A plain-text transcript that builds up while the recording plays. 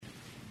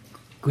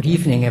Good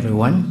evening,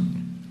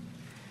 everyone,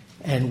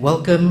 and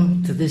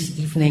welcome to this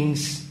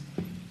evening's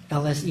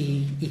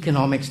LSE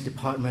Economics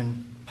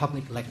Department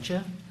public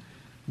lecture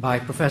by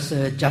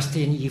Professor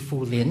Justin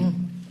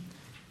Lin,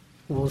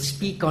 who will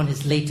speak on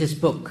his latest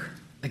book,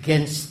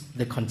 Against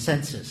the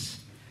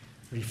Consensus,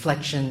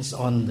 Reflections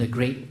on the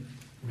Great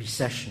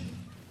Recession.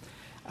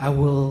 I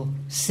will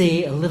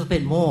say a little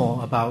bit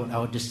more about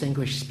our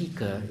distinguished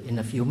speaker in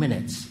a few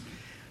minutes,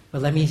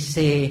 but let me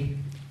say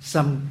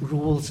some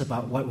rules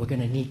about what we're going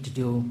to need to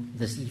do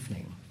this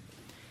evening.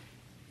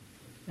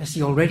 As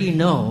you already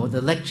know,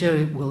 the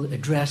lecture will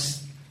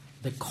address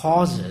the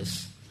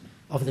causes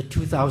of the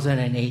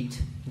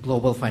 2008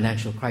 global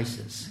financial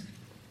crisis,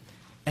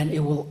 and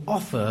it will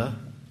offer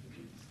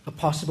a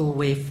possible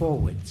way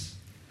forwards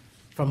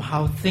from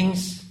how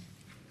things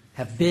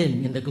have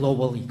been in the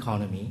global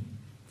economy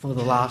for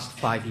the last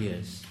 5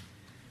 years.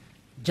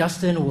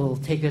 Justin will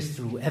take us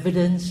through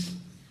evidence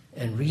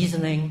and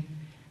reasoning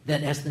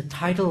that, as the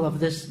title of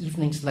this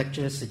evening's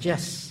lecture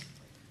suggests,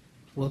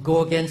 will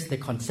go against the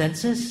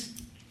consensus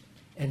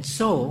and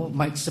so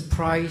might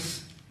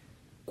surprise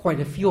quite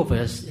a few of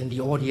us in the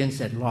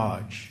audience at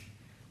large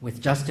with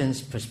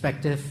Justin's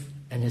perspective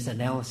and his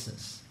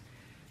analysis,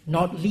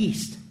 not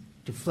least,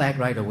 to flag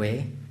right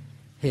away,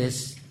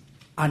 his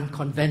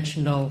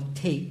unconventional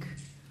take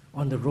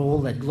on the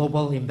role that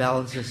global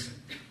imbalances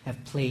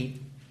have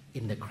played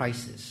in the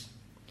crisis.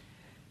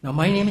 Now,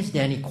 my name is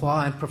Danny Kwa.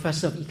 I'm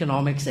Professor of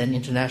Economics and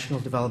International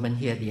Development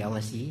here at the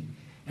LSE,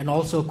 and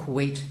also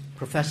Kuwait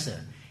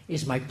Professor.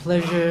 It's my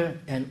pleasure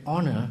and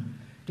honor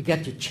to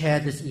get to chair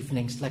this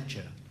evening's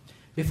lecture.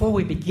 Before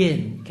we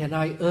begin, can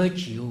I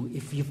urge you,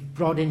 if you've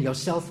brought in your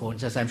cell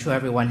phones, as I'm sure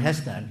everyone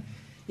has done,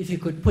 if you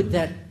could put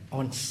that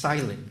on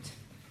silent,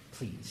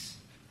 please.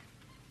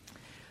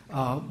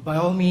 By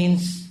all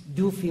means,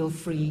 do feel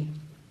free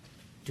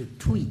to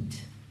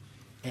tweet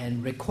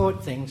and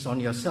record things on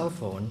your cell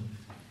phone.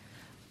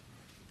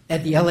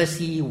 At the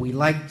LSE, we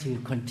like to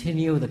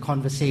continue the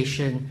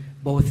conversation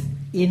both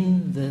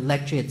in the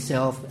lecture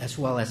itself as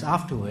well as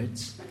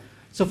afterwards.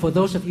 So for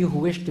those of you who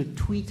wish to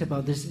tweet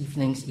about this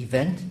evening's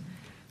event,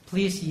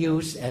 please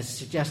use, as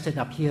suggested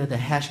up here, the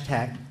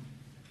hashtag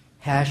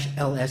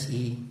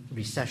 #LSE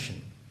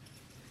Recession.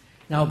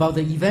 Now, about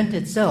the event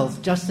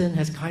itself, Justin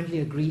has kindly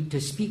agreed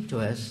to speak to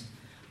us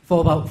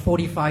for about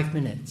 45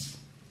 minutes,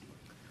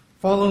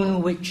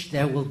 following which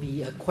there will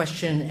be a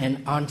question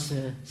and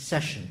answer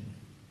session.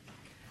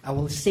 I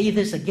will say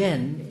this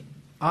again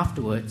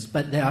afterwards,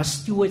 but there are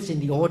stewards in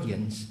the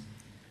audience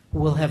who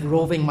will have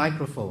roving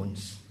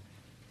microphones.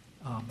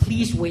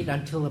 Please wait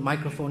until the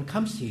microphone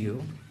comes to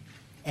you,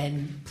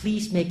 and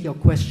please make your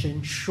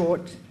question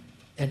short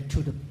and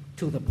to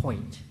the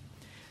point.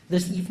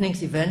 This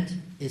evening's event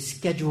is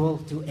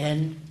scheduled to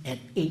end at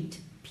 8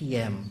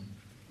 p.m.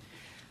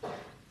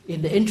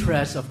 In the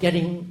interest of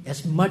getting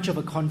as much of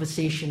a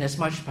conversation, as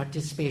much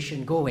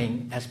participation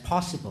going as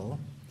possible,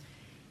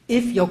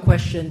 if your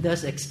question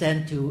does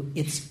extend to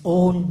its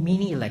own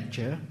mini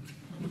lecture,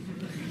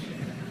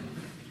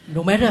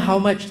 no matter how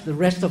much the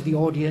rest of the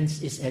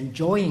audience is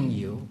enjoying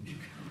you,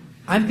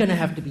 I'm going to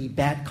have to be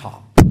bad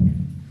cop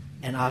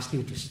and ask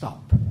you to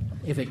stop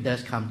if it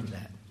does come to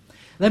that.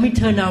 Let me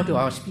turn now to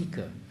our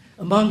speaker.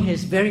 Among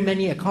his very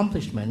many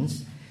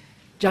accomplishments,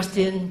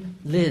 Justin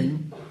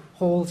Lin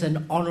holds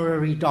an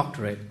honorary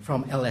doctorate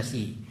from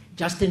LSE.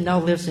 Justin now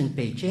lives in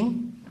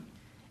Beijing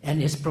and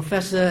is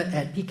professor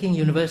at Peking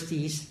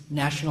University's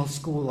National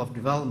School of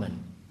Development.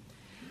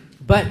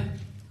 But,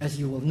 as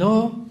you will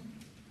know,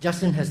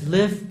 Justin has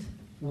lived,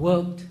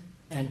 worked,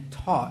 and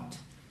taught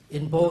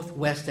in both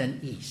West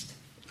and East.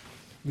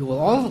 You will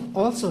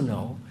also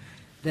know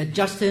that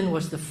Justin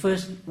was the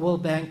first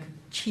World Bank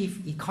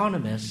chief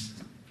economist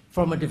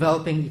from a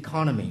developing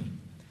economy,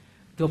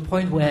 to a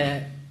point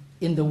where,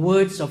 in the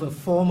words of a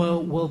former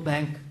World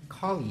Bank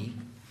colleague,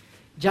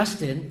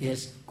 Justin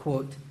is,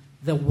 quote,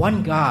 the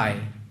one guy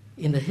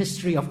in the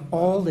history of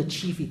all the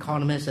chief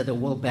economists at the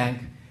World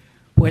Bank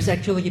who has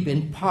actually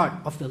been part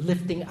of the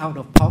lifting out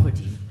of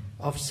poverty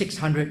of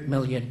 600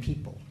 million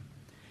people.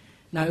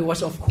 Now, it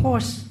was, of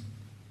course,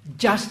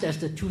 just as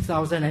the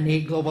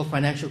 2008 global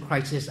financial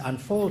crisis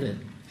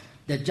unfolded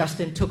that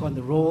Justin took on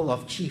the role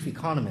of chief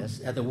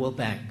economist at the World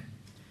Bank.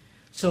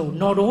 So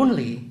not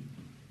only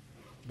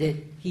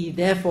did he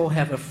therefore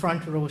have a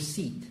front row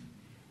seat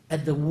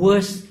at the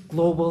worst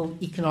global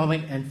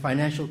economic and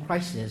financial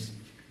crisis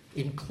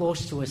in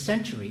close to a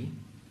century,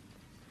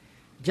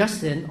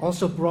 Justin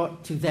also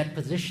brought to that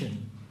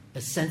position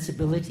a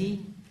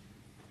sensibility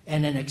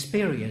and an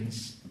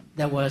experience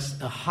that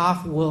was a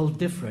half-world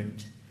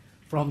different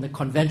from the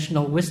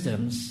conventional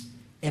wisdoms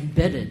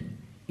embedded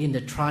in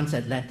the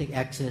transatlantic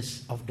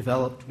axis of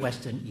developed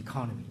Western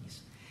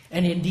economies.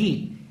 And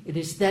indeed, it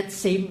is that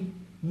same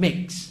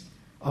mix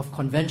of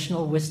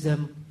conventional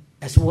wisdom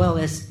as well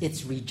as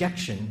its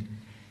rejection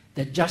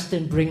that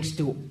Justin brings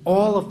to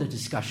all of the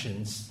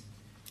discussions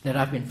that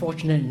I've been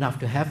fortunate enough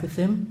to have with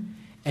him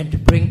and to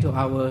bring to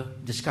our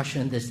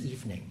discussion this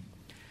evening.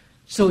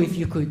 So if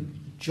you could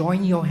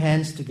join your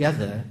hands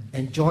together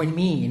and join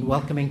me in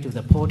welcoming to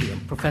the podium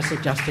Professor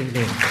Justin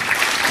Lin.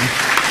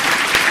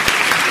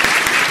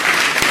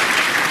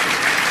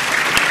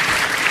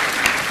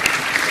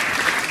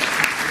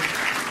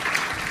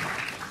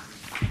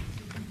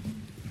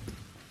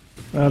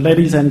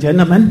 Ladies and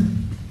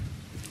gentlemen,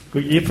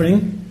 good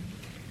evening.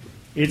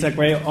 It's a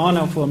great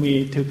honor for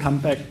me to come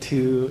back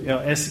to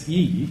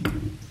LSE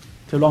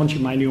to launch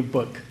my new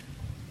book.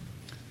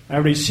 I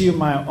received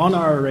my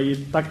honorary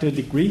doctoral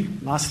degree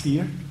last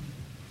year,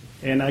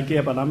 and I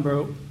gave a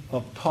number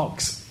of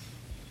talks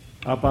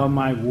about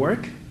my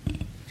work.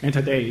 And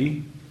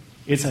today,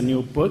 it's a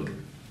new book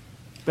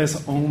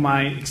based on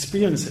my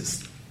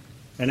experiences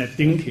and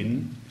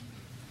thinking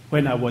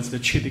when I was the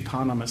chief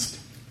economist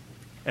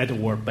at the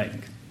World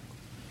Bank.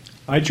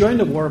 I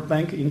joined the World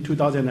Bank in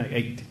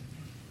 2008,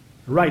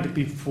 right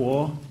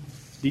before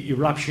the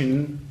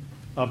eruption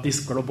of this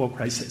global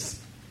crisis.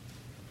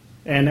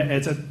 And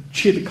as a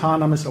chief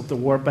economist of the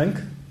World Bank,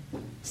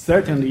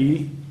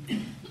 certainly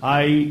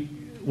I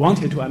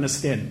wanted to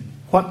understand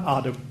what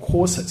are the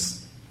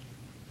causes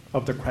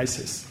of the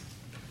crisis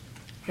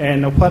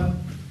and what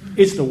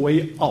is the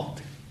way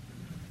out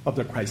of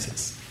the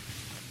crisis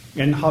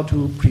and how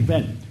to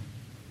prevent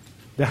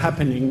the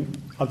happening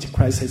of the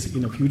crisis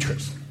in the future.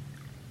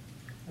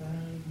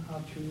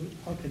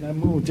 How can I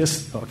move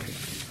this? Okay.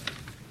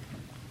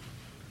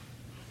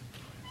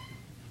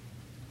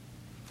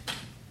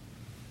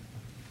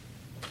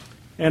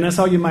 And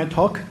so in my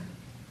talk,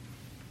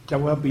 there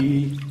will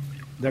be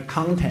the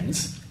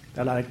contents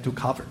that I like to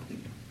cover.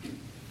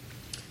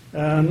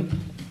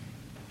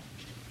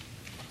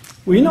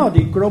 We know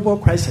the global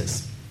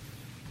crisis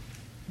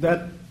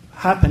that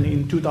happened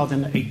in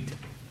 2008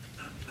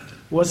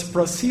 was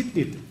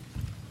preceded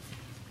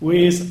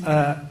with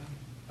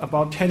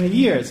about 10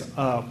 years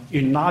of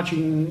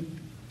enlarging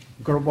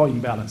global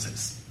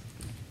imbalances.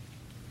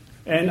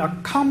 And a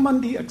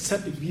commonly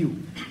accepted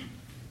view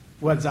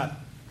was that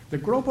the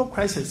global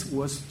crisis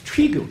was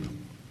triggered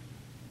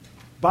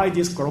by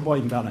these global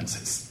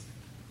imbalances.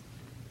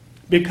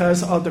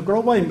 Because of the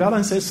global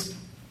imbalances,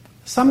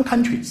 some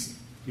countries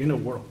in the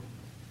world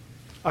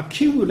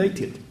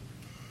accumulated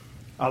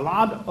a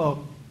lot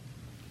of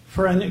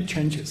foreign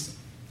exchanges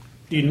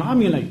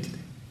denominated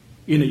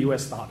in the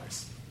US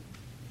dollars.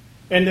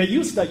 And they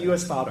used the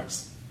US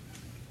dollars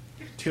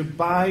to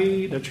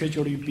buy the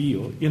treasury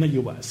bill in the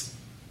US,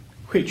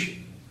 which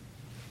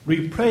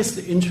replaced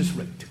the interest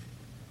rate.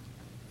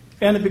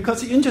 And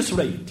because the interest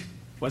rate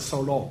was so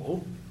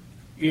low,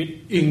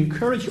 it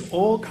encouraged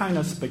all kinds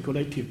of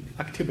speculative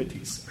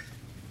activities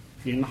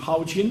in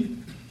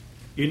housing,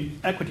 in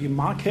equity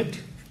market,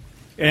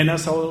 and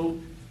also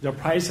the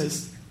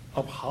prices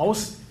of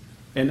house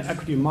and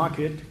equity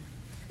market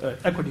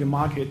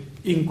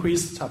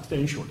increased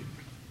substantially.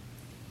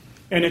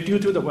 And due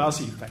to the wealth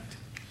effect,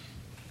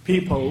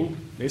 people,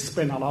 they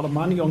spend a lot of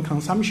money on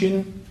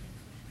consumption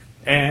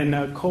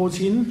and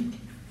causing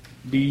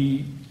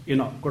the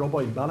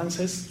global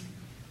imbalances.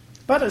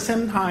 But at the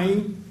same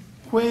time,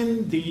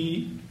 when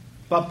the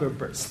bubble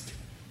burst,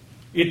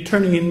 it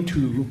turned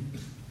into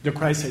the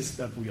crisis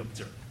that we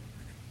observed.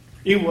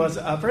 It was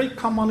a very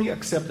commonly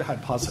accepted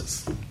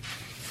hypothesis.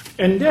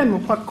 And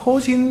then what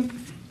causing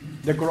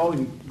the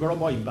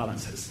global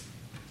imbalances?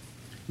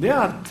 There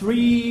are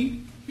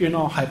three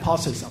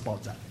hypotheses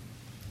about that.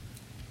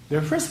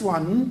 The first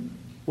one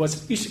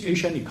was East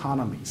Asian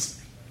economies.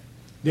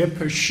 They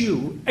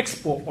pursue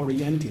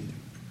export-oriented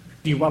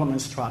development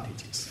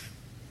strategies.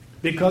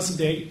 Because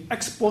they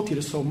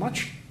exported so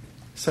much,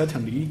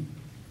 certainly,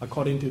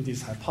 according to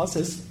this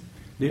hypothesis,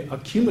 they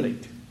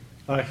accumulate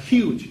a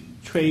huge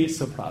trade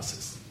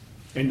surpluses,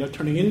 and they're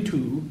turning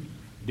into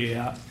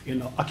their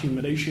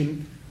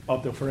accumulation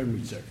of the foreign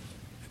reserve.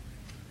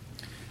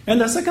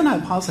 And the second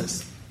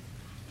hypothesis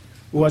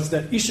was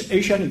that East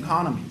Asian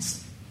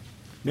economies,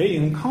 they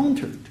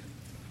encountered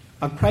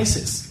a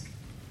crisis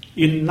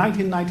in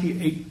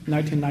 1998,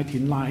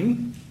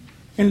 1999,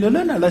 and they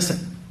learned a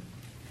lesson.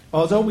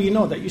 Although we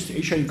know that East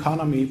Asian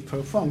economy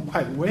performed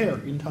quite well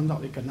in terms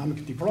of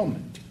economic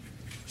development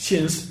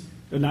since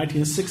the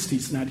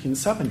 1960s,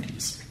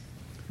 1970s,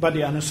 but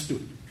they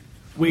understood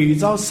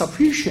without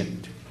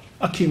sufficient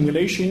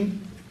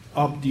accumulation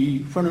of the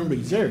foreign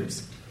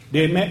reserves,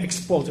 they may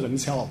expose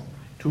themselves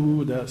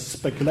to the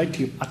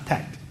speculative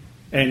attack,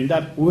 and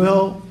that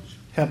will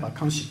have a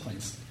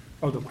consequence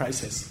of the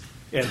crisis,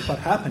 and what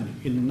happened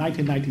in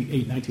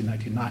 1998,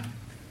 1999.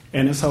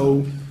 And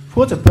so,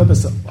 for the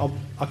purpose of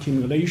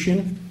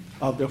accumulation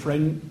of the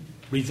foreign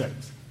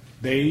reserves,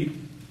 they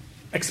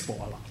export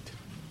a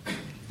lot.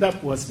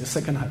 That was the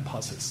second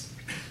hypothesis.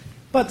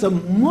 But the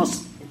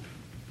most,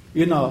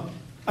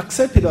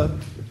 accepted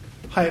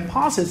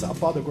hypothesis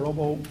about the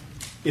global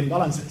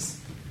imbalances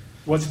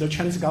was the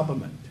Chinese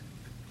government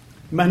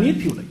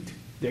manipulate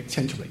the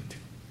exchange rate,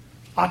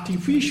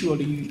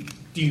 artificially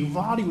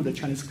devalue the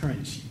Chinese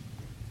currency,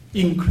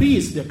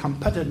 increase the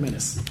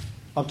competitiveness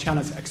of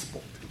China's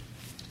export,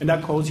 and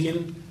that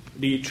causing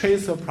the trade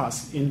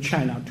surplus in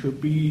China to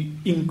be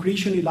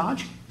increasingly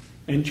large,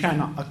 and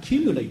China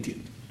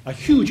accumulated a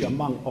huge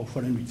amount of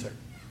foreign reserve.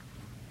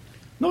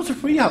 Those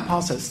three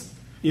hypotheses,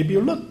 if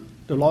you look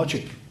the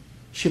logic,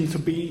 seem to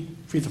be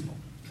feasible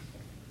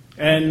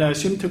and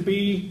seem to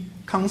be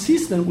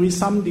consistent with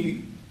some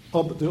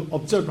of the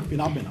observed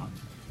phenomena.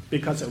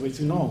 Because as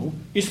you know,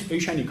 East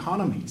Asian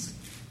economies,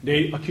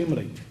 they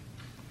accumulate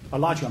a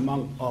large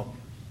amount of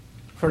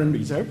foreign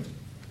reserve,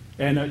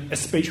 and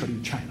especially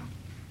China.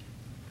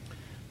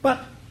 But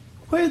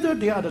whether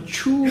they are the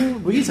true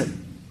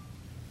reason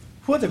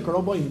for the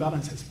global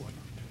imbalances or not,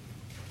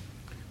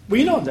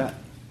 we know that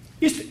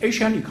East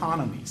Asian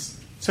economies,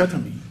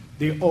 certainly,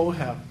 they all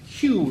have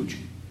huge,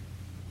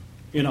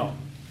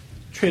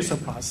 trade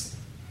surplus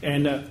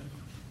and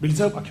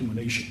reserve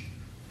accumulation.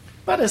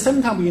 But at the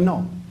same time, we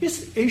know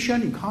East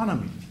Asian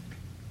economy,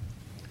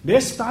 they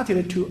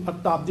started to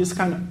adopt this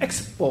kind of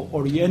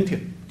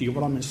export-oriented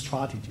development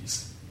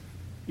strategies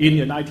in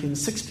the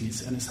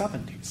 1960s and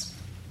 70s.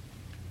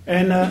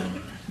 And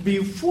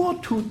before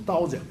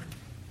 2000,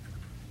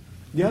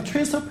 their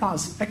trade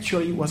surplus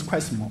actually was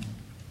quite small.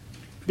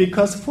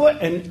 Because for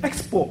an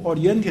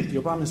export-oriented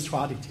development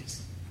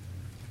strategies,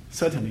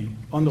 certainly,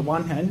 on the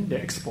one hand, they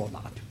export a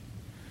lot.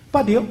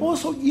 But they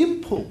also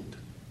import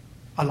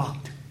a lot.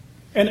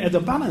 And at the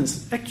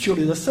balance,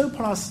 actually, the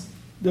surplus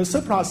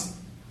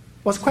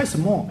was quite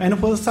small. And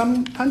for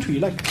some country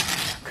like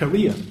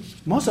Korea,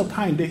 most of the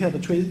time they have a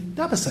trade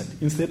deficit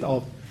instead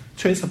of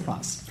trade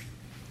surplus.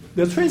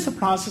 The trade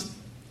surplus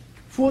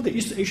for the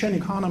East Asian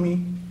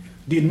economy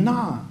did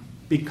not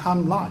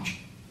become large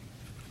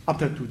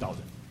after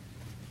 2000.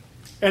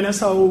 And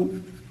so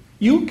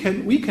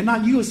we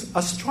cannot use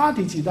a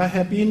strategy that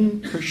has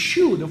been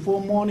pursued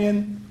for more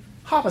than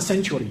half a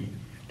century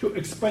to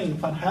explain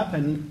what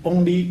happened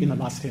only in the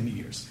last 10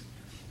 years.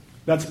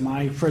 That's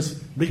my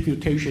first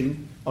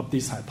refutation of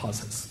this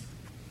hypothesis.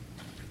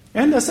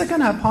 And the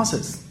second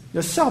hypothesis,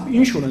 the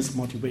self-insurance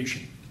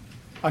motivation.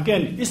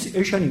 Again, East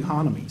Asian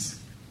economies,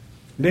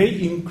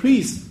 they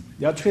increase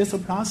their trade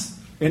surplus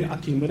and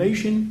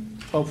accumulation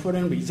of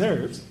foreign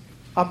reserves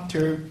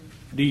after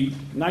the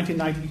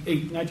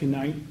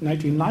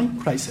 1998-1999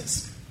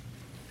 crisis.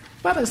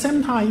 But at the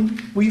same time,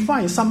 we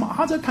find some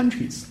other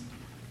countries,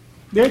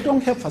 they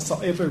don't have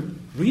whatsoever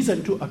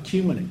reason to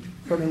accumulate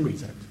foreign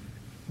reserves,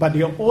 but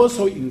they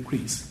also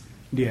increase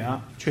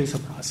their trade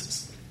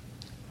surpluses.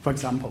 For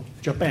example,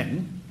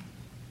 Japan.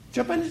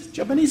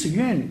 Japanese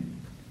yuan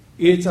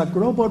is a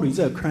global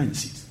reserve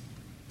currency.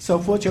 So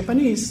for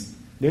Japanese,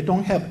 they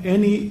don't have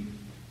any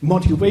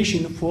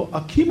motivation for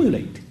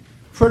accumulate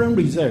foreign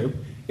reserve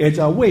as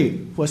a way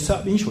for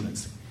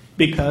self-insurance,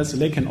 because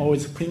they can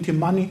always print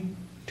money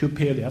to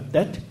pay their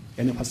debt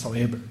and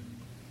whatsoever.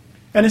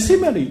 And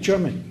similarly,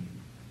 Germany.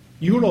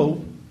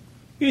 Euro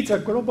is a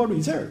global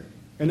reserve,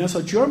 and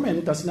also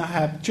Germany does not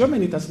have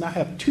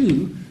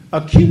to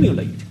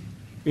accumulate,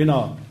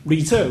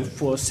 reserve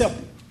for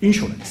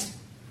self-insurance.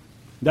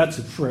 That's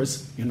the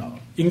first,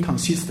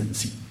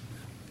 inconsistency.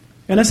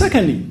 And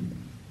secondly,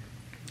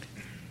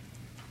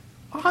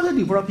 other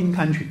developing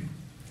countries,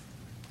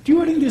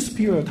 during this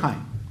period of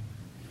time,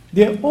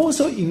 they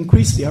also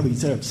increase their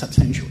reserves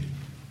substantially.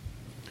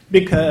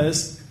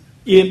 Because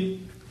if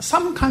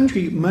some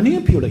countries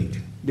manipulate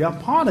their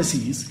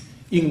policies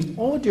in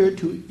order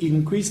to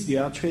increase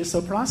their trade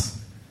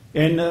surplus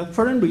and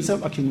foreign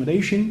reserve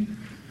accumulation,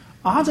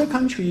 other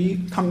countries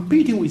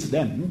competing with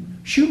them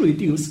should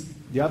reduce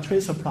their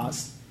trade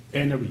surplus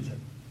and reserve.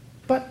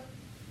 But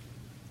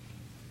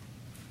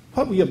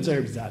what we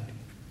observe is that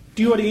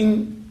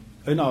during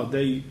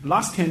the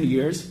last 10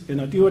 years,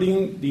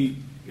 during the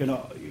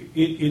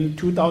in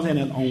 2000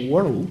 and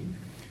onward,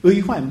 we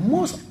find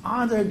most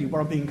other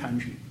developing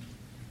countries,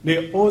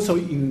 they also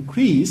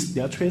increase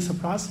their trade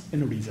surplus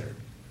and reserve.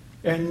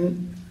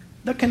 And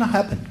that cannot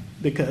happen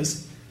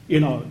because,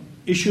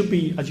 it should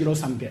be a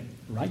zero-sum game,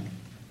 right?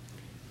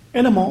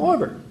 And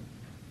moreover,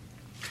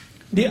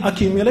 the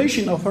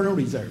accumulation of foreign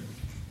reserve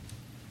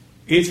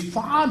is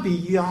far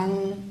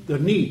beyond the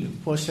need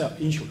for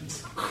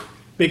self-insurance.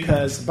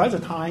 Because by the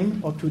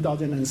time of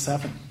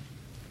 2007,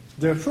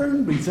 the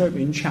foreign reserve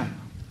in China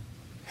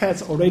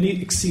has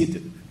already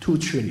exceeded 2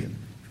 trillion.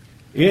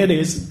 It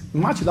is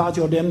much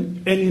larger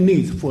than any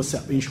need for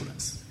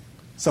self-insurance.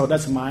 So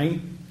that's my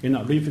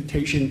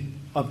refutation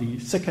of the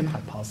second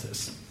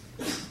hypothesis.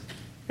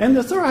 And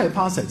the third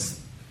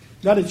hypothesis,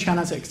 that is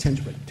China's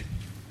exchange rate.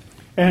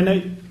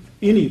 And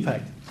in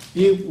effect,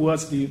 it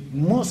was the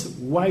most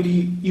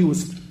widely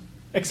used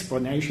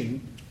explanation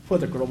for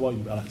the global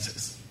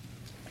imbalances.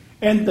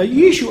 And the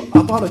issue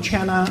about the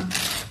China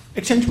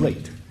exchange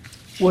rate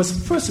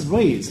was first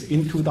raised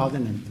in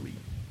 2003.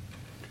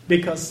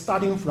 Because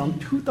starting from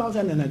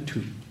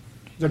 2002,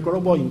 the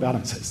global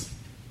imbalances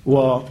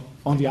were,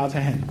 on the other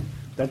hand,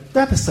 the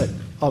deficit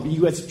of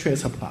U.S. trade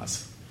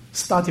surplus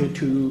started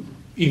to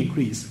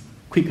increase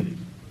quickly.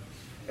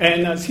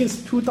 And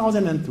since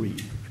 2003,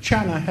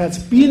 China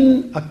has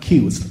been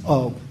accused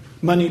of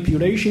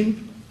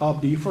manipulation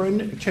of the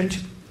foreign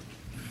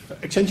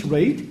exchange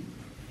rate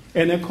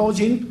and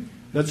causing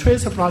the trade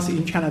surplus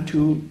in China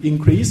to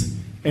increase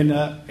and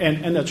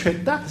the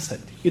trade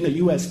deficit in the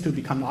U.S. to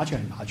become larger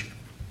and larger.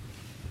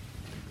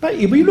 But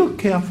if we look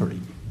carefully,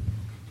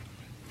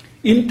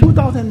 in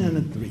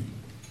 2003,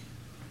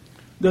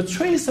 the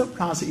trade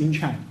surplus in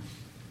China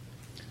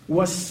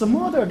was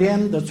smaller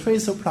than the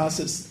trade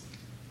surpluses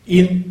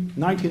in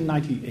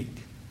 1998.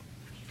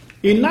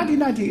 In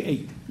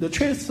 1998, the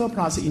trade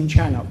surplus in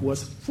China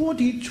was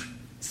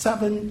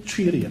 47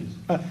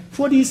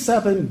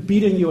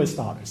 billion US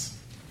dollars.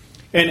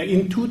 And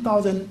in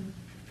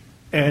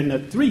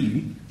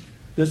 2003,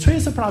 the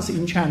trade surplus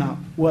in China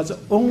was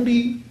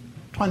only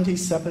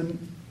 27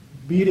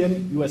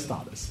 billion US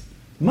dollars,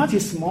 much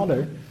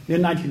smaller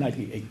than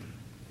 1998.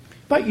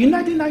 But in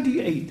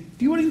 1998,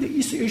 during the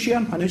East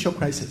Asian financial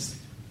crisis,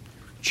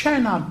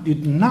 China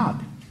did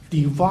not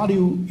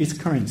devalue its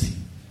currency.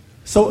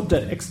 So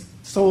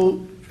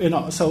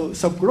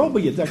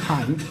globally at that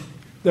time,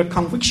 the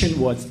conviction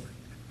was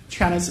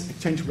China's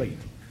exchange rate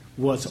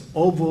was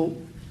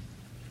overvalued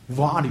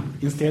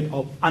instead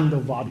of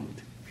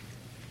undervalued.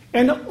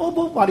 And the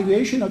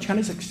overvaluation of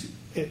China's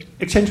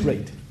exchange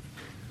rate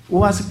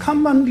was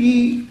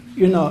commonly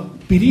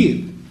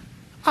believed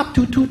up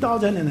to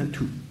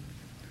 2002.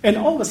 And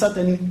all of a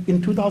sudden,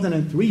 in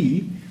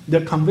 2003,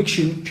 the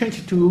conviction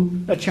changed to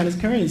that Chinese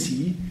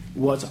currency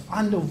was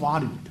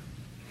undervalued.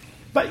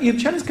 But if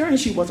Chinese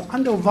currency was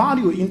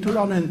undervalued in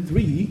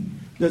 2003,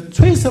 the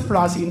trade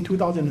surplus in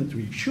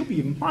 2003 should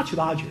be much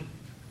larger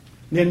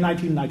than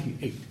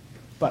 1998.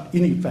 But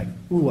in effect,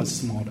 it was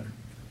smaller.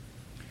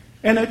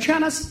 And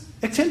China's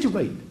exchange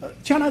rate,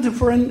 China's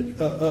foreign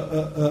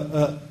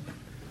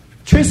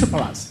trade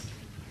surplus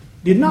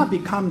did not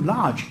become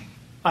large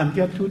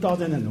until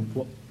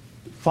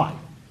 2005.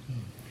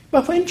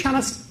 But when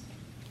China's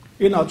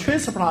trade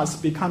surplus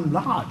become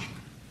large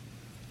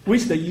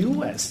with the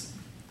U.S.,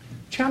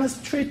 China's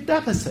trade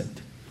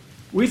deficit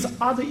with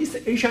other East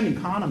Asian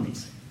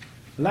economies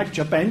like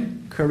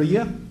Japan,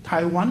 Korea,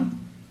 Taiwan,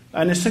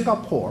 and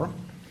Singapore,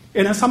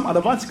 and some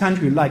advanced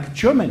countries like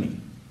Germany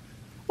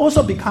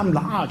also become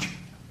larger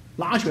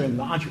and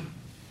larger.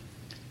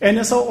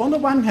 And so on the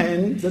one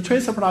hand, the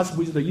trade surplus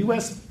with the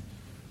U.S.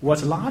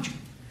 was large,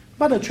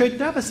 but the trade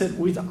deficit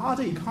with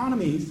other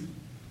economies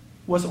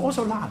was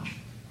also large.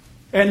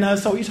 And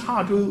so it's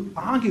hard to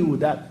argue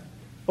that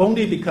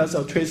only because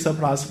of trade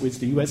surplus with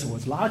the U.S.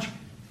 was large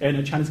and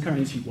the Chinese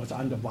currency was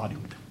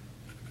undervalued.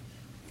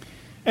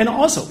 And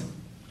also,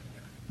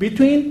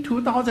 between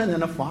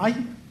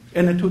 2005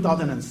 and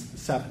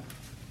 2007,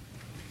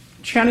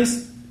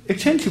 Chinese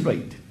exchange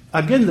rate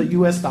against the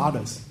U.S.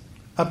 dollars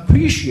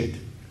appreciated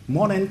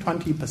more than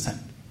 20%.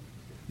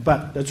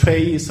 But the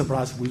trade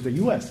surplus with the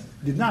U.S.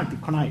 did not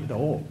decline at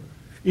all.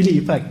 In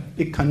effect,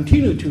 it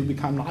continued to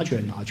become larger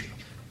and larger.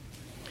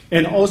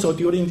 And also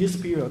during this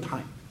period of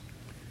time,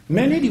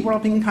 many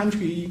developing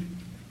countries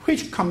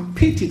which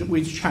competed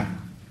with China,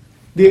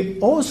 they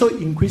also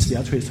increased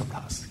their trade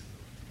surplus.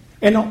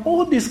 And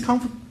all this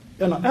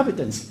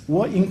evidence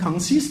were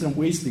inconsistent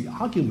with the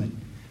argument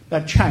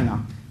that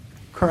China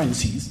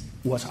currencies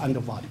was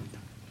undervalued.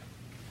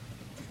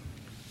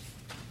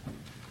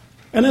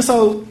 And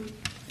so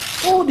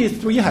all these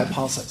three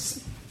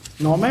hypotheses,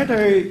 no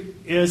matter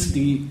is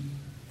the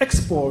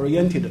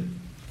export-oriented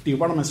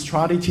development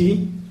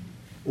strategy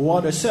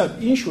or the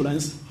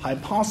self-insurance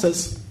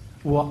hypothesis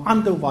or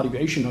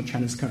undervaluation of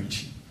Chinese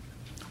currency,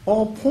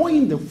 all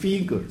point the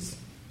figures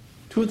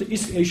to the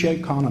East Asian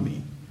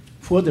economy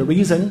for the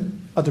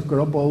reason of the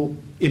global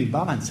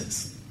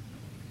imbalances.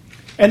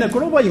 And the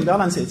global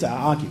imbalances, I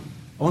argue,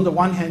 on the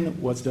one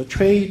hand was the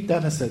trade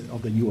deficit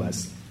of the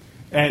U.S.,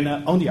 and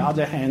on the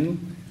other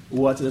hand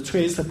was the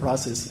trade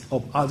surpluses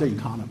of other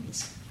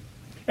economies.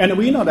 And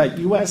we know that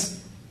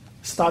U.S.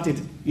 started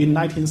in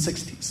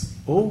 1960s,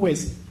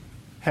 always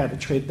had a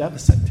trade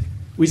deficit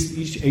with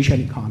East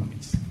Asian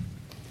economies.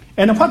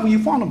 And what we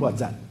found was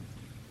that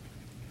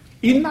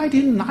in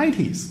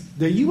 1990s,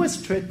 the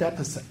U.S. trade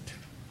deficit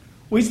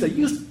with the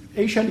East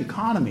Asian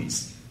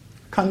economies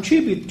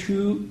contribute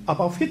to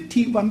about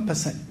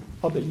 51%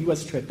 of the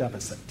U.S. trade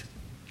deficit.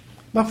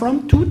 But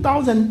from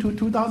 2000 to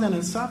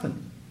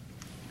 2007,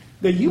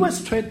 the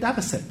U.S. trade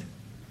deficit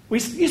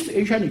with East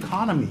Asian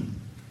economy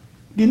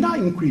did not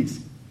increase.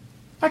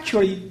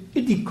 Actually,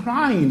 it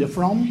declined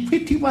from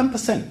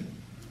 51%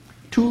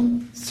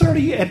 to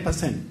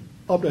 38%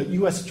 of the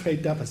U.S.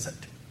 trade deficit.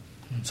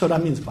 So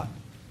that means what?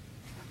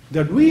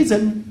 The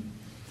reason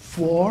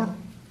for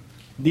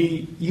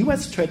the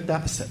U.S. trade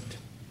deficit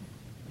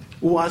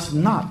was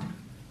not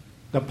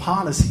the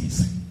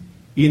policies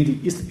in the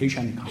East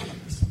Asian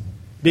economies,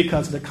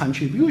 because the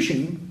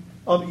contribution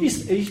of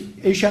East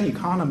Asian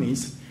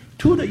economies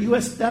to the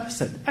U.S.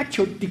 deficit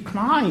actually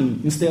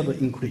declined instead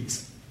of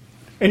increase.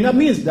 And that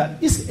means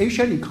that East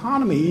Asian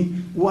economy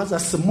was a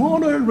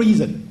smaller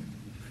reason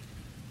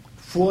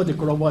for the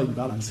global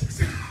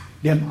imbalances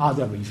than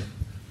other reasons.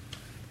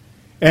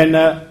 And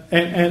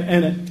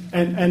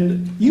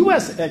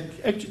U.S.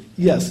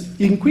 yes,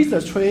 increased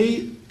the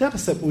trade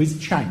deficit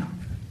with China.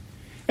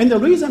 And the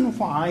reason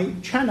why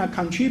China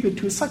contributed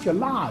to such a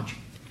large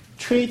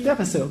trade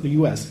deficit of the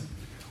U.S.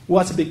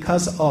 was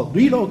because of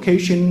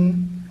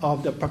relocation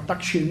of the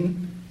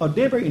production of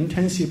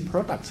labor-intensive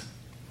products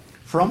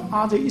from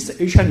other East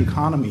Asian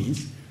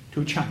economies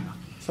to China.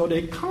 So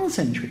they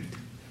concentrate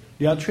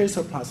their trade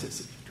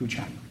surpluses to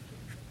China.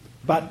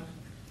 But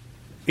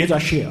its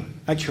share,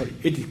 actually,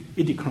 it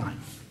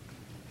declined.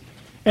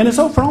 And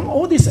so from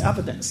all this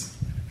evidence,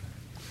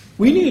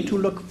 we need to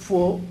look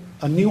for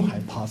a new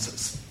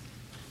hypothesis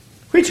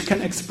which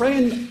can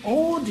explain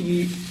all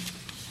the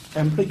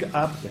empirical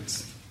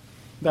evidence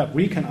that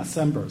we can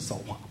assemble so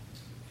far.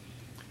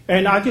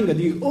 And I think that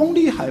the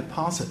only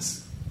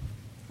hypothesis,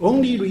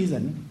 only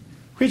reason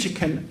which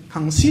can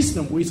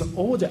consistent with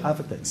all the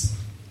evidence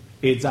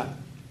is that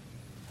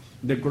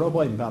the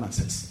global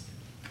imbalances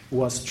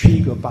was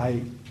triggered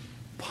by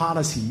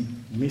policy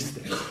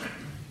mistakes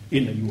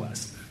in the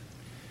U.S.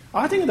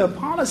 I think the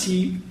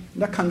policy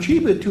that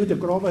contributed to the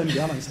global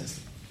imbalances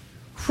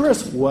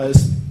first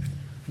was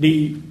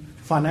the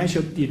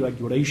financial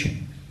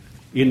deregulation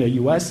in the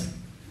U.S.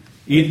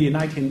 in the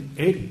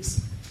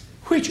 1980s,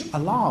 which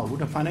allowed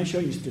the financial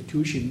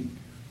institution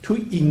to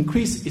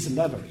increase its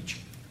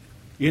leverage.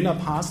 In the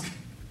past,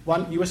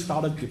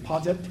 $1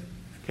 deposit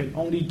can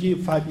only give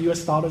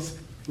 $5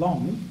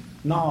 loan.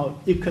 Now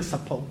it could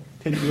support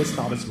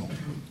 $10 loan.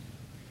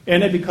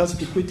 And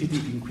because liquidity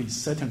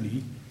increased,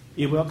 certainly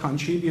it will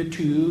contribute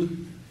to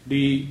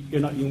the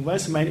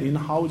investment in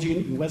housing,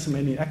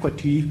 investment in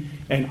equity,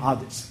 and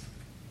others.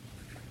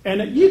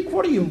 And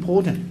equally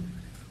important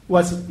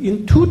was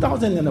in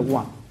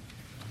 2001,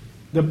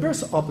 the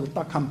burst of the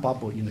dot-com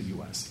bubble in the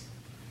U.S.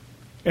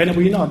 And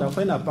we know that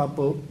when a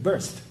bubble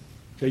burst,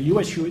 the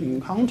U.S. should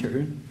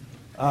encounter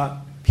a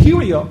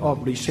period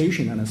of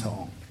recession and so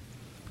on.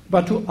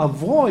 But to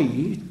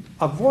avoid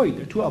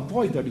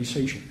the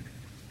recession,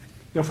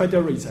 the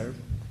Federal Reserve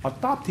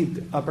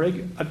adopted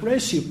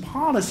aggressive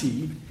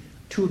policy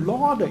to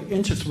lower the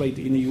interest rate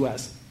in the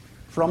U.S.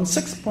 from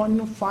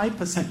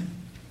 6.5%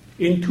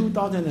 in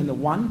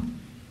 2001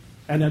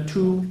 and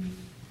to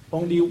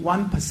only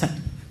 1%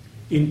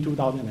 in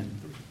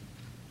 2003.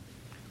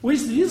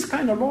 With this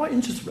kind of low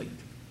interest rate,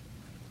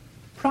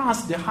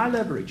 plus the high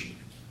leverage,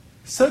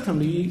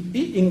 certainly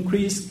it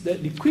increased the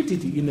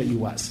liquidity in the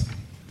U.S.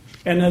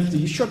 and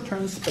the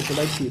short-term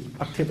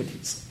speculative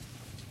activities.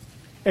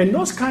 And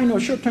those kind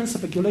of short-term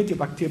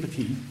speculative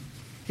activity,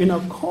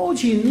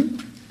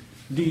 causing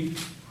the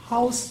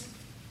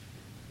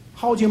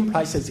housing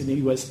prices in the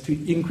U.S. to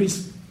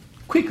increase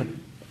quickly.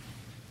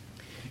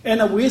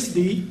 And with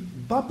the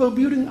bubble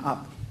building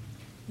up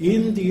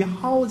in the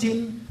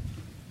housing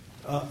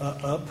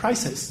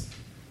prices,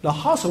 the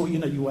household in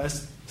the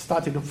U.S.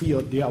 started to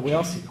feel they are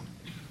wealthy.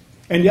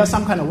 And there's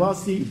some kind of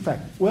wealth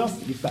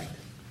effect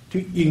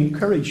to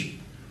encourage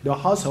the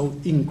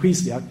household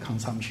increase their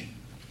consumption.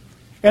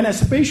 And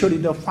especially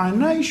the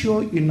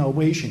financial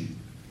innovation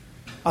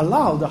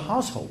allow the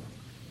household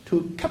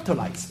to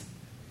capitalize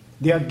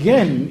their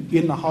gain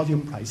in the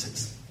housing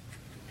prices.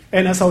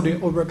 And so they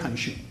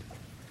overconsumed.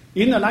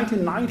 In the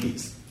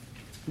 1990s,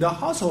 the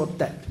household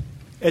debt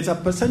as a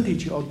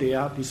percentage of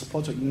their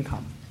disposable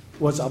income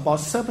was about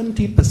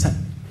 70%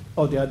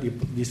 of their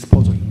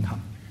disposable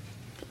income.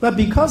 But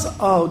because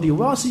of the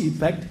wealth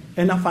effect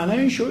and the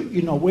financial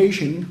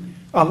innovation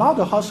allowed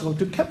the household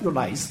to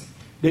capitalize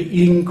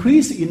the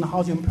increase in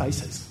housing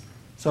prices.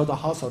 So the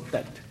household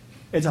debt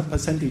as a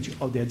percentage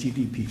of their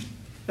GDP,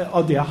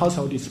 of their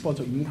household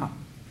disposable income,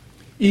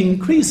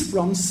 increased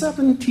from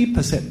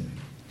 70%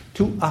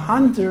 to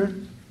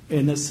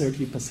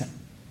 130%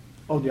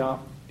 of their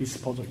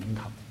disposable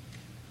income.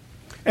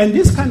 And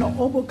this kind of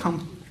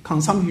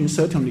overconsumption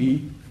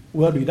certainly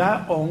will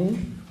rely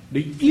on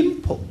the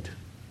input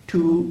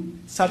to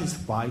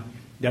satisfy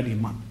their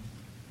demand.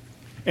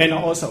 And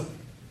also,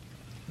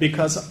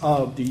 because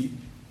of the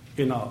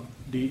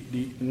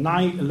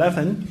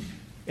 9/11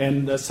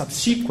 and the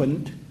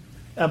subsequent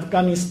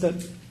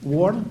Afghanistan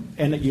war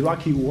and the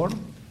Iraqi war,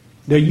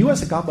 the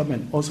U.S.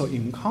 government also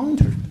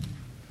encountered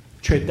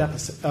trade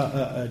deficit,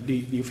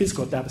 the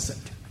fiscal deficit.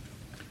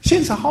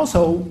 Since the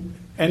household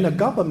and the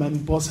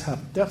government both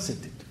have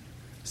deficit,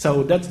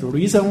 so that's the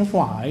reason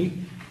why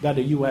that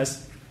the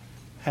U.S.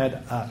 had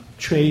a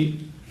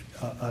trade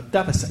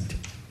deficit.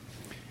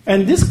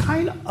 And this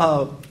kind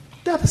of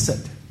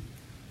deficit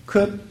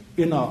could,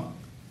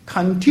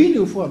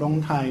 continue for a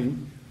long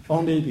time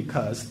only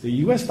because the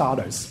U.S.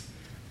 dollars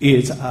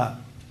is a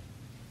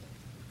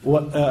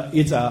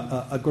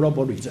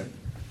global reserve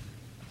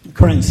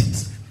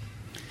currencies.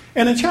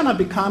 And China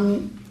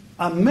became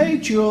a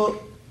major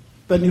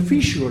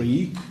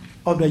beneficiary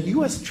of the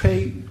U.S.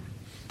 trade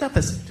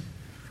deficit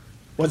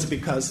was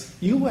because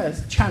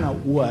China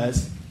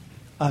was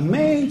a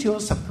major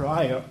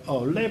supplier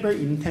of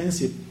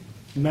labor-intensive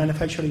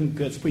manufacturing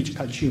goods which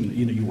consumed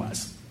in the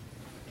U.S.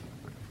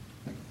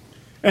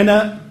 And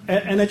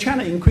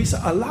China increased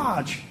a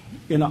large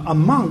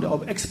amount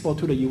of export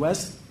to the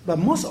U.S., but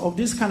most of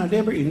this kind of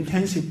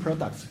labor-intensive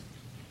products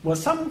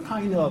was some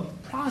kind of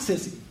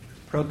processed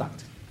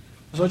product.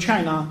 So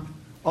China,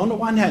 on the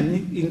one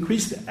hand,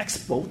 increased the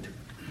export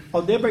a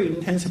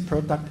labor-intensive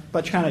product,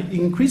 but China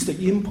increased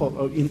the import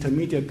of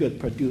intermediate goods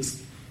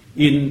produced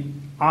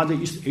in other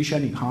East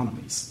Asian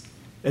economies,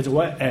 as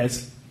well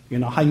as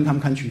high-income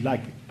countries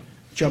like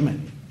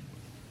Germany.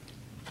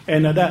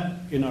 And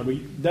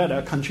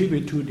that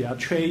contribute to their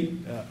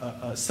trade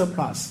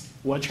surplus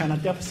or China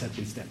deficit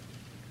with them.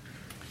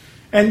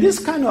 And this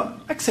kind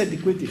of excess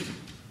liquidity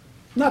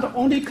not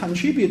only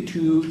contribute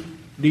to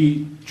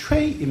the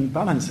trade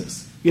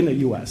imbalances in the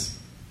U.S.,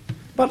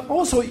 but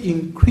also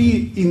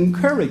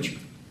encourage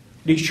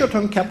the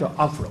short-term capital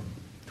outflow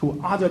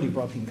to other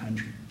developing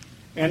countries.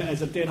 And as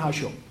the data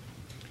show,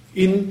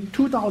 in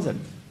 2000,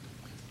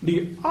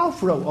 the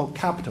outflow of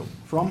capital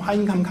from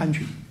high-income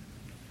countries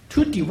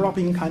to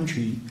developing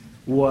countries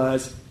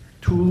was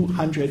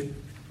 $200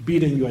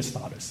 billion,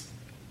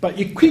 but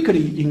it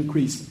quickly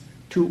increased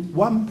to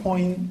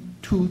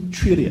 1.2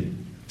 trillion,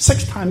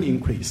 6 times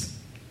increase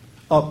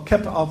of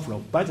capital outflow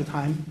by the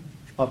time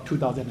of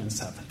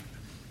 2007.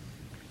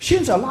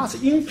 Since a large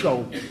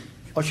inflow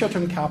of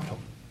short-term capital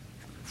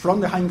from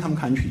the high-income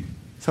country,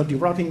 so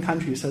developing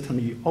countries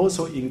certainly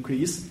also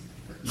increase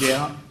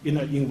their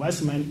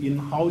investment in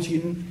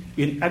housing,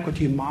 in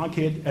equity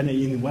market, and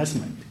in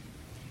investment.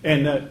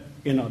 And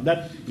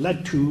that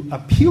led to a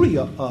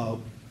period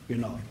of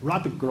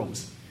rapid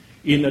growth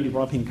in the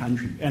developing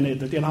country. And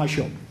the data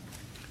show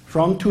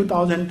from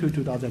 2000 to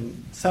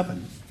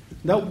 2007,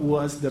 that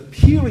was the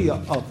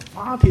period of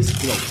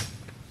fastest growth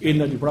in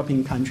the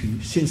developing country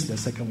since the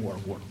Second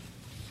World War.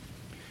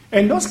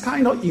 And those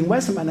kind of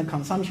investment and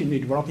consumption in the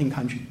developing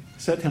country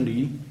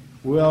certainly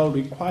will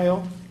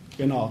require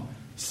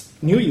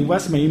new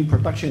investment in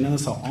production and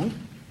so on.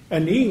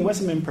 And new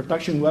investment in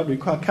production will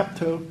require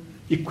capital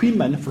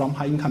equipment from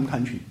high-income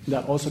countries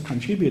that also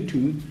contribute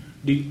to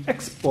the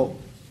export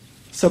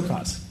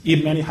surplus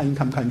in many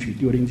high-income countries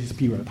during this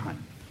period of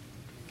time.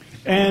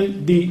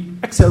 And the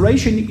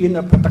acceleration in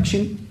the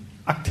production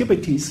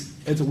activities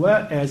as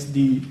well as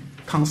the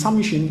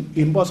consumption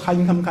in both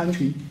high-income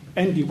countries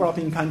and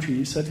developing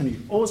countries certainly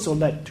also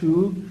led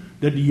to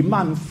the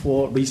demand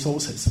for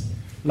resources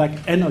like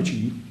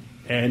energy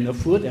and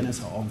food and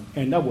so on.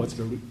 And that was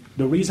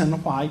the reason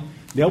why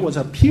there was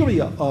a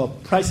period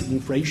of price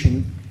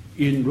inflation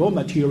in raw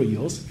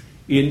materials,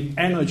 in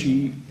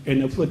energy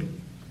and food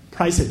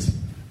prices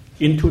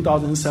in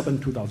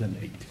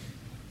 2007-2008.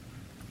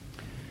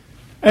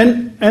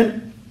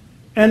 And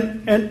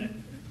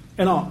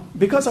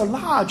because of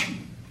large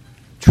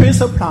trade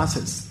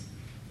surpluses,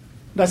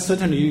 that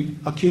certainly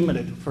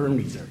accumulated foreign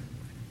reserve.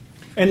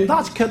 And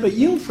large capital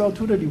inflow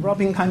to the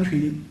developing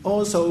country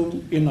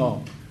also,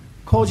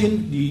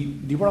 causing the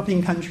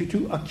developing country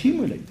to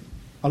accumulate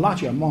a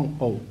large amount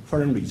of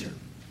foreign reserve.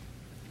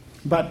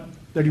 But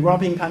the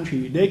developing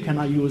country, they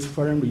cannot use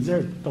foreign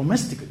reserve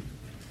domestically.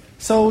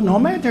 So no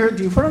matter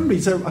the foreign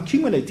reserve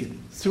accumulated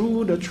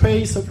through the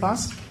trade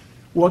surplus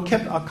or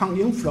capital account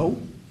inflow,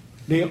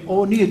 they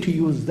all need to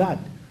use that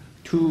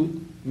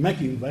to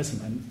make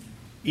investment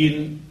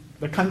in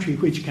the country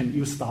which can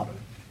use dollar,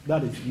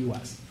 that is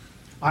U.S.,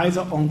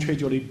 either on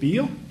treasury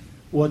bill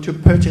or to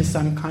purchase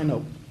some kind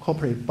of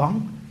corporate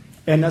bond,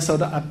 and so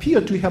that appear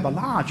to have a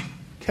large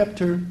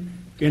capital,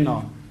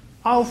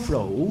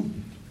 outflow,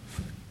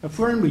 a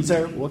foreign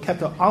reserve or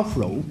capital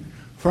outflow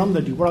from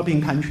the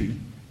developing country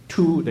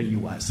to the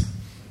U.S.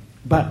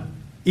 But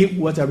it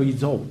was a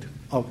result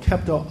of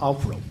capital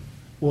outflow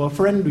or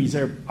foreign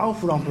reserve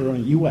outflow from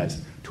the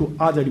U.S. to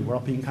other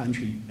developing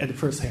countries at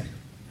first hand.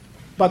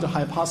 But the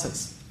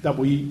hypothesis that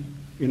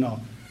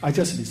I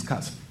just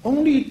discussed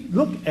only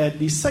look at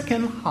the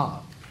second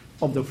half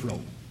of the flow.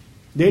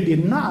 They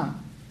did not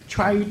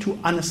try to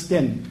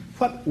understand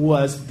what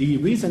was the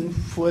reason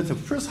for the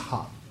first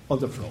half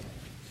of the flow.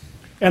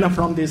 And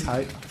from this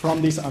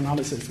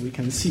analysis, we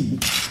can see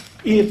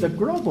if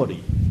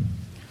globally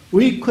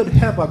we could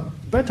have a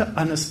better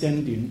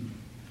understanding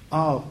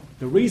of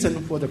the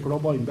reason for the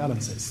global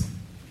imbalances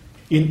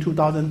in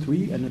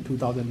 2003 and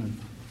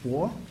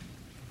 2004,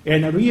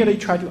 and really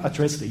try to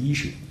address the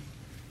issue,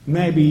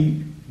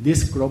 maybe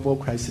this global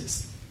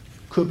crisis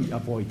could be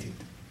avoided,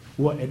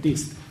 or at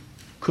least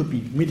could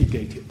be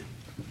mitigated.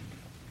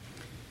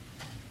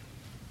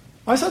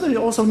 I certainly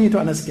also need to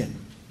understand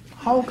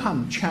how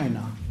come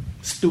China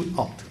stood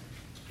out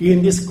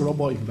in these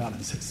global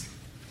imbalances.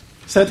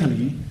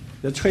 Certainly,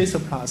 the trade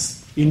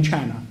surplus in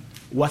China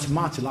was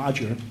much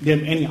larger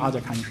than any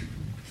other country.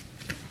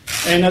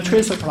 And the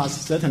trade surplus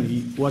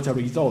certainly was a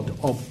result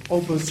of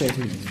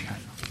oversaving in China.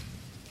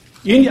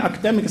 In the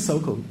academic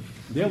circle,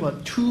 there were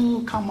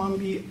two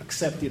commonly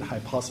accepted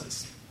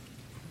hypotheses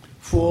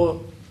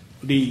for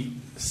the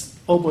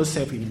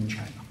oversaving in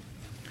China.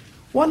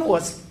 One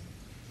was,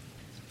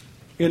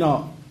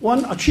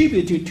 one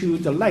attributed to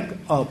the lack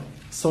of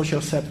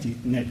social safety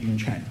net in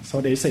China.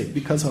 So they say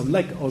because of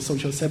lack of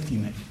social safety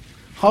net,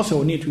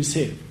 households need to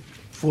save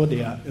for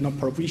their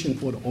provision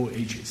for the old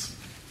ages.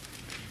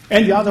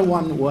 And the other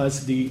one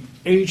was the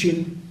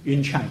aging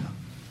in China,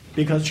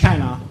 because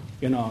China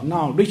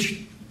now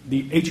reached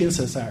the aging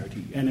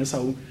society, and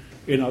so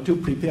to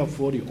prepare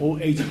for the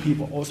old age,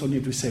 people also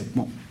need to save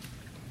more.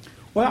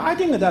 Well, I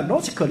think that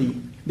logically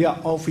they are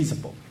all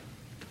feasible.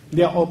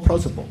 They are all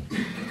plausible.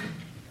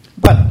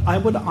 But I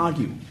would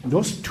argue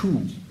those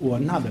two were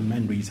not the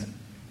main reason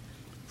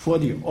for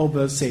the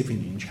over-saving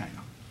in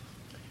China.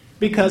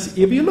 Because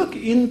if you look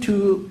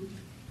into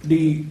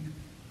the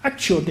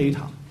actual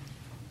data,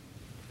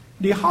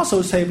 the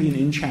household saving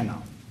in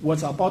China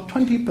was about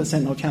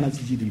 20% of China's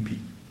GDP.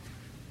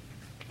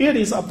 It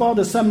is about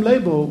the same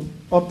level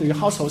of the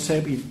household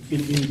saving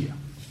in India.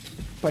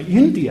 But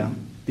India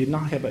did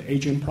not have an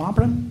aging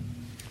problem,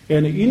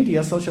 and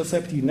India's social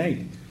safety net,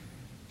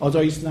 although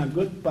it's not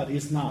good, but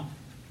it's not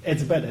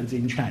as bad as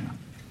in China.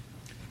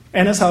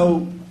 And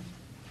so,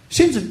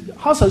 since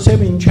household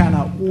saving in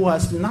China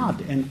was not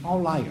an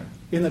outlier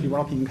in the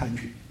developing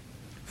country,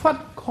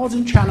 what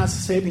caused China's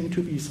saving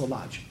to be so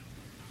large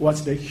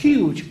was the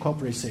huge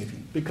corporate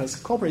saving, because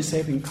corporate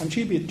saving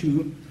contribute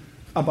to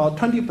about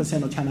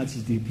 20% of China's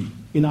GDP.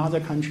 In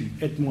other countries,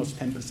 at most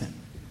 10%.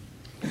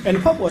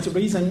 And what was the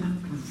reason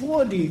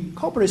for the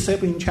corporate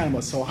saving in China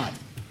was so high?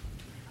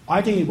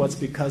 I think it was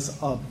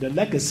because of the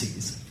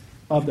legacies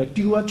of the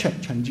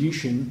dual-track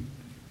transition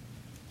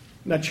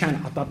that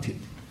China adopted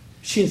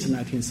since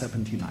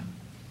 1979.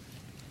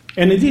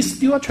 And this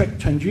dual-track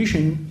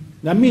transition,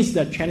 that means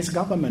that Chinese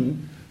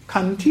government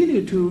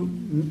continue to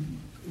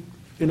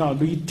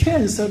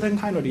retain certain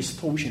kind of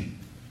distortion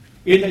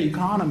in the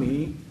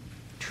economy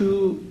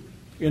to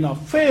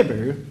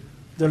favor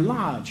the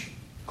large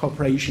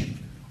corporation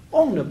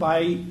owned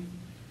by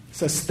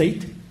the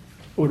state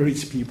or the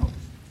rich people.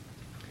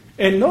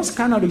 And those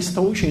kind of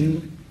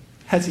distortion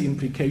has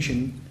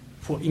implication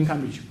for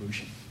income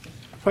distribution.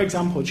 For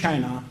example,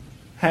 China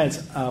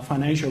has a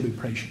financial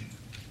repression.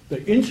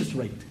 The interest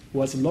rate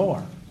was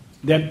lower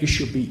than it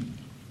should be.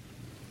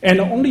 And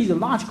only the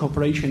large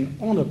corporation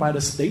owned by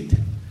the state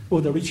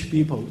or the rich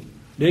people,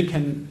 they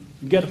can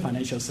get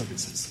financial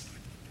services.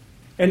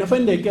 And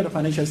when they get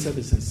financial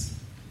services,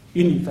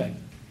 in effect,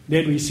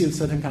 they receive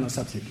certain kind of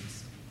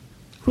subsidies.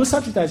 Who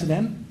subsidize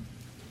them?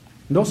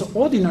 Those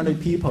ordinary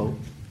people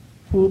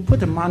who put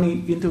the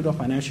money into the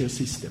financial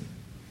system,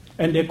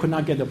 and they could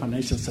not get the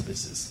financial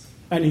services.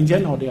 And in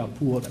general, they are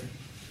poorer.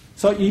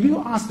 So if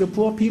you ask the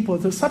poor people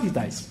to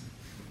subsidize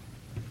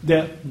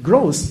the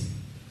growth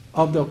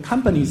of the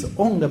companies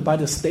owned by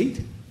the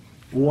state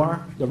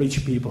or the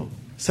rich people,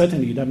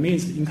 certainly that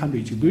means income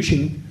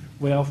distribution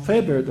will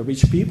favor the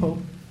rich people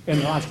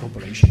and large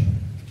population.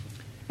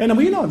 And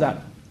we know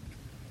that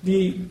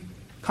the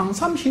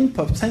consumption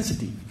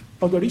propensity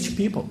of the rich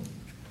people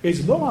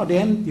is lower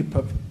than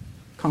the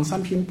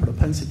consumption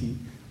propensity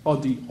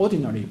of the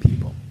ordinary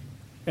people.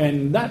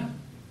 And that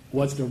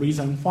was the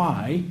reason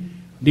why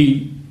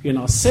the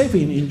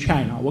saving in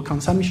China or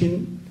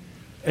consumption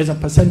as a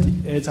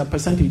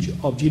percentage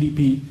of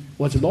GDP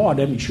was lower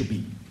than it should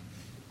be.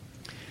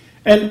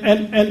 And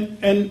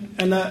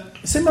a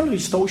similar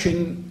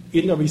distortion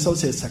in the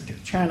resources sector.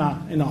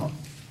 China,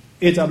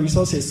 is a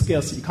resources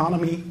scarce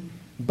economy,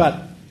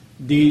 but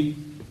the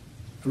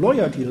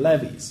royalty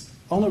levies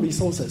on the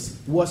resources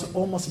was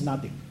almost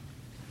nothing.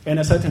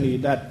 And certainly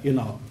that,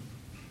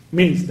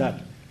 means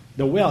that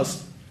the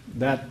wealth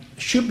that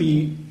should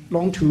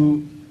belong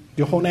to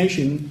the whole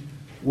nation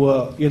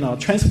were,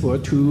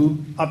 transferred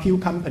to a few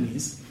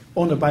companies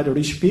owned by the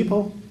rich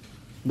people.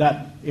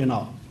 That,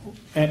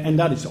 and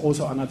that is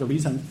also another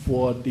reason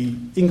for the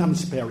income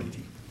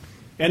disparity.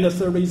 And the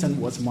third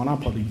reason was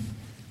monopoly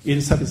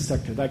in service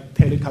sector like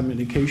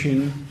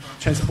telecommunication,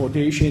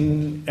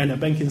 transportation, and the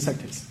banking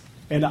sectors,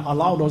 and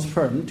allow those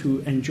firms to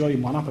enjoy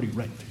monopoly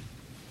rate.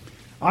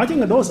 I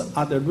think those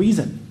are the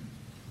reason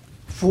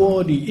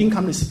for the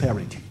income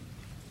disparity.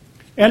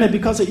 And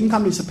because of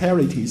income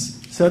disparities,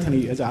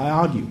 certainly, as I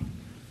argue,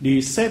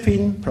 the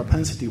saving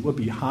propensity will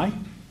be high,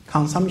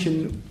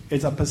 consumption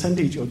as a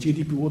percentage of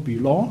GDP will be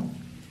low,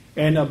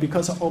 and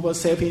because of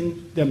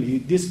over-saving, then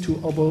it leads to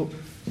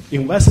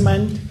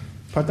over-investment.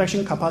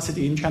 Production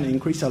capacity in China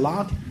increased a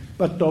lot,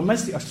 but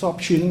domestic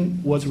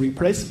absorption was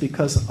replaced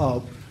because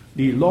of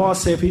the lower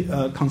saving,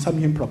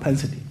 consumption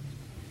propensity.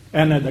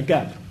 And the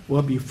gap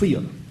will be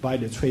filled by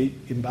the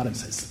trade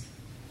imbalances.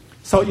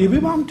 So if we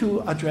want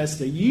to address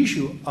the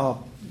issue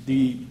of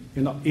the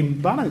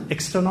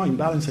external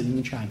imbalance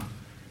in China,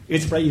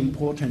 it's very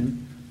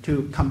important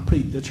to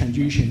complete the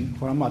transition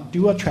from a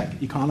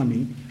dual-track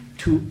economy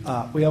to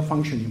a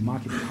well-functioning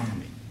market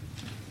economy.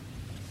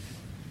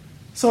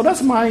 So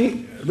that's my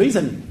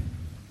reasoning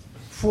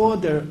for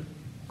the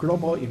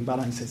global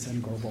imbalances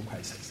and global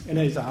crisis. And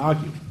as I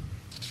argue,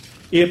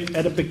 if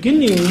at the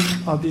beginning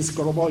of these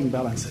global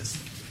imbalances,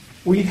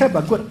 we have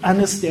a good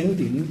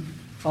understanding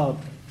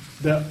of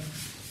the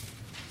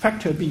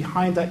factor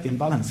behind the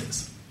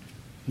imbalances,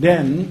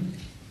 then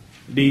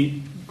the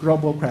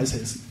global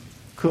crisis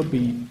could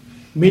be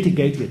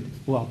mitigated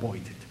or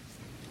avoided.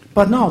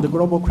 But now the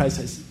global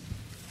crisis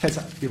has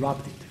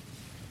erupted.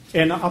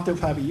 And after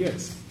 5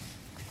 years,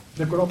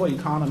 the global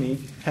economy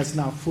has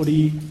not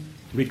fully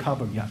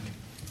recovered yet.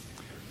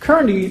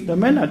 Currently, the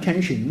main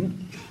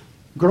attention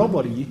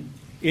globally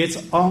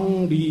is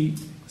on the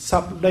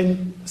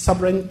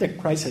sovereign debt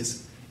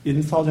crisis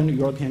in southern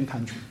European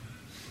countries.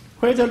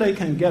 whether they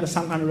can get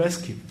some kind of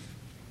rescue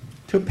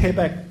to pay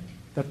back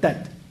the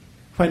debt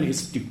when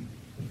it's due.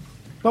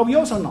 But we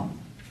also know,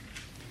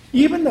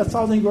 even the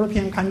southern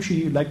European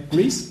countries like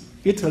Greece,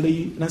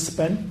 Italy, and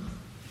Spain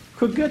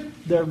could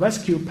get the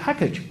rescue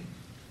package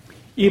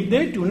if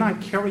they do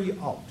not carry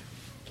out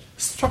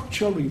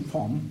structural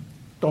reform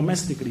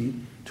domestically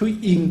to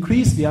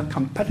increase their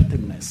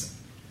competitiveness.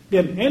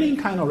 Then any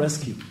kind of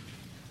rescue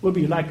will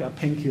be like a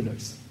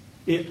painkillers.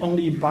 It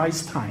only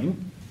buys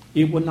time.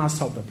 It will not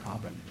solve the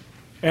problem.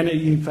 And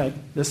in fact,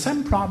 the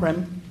same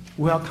problem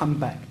will come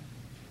back,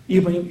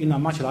 even in a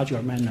much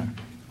larger manner,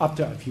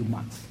 after a few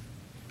months.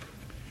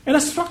 And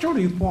the structural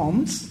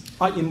reforms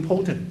are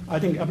important. I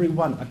think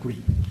everyone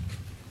agrees.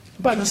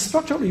 But the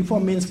structural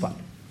reform means what?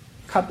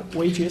 Cut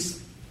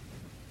wages,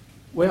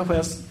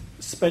 welfare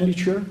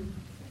expenditure,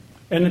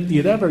 and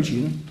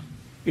deleveraging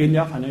in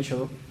their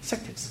financial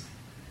sectors.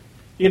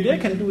 If they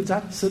can do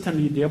that,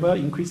 certainly they will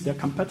increase their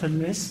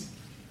competitiveness,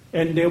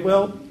 and they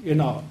will,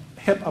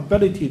 have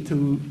ability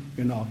to,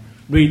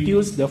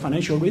 reduce the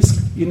financial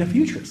risk in the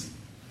futures.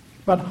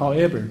 But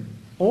however,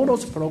 all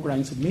those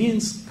programs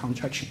means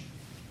contraction,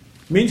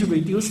 means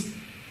reduce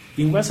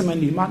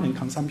investment demand and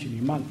consumption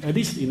demand, at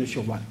least in the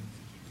short run.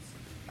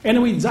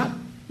 And with that,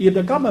 if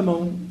the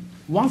government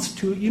wants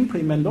to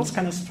implement those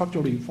kind of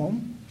structural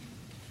reform,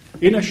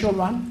 in the short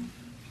run,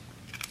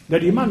 the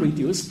demand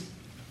reduced,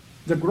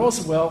 the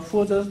growth will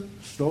further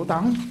slow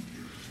down,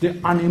 the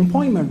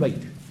unemployment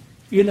rate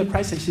in the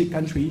crisis-hit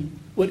country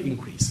will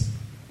increase.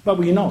 But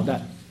we know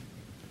that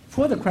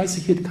for the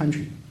crisis-hit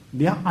country,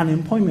 their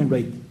unemployment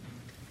rate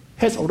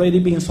has already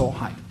been so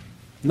high.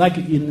 Like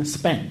in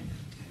Spain,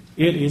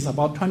 it is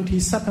about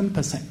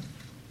 27%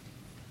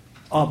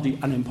 of the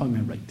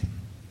unemployment rate.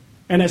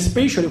 And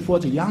especially for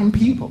the young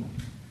people,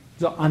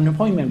 the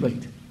unemployment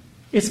rate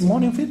is more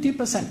than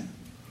 50%.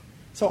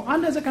 So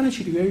under the kind of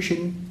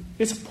situation,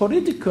 it's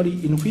politically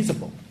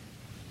infeasible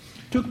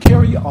to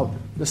carry out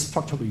the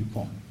structural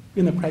reform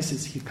in a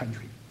crisis-hit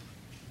country.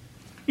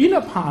 In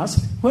the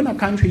past, when a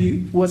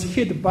country was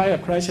hit by a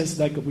crisis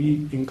like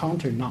we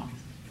encounter now,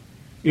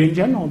 in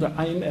general, the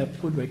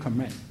IMF would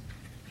recommend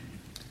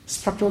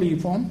structural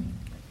reform,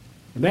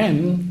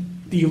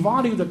 then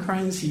devalue the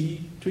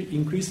currency to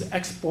increase the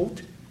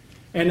export,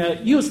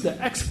 and use the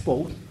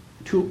export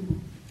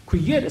to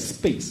create a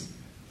space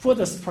for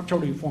the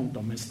structural reform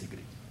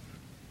domestically.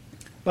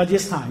 But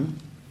this time,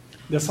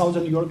 the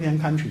Southern European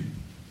country,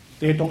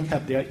 they don't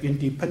have their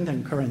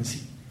independent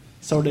currency,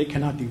 so they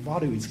cannot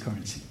devalue its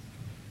currency.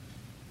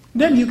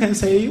 Then you can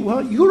say,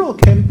 well, euro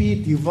can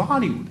be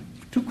devalued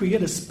to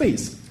create a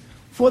space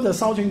for the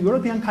Southern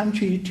European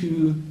country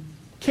to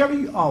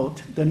carry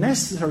out the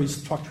necessary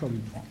structural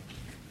reform.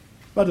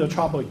 But the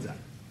trouble is that,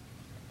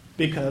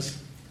 because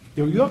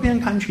the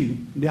European country,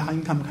 they are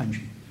high-income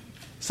country,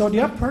 so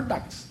their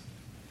products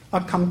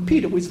are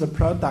compete with the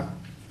product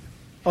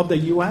of the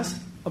US,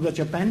 of the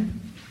Japan,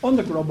 on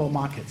the global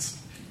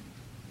markets.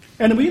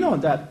 And we know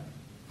that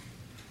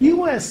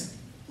US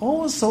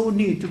also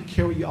need to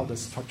carry out the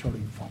structural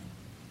reform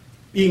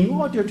in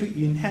order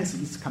to enhance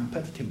its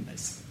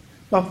competitiveness.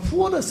 But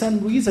for the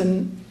same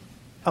reason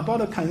about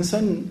the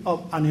concern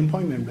of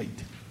unemployment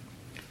rate,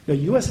 the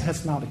US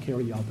has not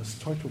carried out the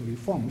structural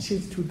reform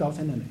since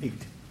 2008.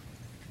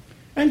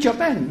 And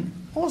Japan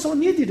also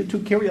needed to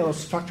carry out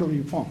structural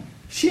reform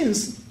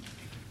since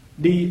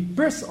the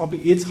birth of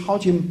its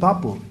housing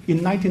bubble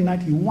in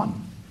 1991.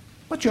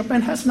 But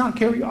Japan has not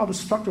carried out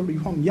structural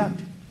reform yet.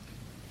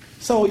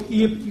 So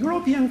if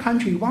European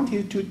country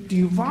wanted to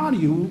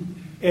devalue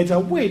as a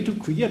way to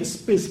create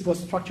space for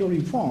structural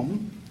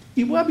reform,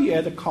 it will be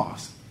at the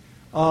cost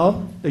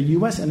of the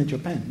US and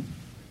Japan.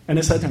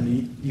 And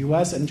certainly,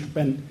 US and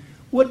Japan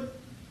would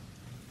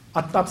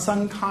adopt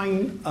some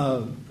kind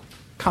of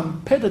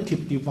competitive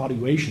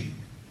devaluation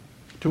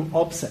to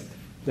offset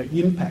the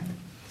impact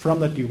from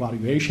the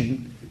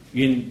devaluation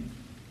in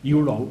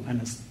euro,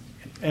 and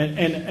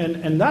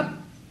that,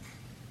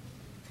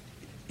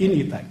 in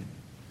effect,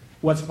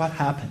 was what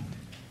happened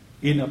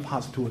in the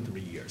past 2 or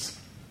 3 years.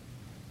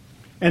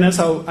 And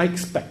so I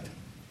expect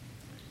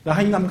the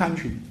high-income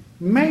country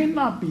may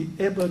not be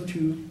able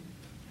to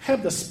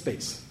have the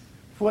space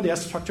for their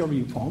structural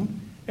reform,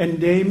 and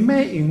they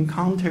may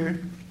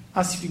encounter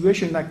a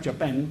situation like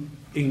Japan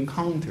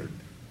encountered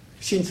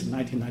since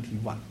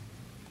 1991.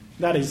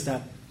 That is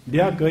that they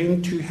are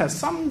going to have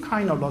some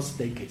kind of lost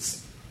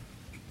decades,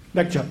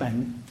 like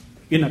Japan,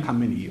 in the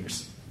coming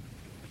years.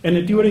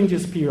 And during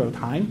this period of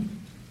time,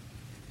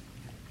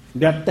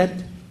 their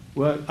debt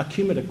will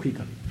accumulate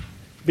quickly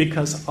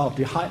because of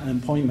the high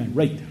unemployment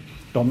rate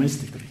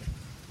domestically.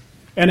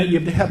 And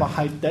if they have a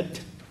high debt,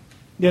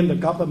 then the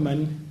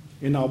government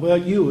will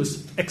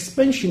use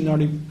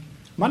expansionary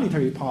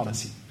monetary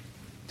policy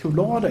to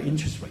lower the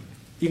interest rate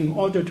in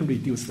order to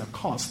reduce the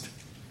cost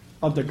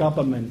of the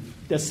government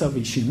debt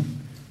servicing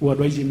or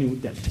raising new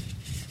debt.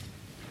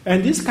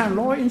 And this kind of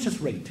lower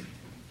interest rate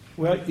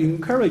will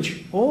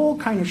encourage all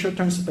kinds of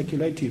short-term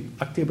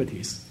speculative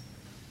activities.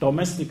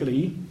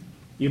 Domestically,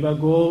 it will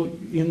go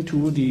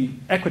into the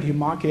equity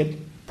market,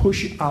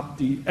 push up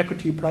the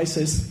equity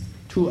prices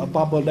to a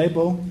bubble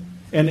level,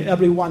 and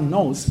everyone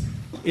knows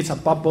it's a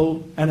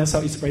bubble, and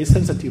so it's very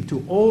sensitive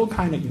to all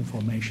kind of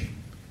information.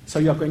 So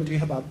you're going to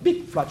have a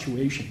big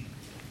fluctuation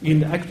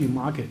in the equity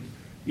market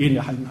in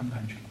the high-income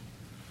country.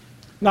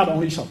 Not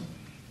only so,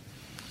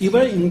 it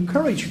will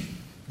encourage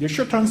the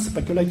short-term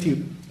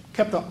speculative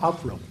capital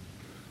outflow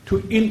to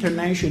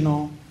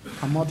international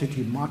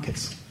commodity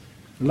markets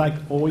like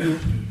oil,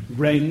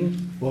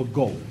 grain, or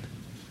gold,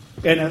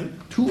 and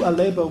to a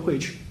level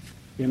which,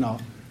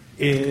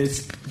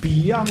 is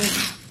beyond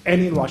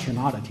any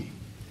rationality.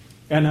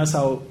 And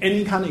so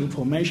any kind of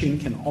information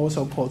can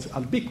also cause a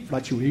big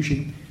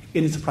fluctuation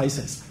in its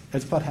prices,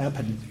 as what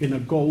happened in the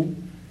gold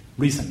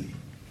recently.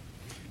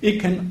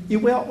 It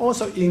will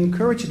also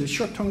encourage the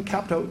short-term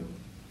capital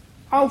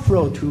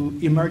outflow to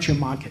emerging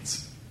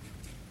markets,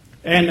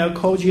 and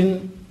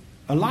causing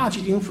a large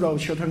inflow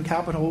of short-term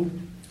capital.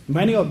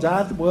 Many of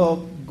that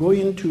will go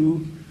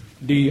into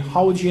the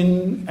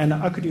housing and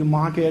equity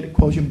market,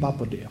 causing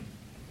bubble there.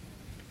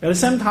 At the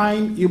same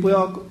time, it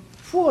will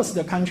force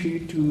the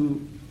country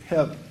to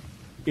have,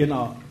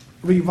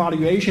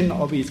 revaluation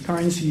of its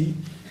currency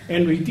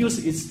and reduce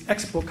its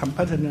export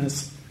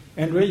competitiveness,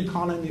 and real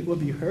economy will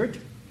be hurt.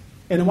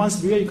 And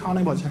once real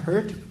economy was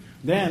hurt,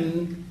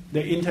 then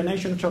the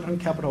international short-term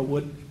capital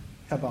would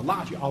have a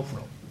large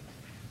outflow.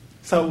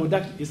 So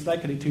that is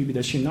likely to be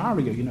the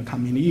scenario in the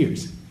coming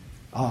years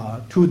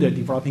to the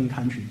developing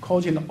country,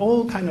 causing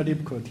all kinds of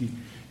difficulty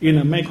in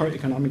the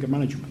macroeconomic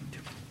management.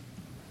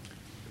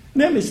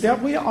 Then is there a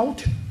way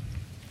out?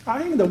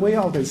 I think the way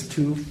out is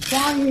to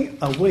find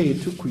a way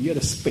to create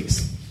a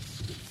space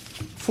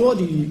for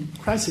the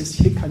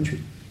crisis-hit country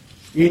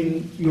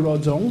in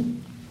Eurozone,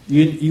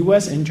 in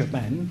US and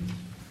Japan,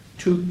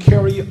 to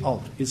carry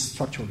out its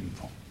structural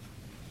reform.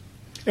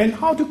 And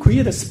how to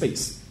create a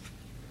space?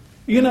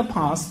 In the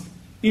past,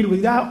 it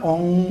relied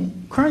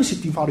on currency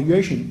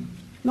devaluation.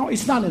 No,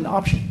 it's not an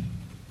option.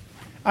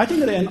 I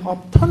think that an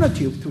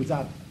alternative to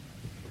that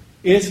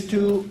is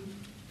to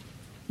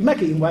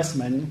make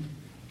investment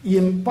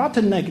in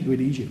bottleneck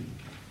region,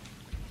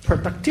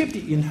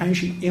 productivity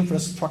enhancing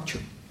infrastructure.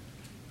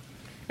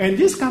 And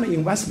this kind of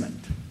investment,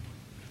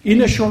 in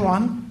the short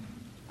run,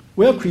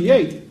 will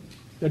create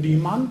the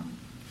demand,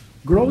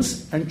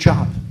 growth, and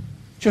job,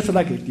 just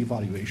like a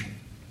devaluation.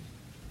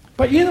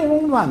 But in the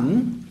long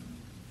run,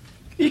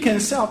 it can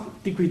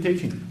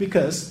self-liquidation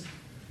because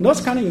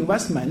those kind of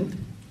investment,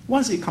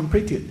 once it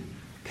completed,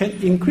 can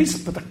increase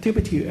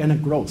productivity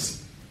and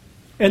growth.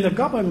 And the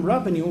government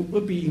revenue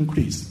will be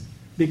increased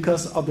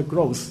because of the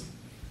growth.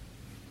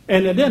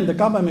 And then the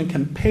government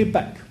can pay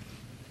back.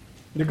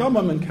 The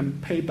government can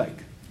pay back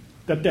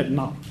the debt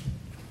now.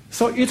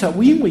 So it's a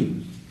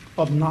win-win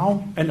of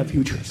now and the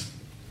futures.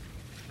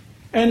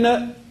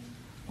 And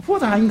for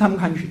the high-income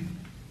country,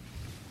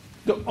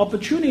 the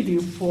opportunity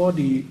for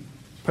the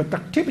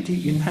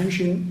productivity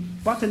enhancing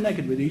bottleneck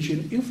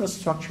relation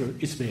infrastructure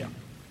is there.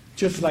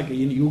 Just like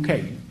in the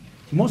UK,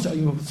 most of the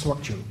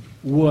infrastructure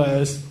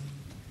was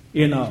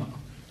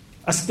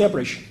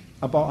established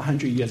about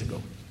 100 years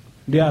ago.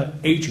 They are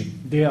aging,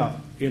 they are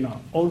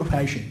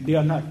old-fashioned, they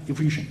are not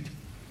efficient.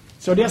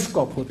 So there's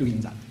scope for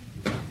doing that.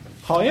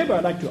 However,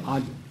 I'd like to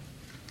argue,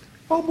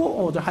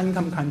 overall the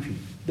high-income country,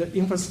 the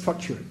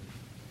infrastructure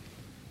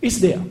is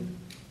there.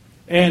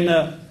 And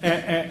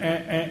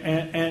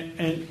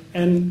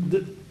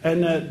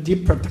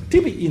the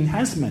productivity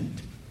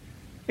enhancement,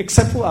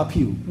 except for a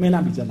few, may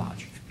not be that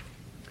large.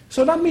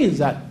 So that means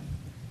that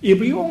if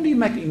we only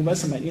make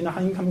investment in a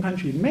high-income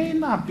country, it may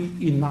not be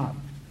enough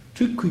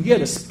to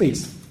create a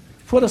space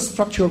for the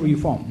structural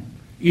reform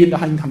in the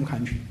high-income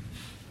country.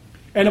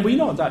 And we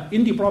know that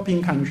in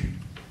developing country,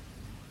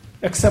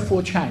 except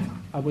for China,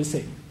 I would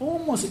say,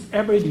 almost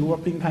every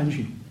developing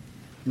country,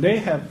 they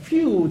have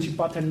huge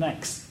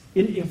bottlenecks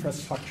in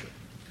infrastructure.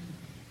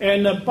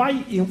 And by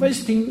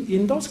investing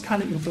in those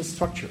kind of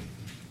infrastructure,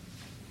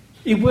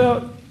 it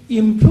will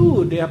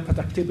improve their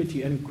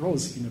productivity and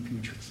growth in the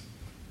future.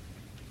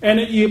 And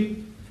if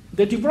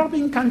the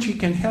developing country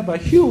can have a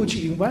huge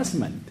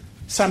investment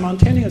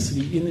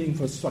simultaneously in the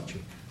infrastructure,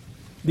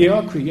 they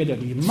will create a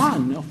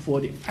demand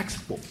for the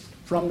export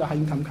from the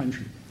high-income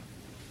country.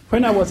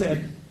 When I was at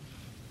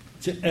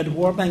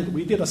World Bank,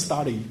 we did a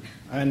study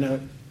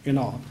and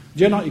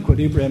general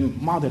equilibrium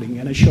modeling,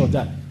 and it showed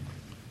that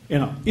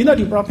in a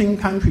developing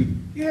country,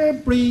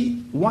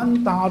 every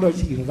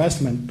 $1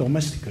 investment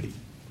domestically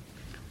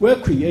will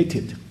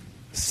create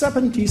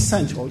 70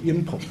 cents of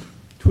import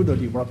to the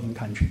developing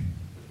country.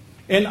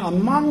 And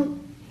among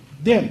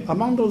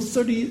those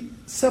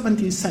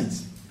 70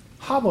 cents,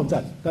 half of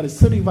that, that is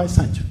 35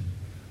 cents,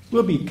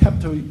 will be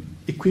capital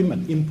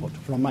equipment import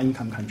from my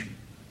income country.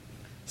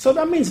 So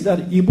that means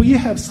that if we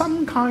have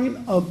some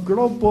kind of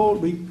global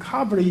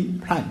recovery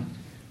plan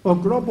or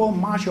global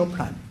Marshall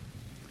Plan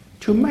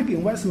to make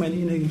investment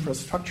in the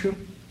infrastructure,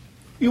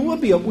 it will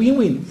be a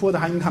win-win for the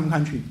high-income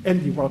country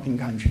and developing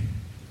country.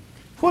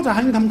 For the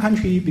high-income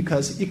country,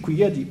 because it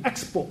creates the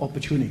export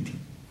opportunity.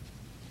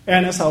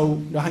 And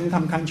so the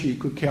high-income country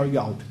could carry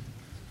out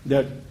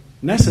the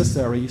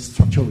necessary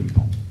structural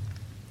reform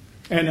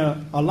and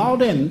allow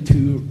them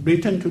to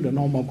return to the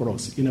normal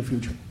growth in the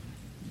future.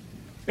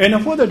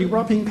 And for the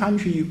developing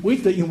country,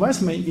 with the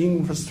investment in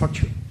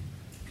infrastructure,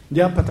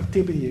 their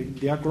productivity,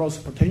 their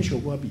growth potential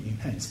will be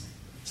enhanced.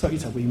 So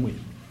it's a win-win.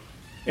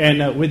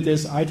 And with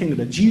this, I think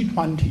the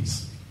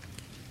G20s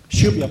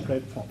should be a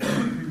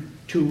platform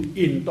to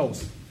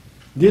endorse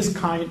this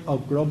kind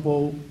of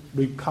global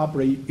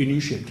recovery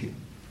initiative.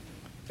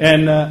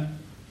 And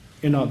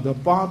the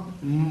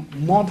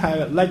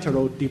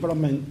multilateral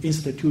development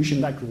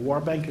institution like the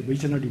World Bank,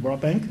 Regional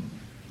Development Bank,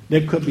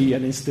 there could be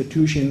an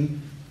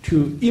institution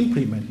to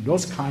implement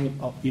those kind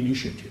of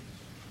initiatives.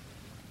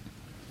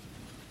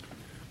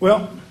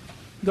 Well,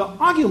 the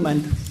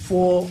argument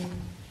for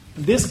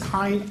this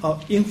kind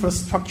of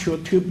infrastructure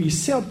to be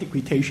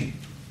self-dictation,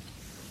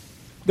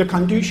 the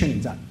condition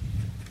is that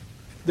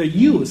the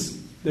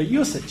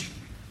usage,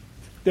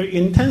 the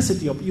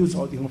intensity of use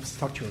of the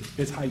infrastructure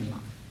is high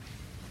enough.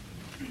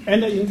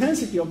 And the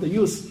intensity of the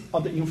use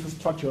of the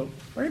infrastructure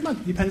very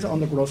much depends on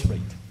the growth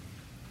rate.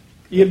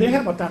 If they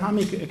have a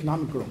dynamic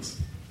economic growth,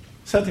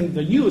 certainly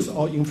the use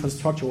of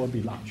infrastructure will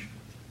be large.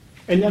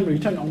 And then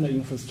return on the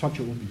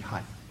infrastructure will be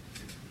high.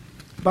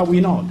 But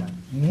we know that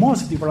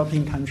most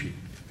developing countries,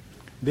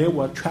 they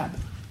were trapped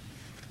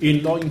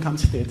in low-income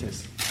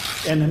status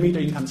and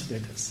middle-income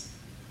status.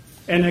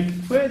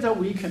 And whether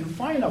we can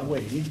find a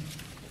way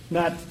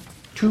that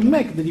to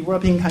make the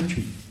developing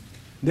country,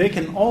 they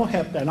can all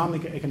have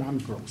dynamic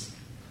economic growth,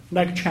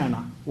 like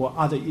China or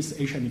other East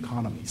Asian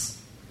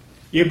economies.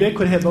 If they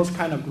could have those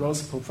kind of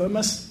growth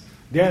performance,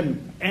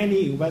 then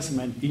any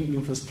investment in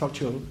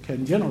infrastructure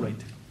can generate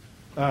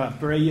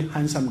very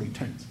handsome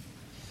returns.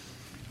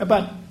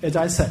 But as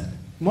I said,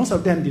 most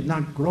of them did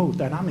not grow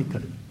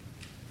dynamically.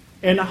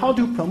 And how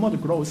to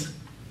promote growth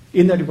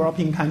in the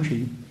developing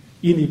country?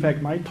 In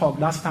effect, my talk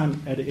last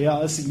time at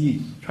ALSE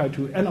tried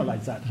to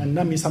analyze that, and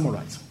let me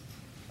summarize.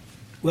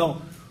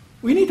 Well,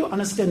 we need to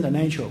understand the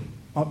nature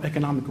of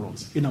economic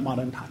growth in a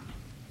modern time.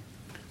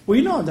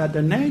 We know that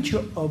the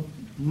nature of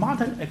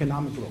modern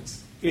economic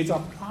growth is a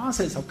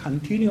process of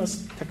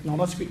continuous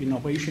technological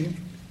innovation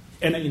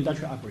and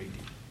industrial upgrading.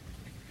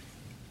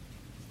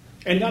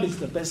 And that is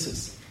the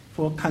basis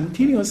for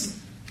continuous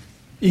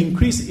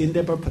increase in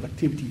labor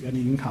productivity and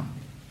income.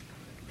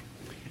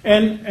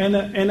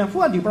 And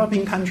for a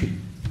developing country,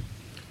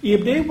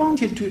 if they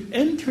wanted to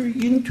enter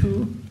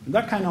into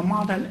that kind of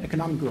modern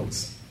economic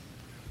growth,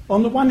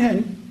 on the one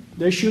hand,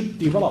 they should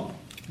develop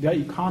their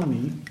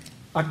economy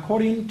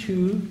according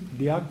to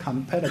their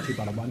competitive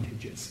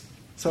advantages.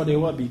 So they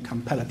will be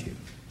competitive.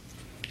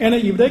 And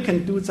if they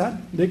can do that,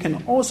 they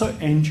can also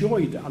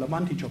enjoy the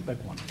advantage of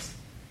backwardness.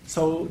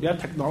 So their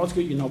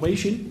technological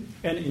innovation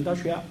and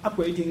industrial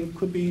upgrading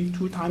could be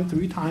 2 times,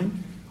 3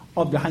 times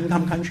of the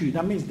high-income country.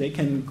 That means they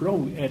can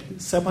grow at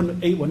 7,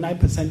 8, or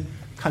 9%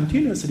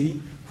 continuously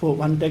for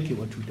 1 decade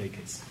or 2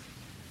 decades,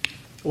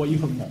 or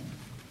even more.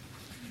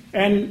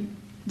 And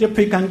the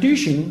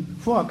precondition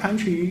for a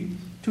country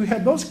to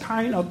have those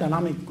kind of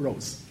dynamic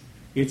growth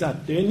is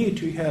that they need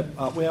to have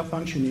a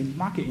well-functioning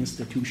market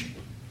institution.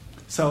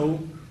 So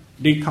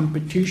the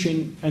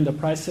competition and the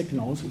price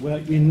signals will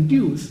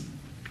induce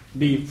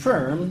the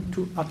firm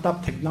to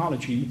adopt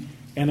technology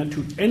and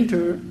to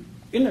enter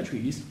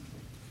industries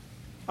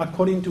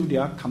according to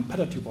their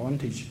competitive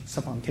advantage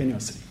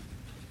spontaneously.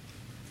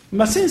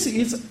 But since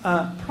it's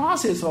a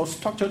process of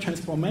structural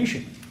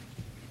transformation,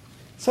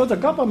 so the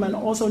government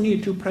also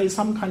needs to play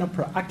some kind of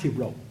proactive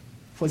role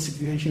for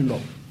situation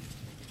role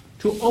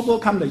to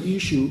overcome the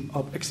issue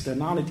of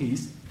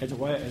externalities as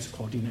well as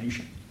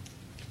coordination.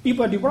 If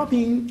a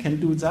developing can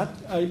do that,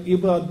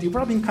 if a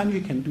developing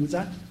country can do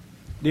that,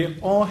 they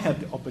all have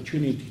the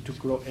opportunity to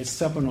grow at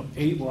 7 or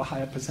 8 or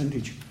higher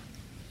percentage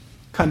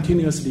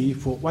continuously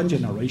for 1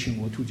 generation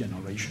or 2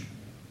 generations.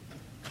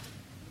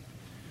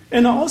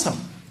 And also,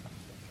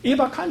 if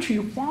a country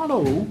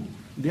follow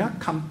their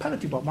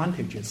competitive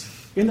advantages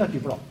in their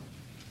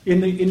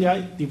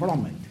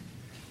development,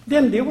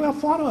 then they will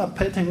follow a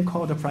pattern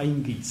called the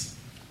flying geese.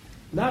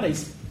 That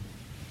is,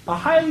 a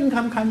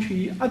high-income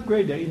country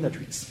upgrade their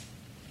industries.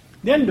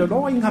 Then the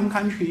low-income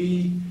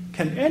country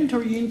can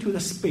enter into the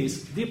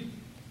space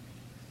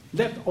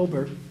left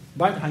over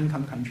by the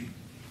high-income country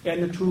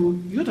and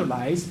to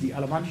utilize the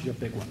advantage of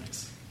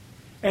backwardness.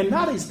 And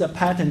that is the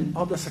pattern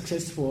of the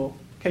successful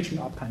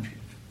catching-up country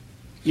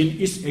in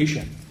East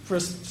Asia.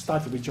 First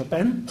started with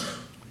Japan,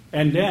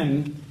 and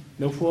then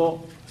the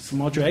 4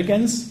 small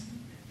dragons,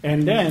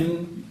 and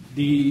then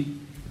the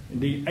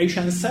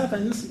Asian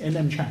 7s, and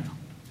then China.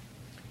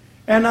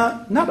 And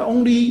not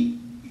only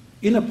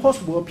in the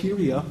post-war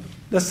period,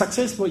 the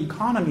successful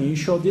economy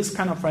showed this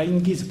kind of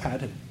flying geese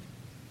pattern.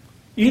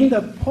 In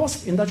the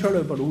post-industrial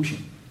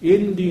revolution,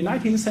 in the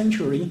 19th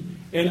century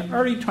and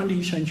early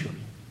 20th century,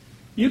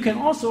 you can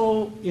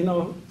also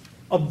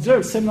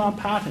observe similar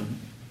pattern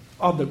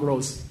of the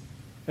growth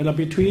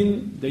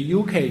between the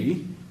UK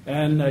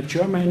and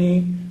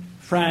Germany,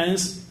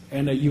 France,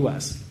 and the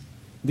US.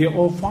 They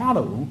all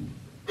follow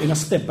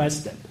step by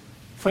step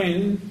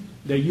when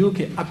the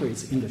UK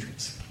upgrades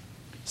industries.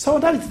 So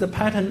that is the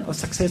pattern of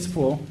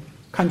successful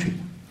country.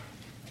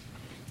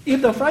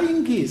 If the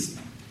flying geese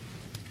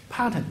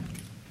pattern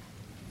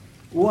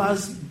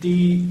was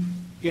the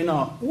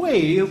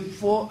way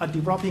for a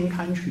developing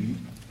country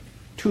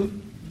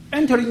to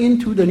enter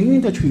into the new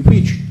industry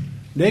which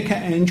they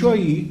can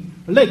enjoy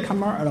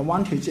latecomer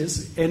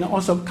advantages and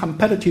also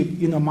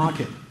competitive in the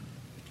market.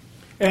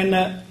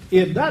 And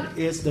if that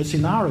is the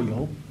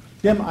scenario,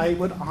 then I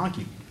would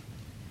argue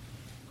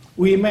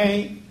we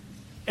may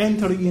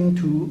enter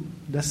into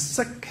the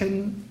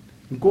second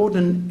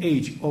golden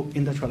age of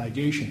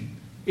industrialization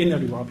in the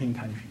developing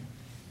country.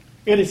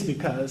 It is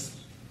because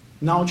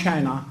now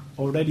China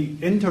already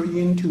entered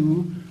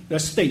into the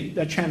state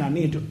that China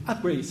needs to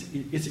upgrade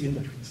its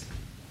industries.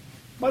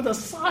 But the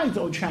size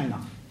of China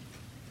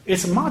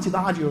is much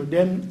larger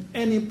than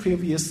any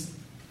previous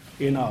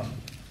leading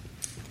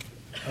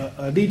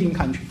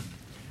country.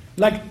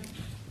 Like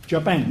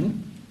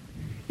Japan,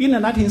 in the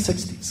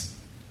 1960s,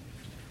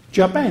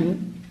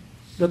 Japan,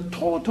 the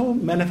total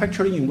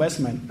manufacturing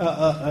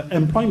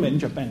employment in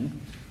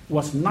Japan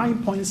was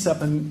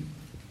 9.7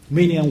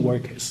 million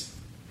workers.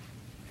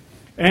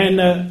 And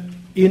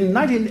in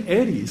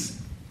 1980s,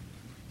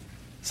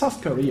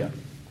 South Korea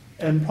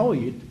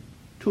employed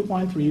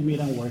 2.3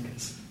 million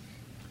workers.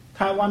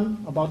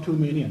 Taiwan, about 2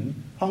 million.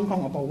 Hong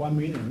Kong, about 1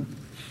 million.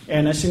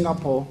 And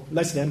Singapore,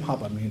 less than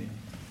 500,000.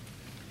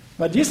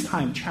 But this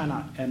time,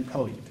 China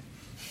employed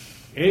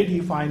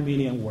 85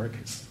 million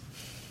workers.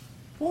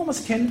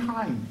 Almost 10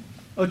 times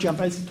of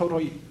Japan's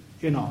total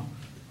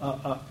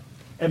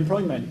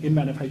employment in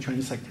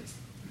manufacturing sectors.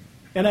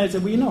 And as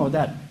we know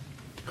that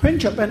when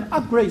Japan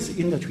upgrades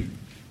industry,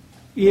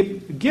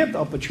 it gives the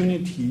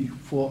opportunity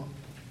for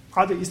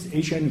other East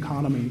Asian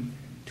economy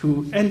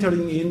to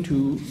entering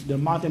into the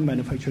modern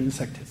manufacturing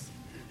sectors,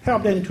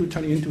 help them to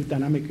turn into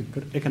dynamic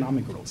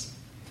economic growth.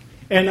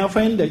 And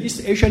when the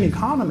East Asian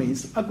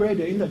economies upgrade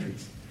their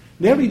industries,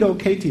 they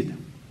relocated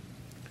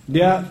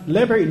their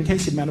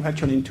labor-intensive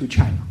manufacturing to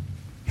China,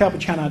 help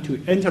China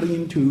to enter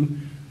into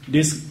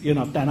this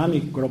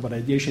dynamic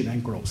globalization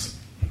and growth.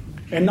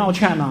 And now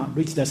China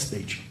reached that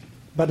stage.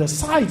 But the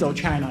size of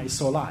China is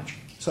so large,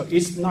 so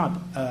it's not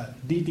a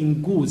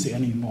leading goose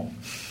anymore.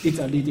 It's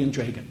a leading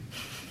dragon.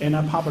 And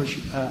I published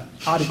an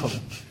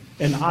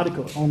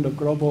article on the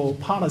global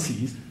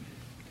policies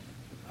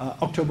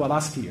October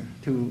last year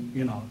to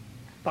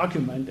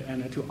document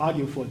and to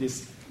argue for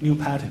this new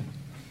pattern.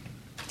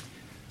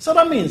 So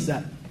that means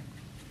that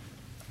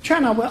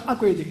China will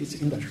upgrade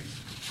its industry.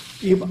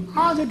 If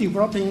other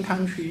developing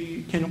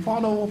countries can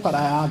follow what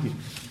I argue,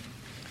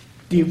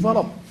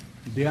 develop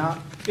their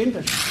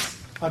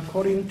industries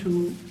according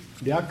to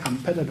their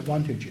competitive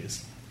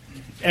advantages,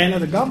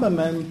 and the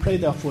government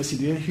played a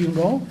facilitating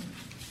role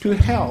to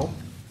help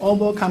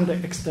overcome the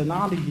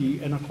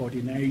externality and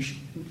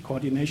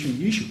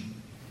coordination issue,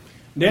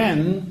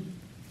 then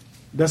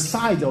the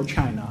size of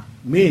China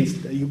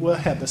means that you will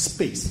have a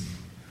space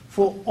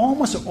for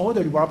almost all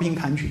the developing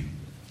countries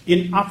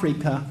in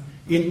Africa,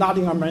 in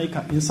Latin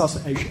America, in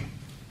South Asia,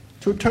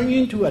 to turn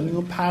into a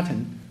new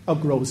pattern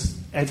of growth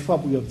as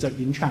what we observe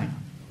in China.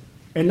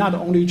 And not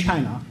only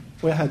China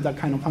will have that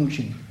kind of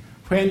function.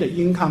 When the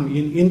income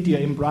in India,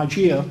 in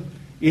Brazil,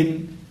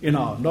 in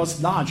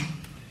those large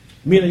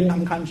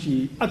middle-income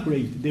countries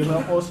upgrade, they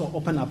will also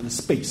open up the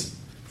space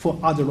for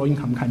other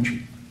low-income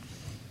countries.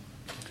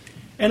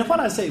 And what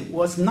I say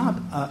was not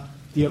a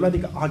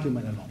theoretical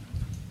argument alone.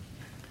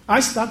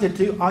 I started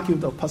to argue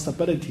the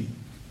possibility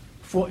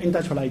for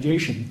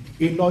industrialization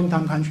in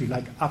low-income countries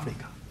like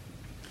Africa.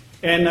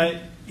 And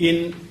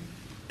in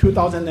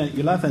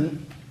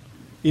 2011,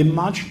 in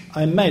March,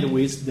 I met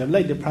with the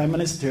late Prime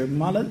Minister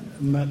Meles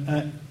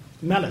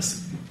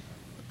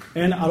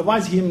and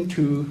advised him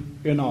to,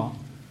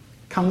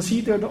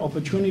 consider the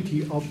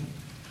opportunity of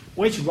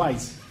wage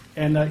rights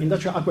and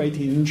industrial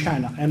upgrading in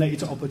China and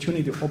its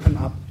opportunity to open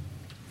up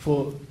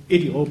for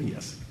Ethiopia.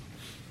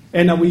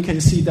 And we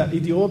can see that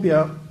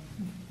Ethiopia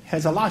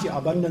has a large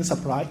abundant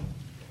supply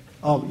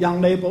of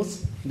young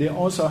laborers. They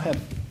also have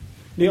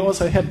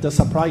the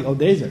supply of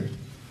leather.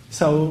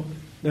 So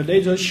the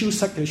leather shoe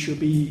sector should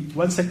be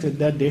one sector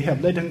that they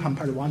have latent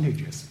comparative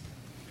advantages.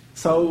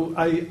 So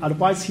I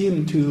advised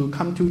him to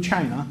come to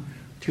China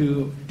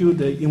to do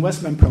the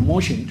investment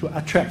promotion to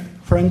attract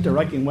foreign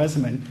direct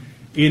investment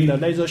in the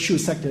leather shoe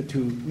sector to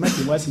make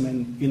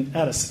investment in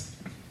Alice.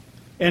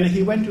 And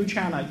he went to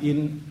China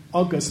in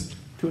August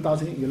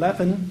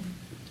 2011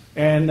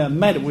 and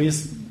met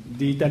with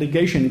the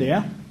delegation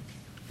there.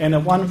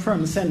 And one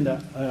firm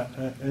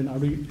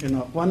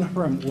one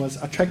firm was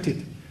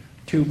attracted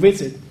to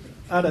visit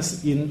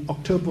Alice in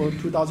October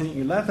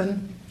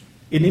 2011.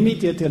 It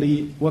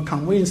immediately were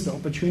convinced the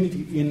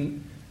opportunity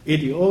in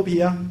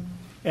Ethiopia,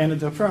 and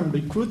the firm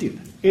recruited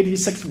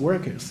 86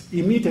 workers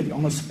immediately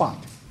on the spot,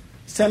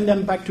 sent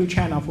them back to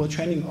China for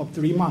training of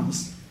 3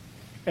 months,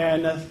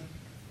 and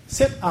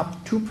set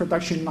up 2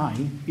 production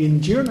lines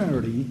in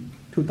January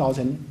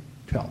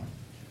 2012,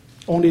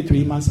 only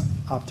 3 months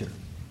after.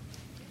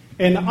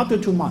 And after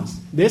 2 months,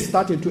 they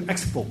started to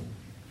export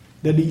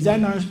the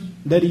designers'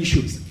 leather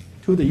shoes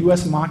to the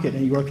US market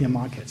and European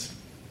markets.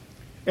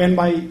 And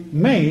by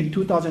May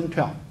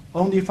 2012,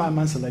 only 5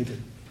 months later,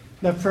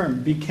 the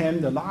firm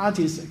became the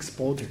largest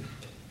exporter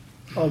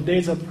of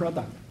data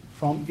product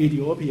from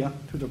Ethiopia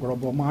to the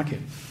global market.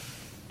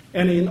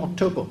 And in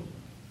October,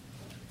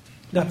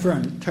 the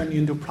firm turned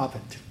into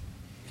profit.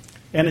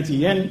 And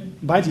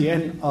by the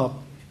end of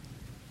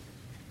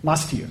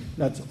last year,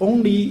 that's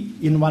only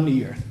in 1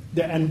 year,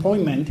 the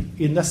employment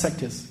in the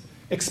sectors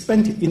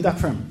in that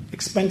firm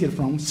expanded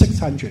from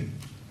 600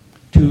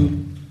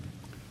 to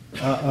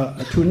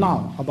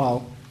now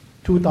about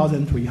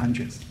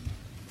 2,300.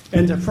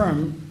 And the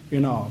firm,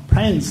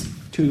 plans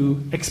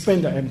to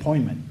expand the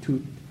employment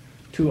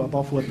to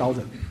about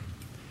 4,000.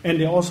 And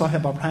they also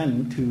have a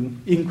plan to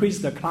increase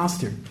the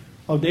cluster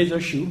of data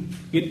shoe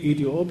in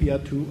Ethiopia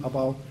to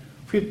about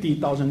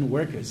 50,000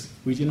 workers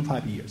within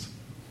 5 years.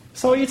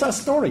 So it's a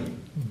story,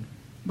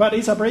 but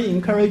it's a very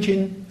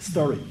encouraging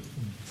story.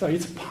 So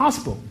it's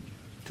possible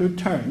to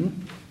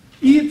turn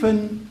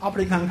even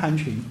African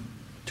country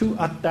to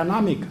a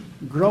dynamic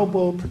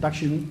global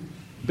production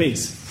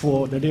base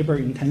for the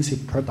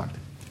labor-intensive product.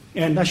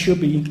 And that should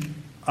be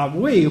a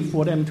way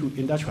for them to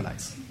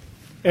industrialize.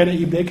 And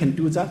if they can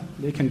do that,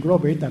 they can grow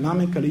very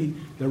dynamically.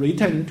 The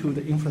return to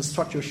the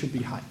infrastructure should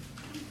be high.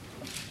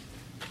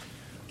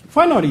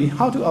 Finally,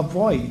 how to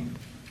avoid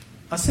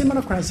a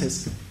similar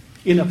crisis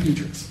in the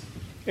future?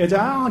 As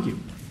I argue,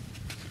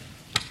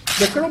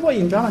 the global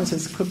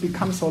imbalances could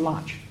become so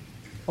large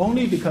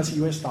only because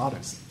US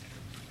dollars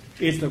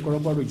is the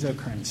global reserve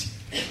currency.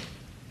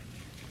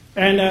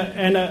 And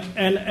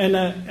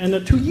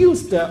to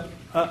use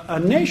a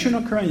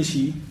national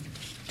currency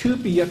to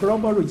be a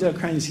global reserve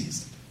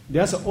currency,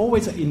 there's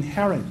always an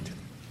inherent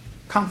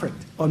conflict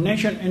of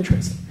national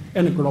interest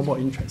and global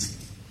interest.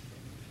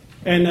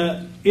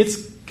 And it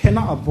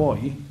cannot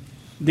avoid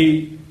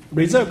the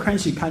reserve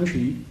currency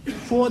country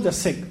for the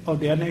sake of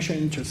their national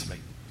interest rate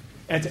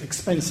at the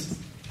expense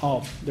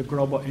of the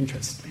global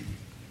interest.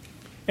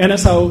 And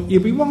so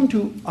if we want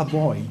to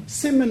avoid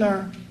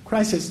similar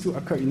crises to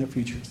occur in the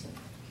future,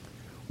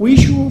 we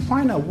should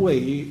find a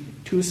way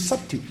to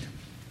substitute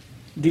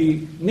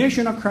the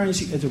national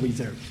currency as a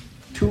reserve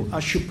to a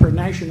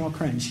supranational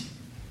currency,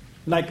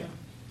 like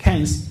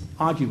Keynes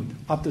argued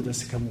after the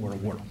Second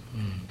World War.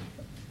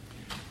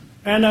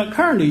 And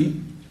currently,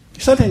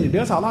 certainly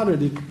there's a lot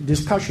of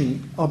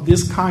discussion of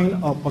this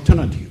kind of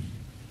alternative.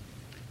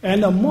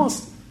 And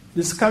most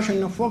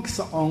discussion focuses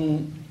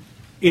on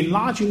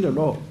enlarging the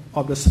role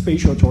of the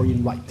spatial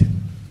drawing right.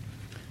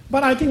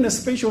 But I think the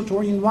spatial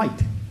drawing right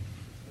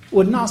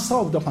would not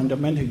solve the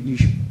fundamental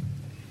issue,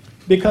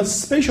 because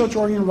spatial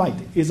drawing right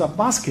is a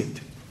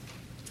basket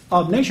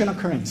of national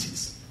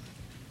currencies.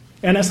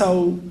 And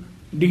so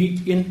the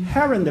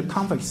inherent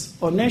conflicts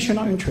of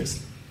national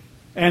interest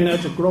and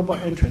the global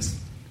interest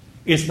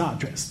is not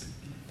addressed.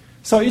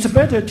 So it's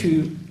better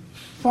to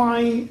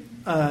find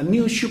a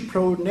new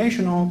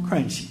supranational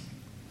currency.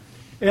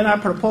 And I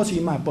propose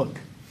in my book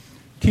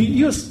to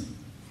use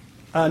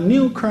a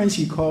new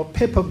currency called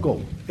paper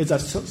gold as a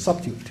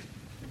substitute.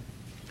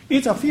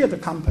 It's a fiat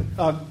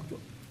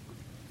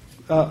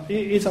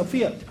it's a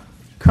fiat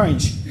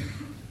currency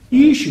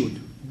issued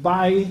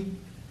by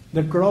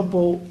the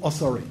global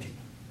authority.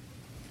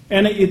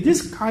 And if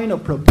this kind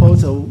of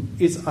proposal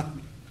is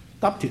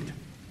adopted,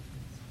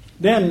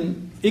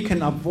 then it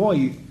can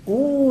avoid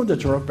all the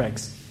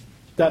drawbacks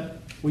that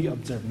we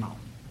observe now.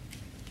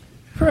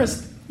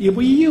 First, if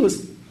we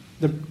use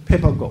the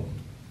paper gold,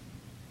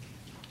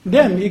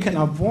 then it can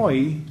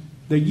avoid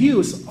the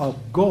use of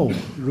gold,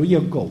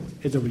 real gold,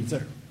 as a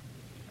reserve.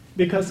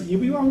 Because if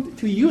we want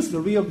to use the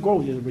real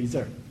gold as a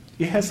reserve,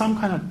 it has some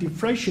kind of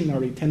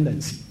deflationary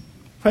tendency.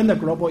 When the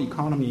global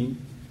economy,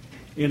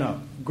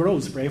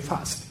 grows very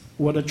fast,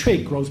 or the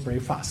trade grows very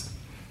fast,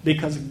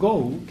 because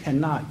gold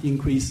cannot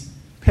increase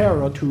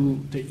parallel to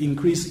the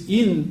increase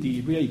in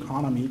the real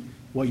economy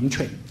or in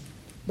trade.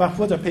 But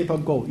for the paper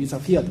gold, it's a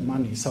fiat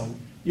money, so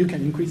you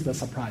can increase the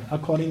supply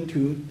according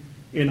to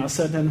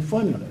certain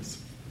formulas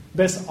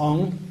based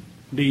on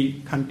the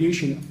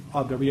condition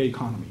of the real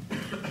economy.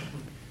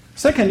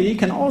 Secondly, it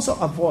can also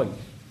avoid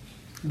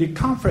the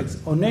conflicts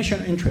of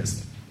national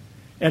interest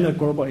and the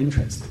global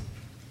interest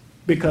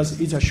because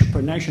it's a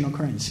supranational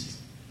currency.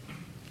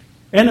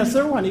 And the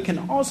third one, it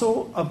can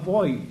also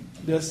avoid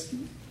this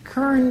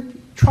current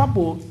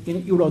trouble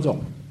in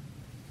Eurozone.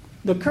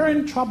 The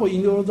current trouble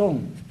in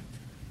Eurozone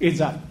is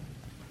that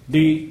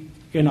the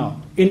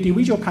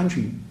individual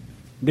country,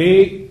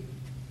 they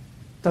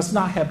does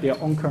not have their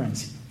own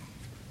currency.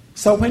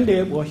 So when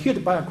they were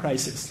hit by a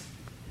crisis,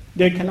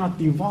 they cannot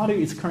devalue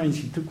its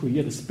currency to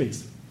create a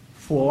space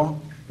for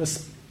the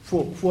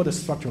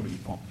structural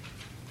reform.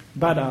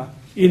 But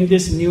in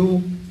this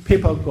new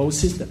paper gold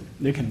system,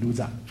 they can do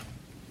that.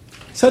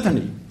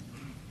 Certainly,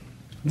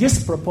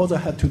 this proposal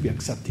had to be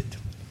accepted.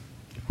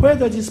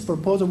 Whether this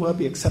proposal will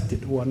be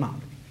accepted or not,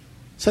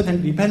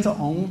 certainly depends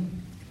on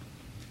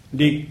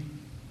the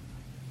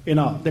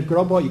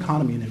global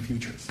economy in the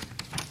future.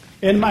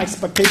 And my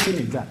expectation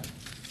is that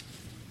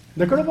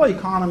the global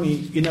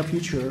economy in the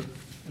future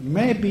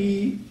may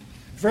be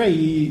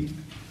very,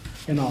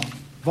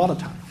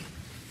 volatile.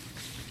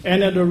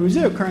 And the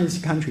reserve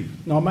currency country,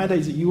 no matter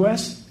it's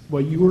U.S.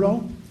 or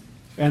Euro,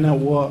 and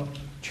or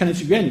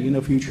Chinese yuan in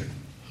the future,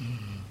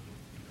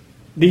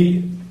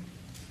 the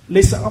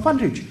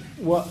disadvantage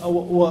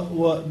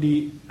or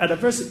the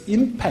adverse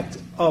impact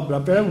of the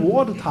very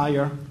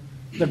volatile,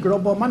 the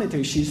global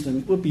monetary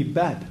system would be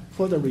bad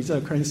for the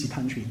reserve currency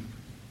country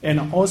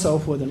and also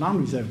for the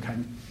non-reserve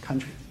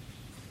country.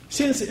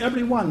 Since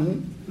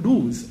everyone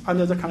loses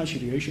under the kind of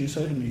situation,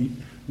 certainly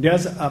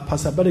there's a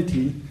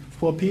possibility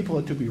for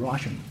people to be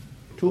rational,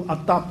 to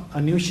adopt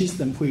a new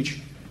system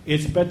which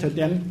is better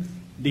than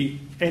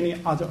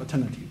any other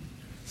alternative.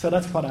 So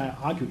that's what I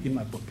argue in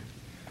my book.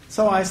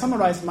 So I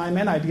summarize my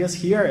main ideas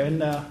here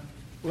and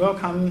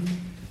welcome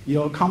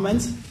your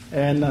comments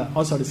and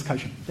also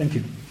discussion. Thank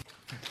you.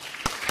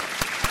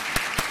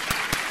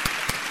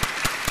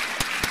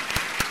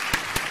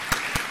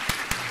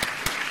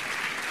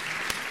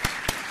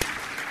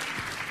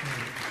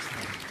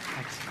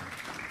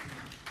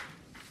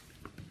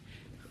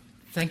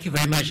 Thank you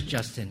very much,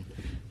 Justin.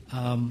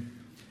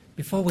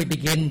 Before we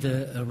begin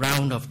the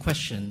round of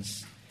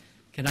questions,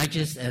 can I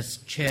just, as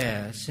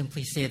chair,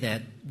 simply say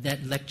that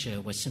that lecture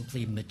was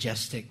simply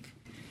majestic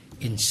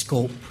in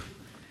scope,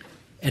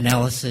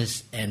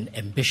 analysis, and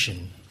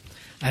ambition.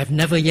 I've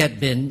never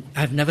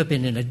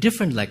been in a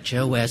different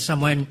lecture where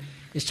someone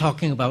is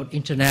talking about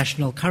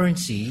international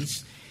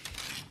currencies,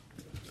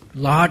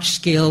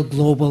 large-scale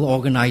global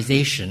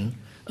organization,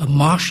 a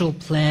Marshall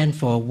Plan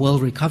for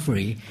world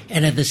recovery,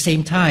 and at the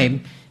same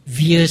time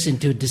veers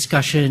into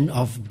discussion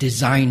of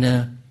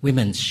designer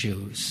women's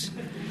shoes,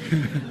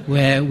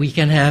 where we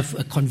can have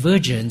a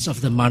convergence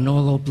of the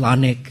Manolo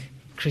Blahnik,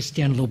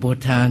 Christian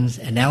Louboutin's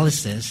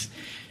analysis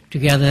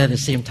together at the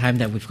same time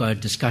that we've got a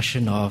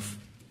discussion of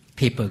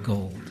paper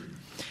gold.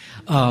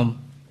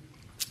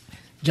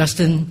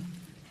 Justin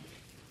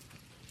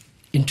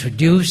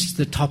introduced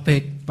the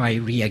topic by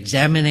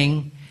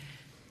re-examining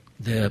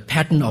the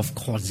pattern of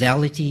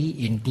causality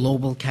in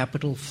global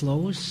capital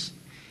flows.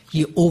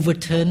 He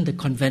overturned the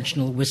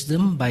conventional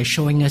wisdom by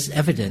showing us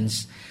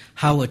evidence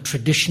how a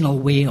traditional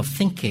way of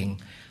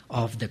thinking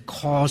of the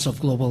cause of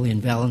global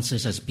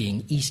imbalances as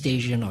being East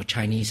Asian or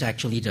Chinese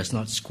actually does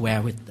not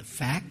square with the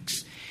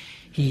facts.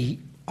 He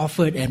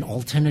offered an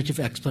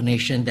alternative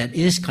explanation that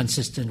is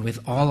consistent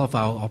with all of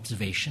our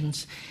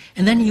observations.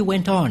 And then he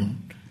went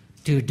on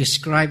to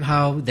describe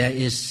how there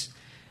is,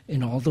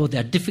 although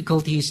there are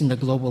difficulties in the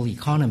global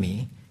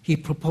economy, he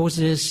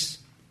proposes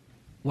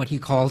what he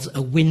calls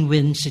a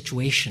win-win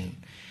situation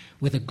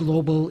with a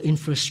global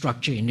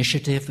infrastructure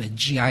initiative, a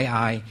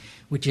GII,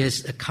 which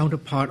is a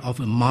counterpart of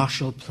a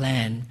Marshall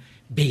Plan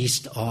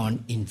based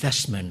on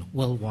investment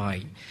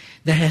worldwide.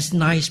 That has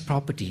nice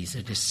properties.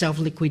 It is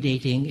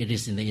self-liquidating. It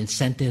is in the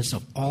incentives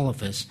of all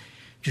of us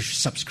to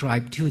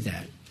subscribe to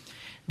that.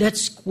 That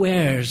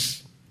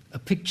squares a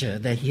picture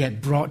that he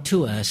had brought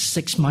to us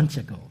 6 months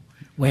ago,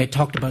 where he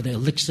talked about the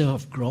elixir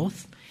of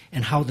growth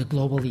and how the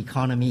global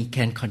economy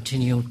can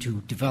continue to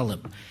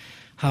develop.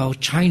 How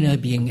China,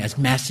 being as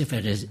massive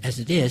as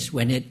it is,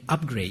 when it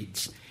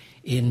upgrades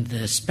in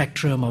the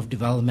spectrum of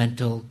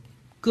developmental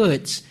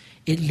goods,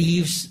 it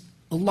leaves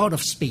a lot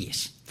of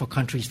space for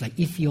countries like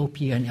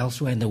Ethiopia and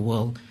elsewhere in the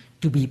world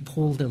to be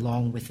pulled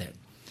along with it.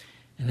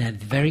 And at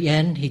the very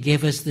end, he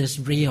gave us this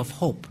ray of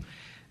hope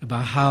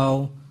about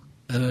how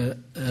a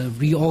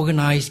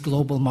reorganized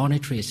global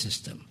monetary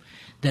system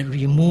that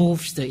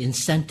removes the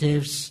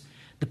incentives,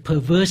 the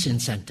perverse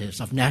incentives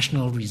of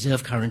national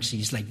reserve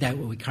currencies like that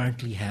what we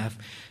currently have,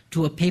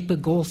 to a paper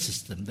gold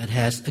system that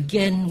has,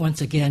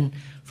 once again,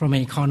 from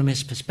an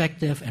economist's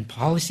perspective and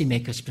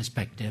policymakers'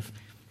 perspective,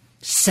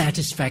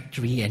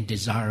 satisfactory and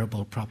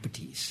desirable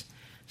properties.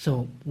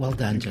 So well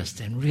done,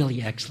 Justin.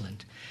 Really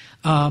excellent.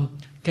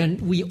 Can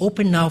we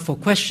open now for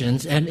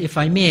questions? And if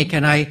I may,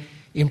 can I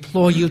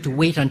implore you to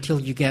wait until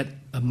you get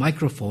a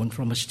microphone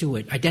from a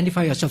steward.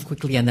 Identify yourself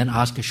quickly and then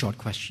ask a short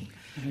question.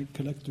 I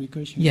collect 3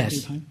 questions.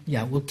 Yes.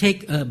 Yeah, we'll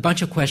take a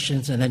bunch of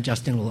questions and then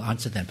Justin will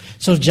answer them.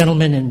 So,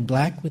 gentleman in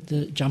black with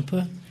the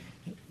jumper.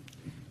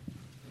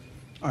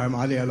 I'm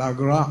Ali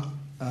Alagra,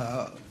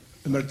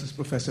 Emeritus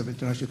Professor of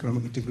International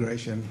Economic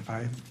Integration.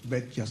 I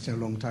met Justin a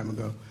long time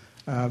ago.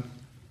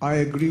 I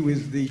agree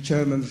with the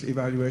Chairman's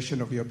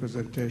evaluation of your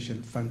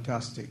presentation.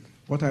 Fantastic.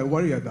 What I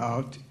worry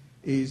about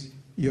is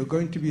you're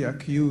going to be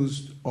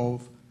accused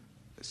of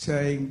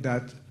saying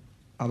that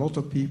a lot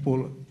of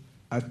people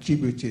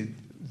attributed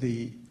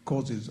the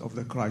causes of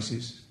the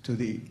crisis to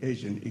the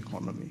Asian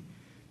economy.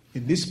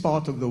 In this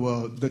part of the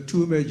world, the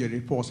 2 major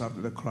reports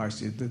after the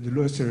crisis, the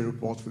Deloitte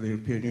report for the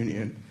European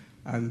Union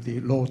and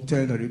the Lord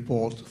Turner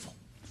report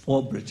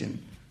for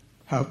Britain,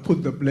 have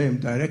put the blame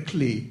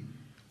directly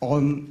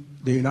on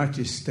the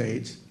United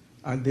States,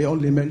 and they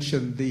only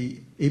mention the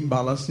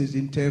imbalances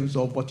in terms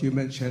of what you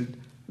mentioned,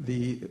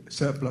 the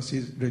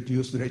surpluses,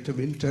 reduced rate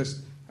of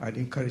interest, and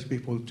encourage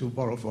people to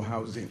borrow for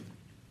housing.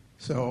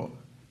 So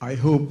I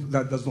hope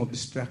that does not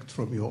distract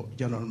from your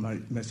general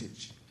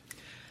message.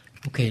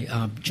 Okay,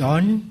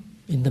 John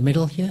in the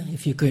middle here,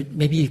 if you could,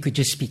 maybe you could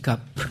just speak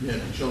up. Yeah,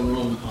 John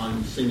Long,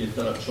 I'm Senior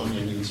Fellow at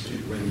Chongqing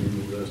Institute,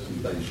 Renmin University in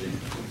Beijing.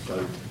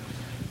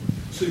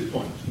 So, 2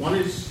 points. One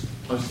is,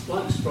 I was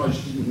slightly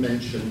surprised you didn't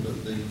mention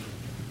that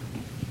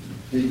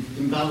the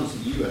imbalance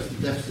of the US,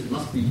 the deficit,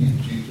 must be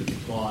due to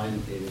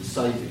decline in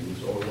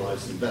savings or a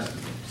rise in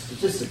investment.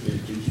 Statistically,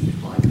 it's due to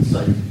decline in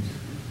savings.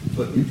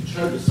 But you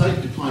showed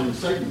the decline in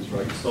savings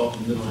rate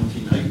started in the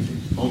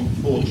 1980s, long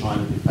before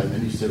China became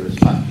any serious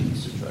factor in the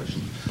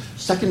situation.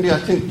 Secondly, I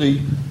think the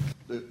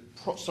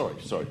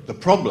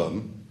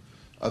problem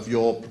of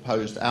your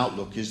proposed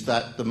outlook is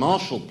that the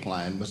Marshall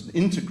Plan was an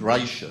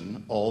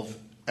integration of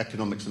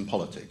economics and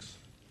politics.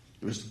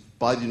 It was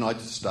by the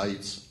United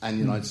States, and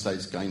the United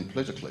States gained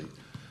politically.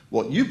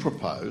 What you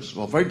propose,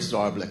 while very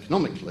desirable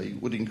economically,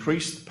 would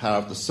increase the power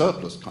of the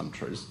surplus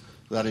countries,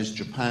 that is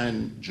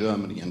Japan,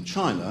 Germany and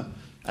China,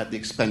 at the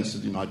expense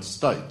of the United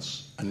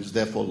States, and is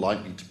therefore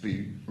likely to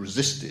be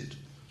resisted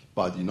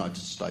by the United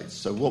States.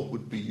 So what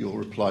would be your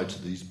reply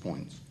to these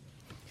points?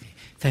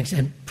 Thanks.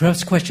 And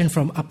perhaps a question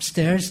from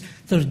upstairs.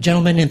 The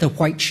gentleman in the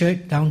white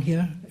shirt down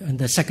here in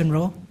the second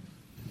row.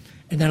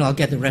 And then I'll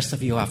get the rest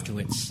of you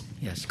afterwards.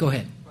 Yes, go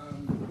ahead.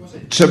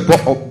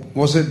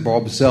 Was it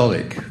Bob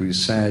Zoellick who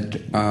said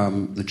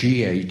the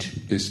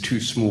G8 is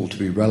too small to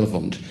be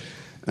relevant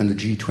and the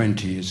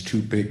G20 is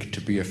too big to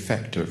be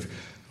effective?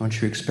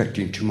 Aren't you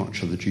expecting too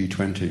much of the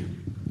G20?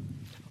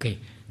 Okay,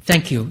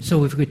 thank you.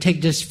 So if we could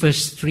take this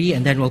first three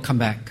and then we'll come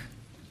back.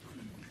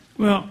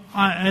 Well,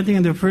 I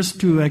think the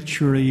first two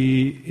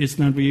actually is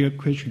not real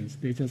questions.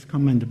 They just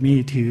command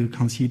me to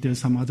consider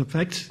some other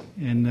facts.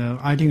 And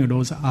I think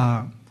those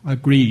are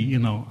agree.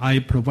 I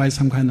provide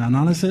some kind of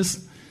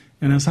analysis.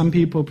 And some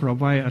people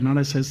provide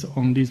analysis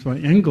on these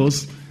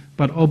angles.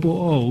 But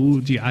overall,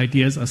 the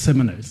ideas are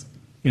similar.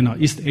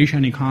 East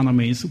Asian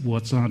economies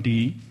was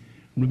the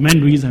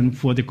main reason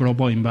for the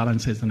global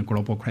imbalances and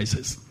global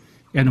crisis.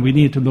 And we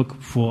need to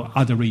look for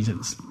other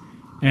reasons.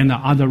 And the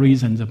other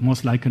reasons are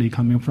most likely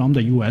coming from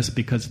the U.S.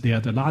 because they are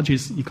the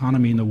largest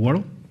economy in the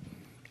world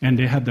and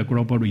they have the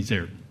global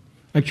reserve.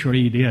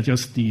 Actually, they are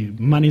just the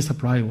money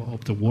supply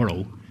of the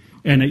world.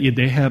 And if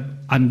they have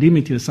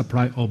unlimited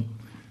supply of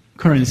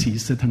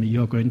currencies, certainly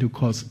you are going to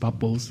cause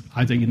bubbles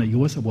either in the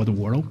U.S. or the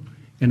world.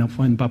 And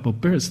when bubble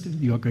bursts,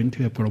 you are going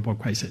to have global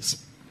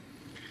crisis.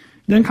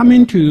 Then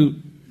coming to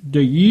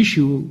the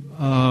issue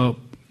of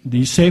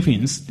the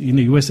savings in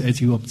the U.S., as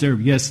you observe,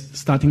 yes,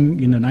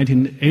 starting in the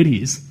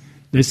 1980s,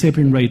 the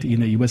saving rate in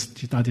the U.S.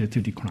 started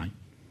to decline.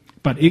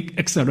 But it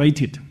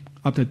accelerated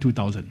after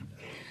 2000.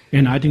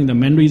 And I think the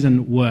main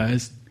reason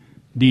was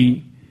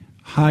the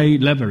high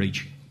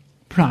leverage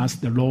plus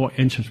the lower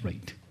interest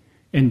rate.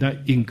 And that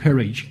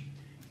encouraged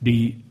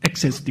the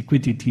excess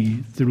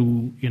liquidity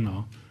through,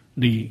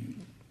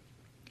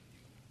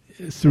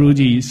 through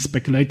the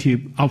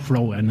speculative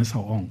outflow and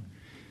so on.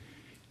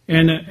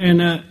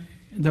 And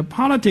the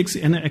politics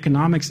and the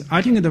economics,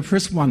 I think the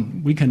first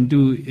one we can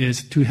do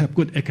is to have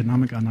good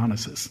economic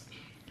analysis.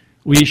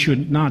 We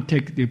should not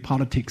take the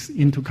politics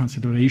into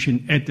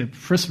consideration at the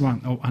first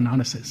round of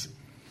analysis.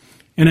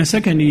 And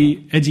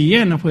secondly, at the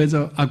end,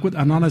 whether a good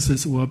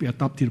analysis will be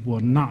adopted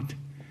or not,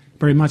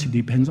 very much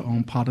depends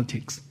on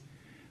politics.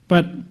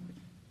 But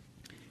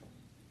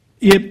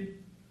if,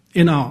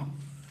 the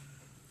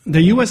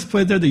U.S.,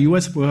 whether the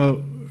U.S.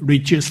 will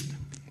resist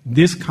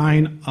this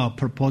kind of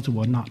proposal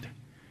or not,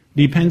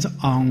 depends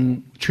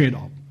on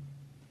trade-off.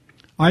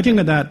 I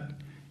think that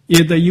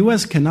if the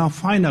U.S. cannot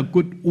find a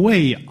good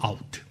way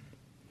out,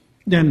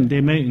 then they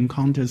may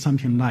encounter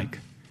something like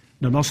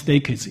the lost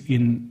decades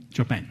in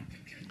Japan.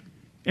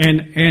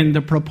 And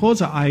the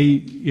proposal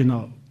I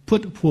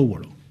put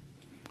forward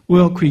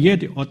will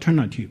create an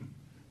alternative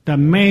that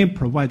may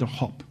provide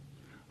hope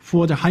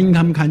for the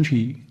high-income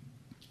country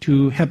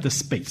to have the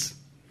space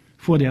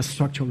for their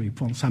structural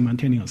reform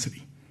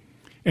simultaneously.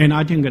 And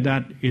I think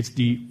that is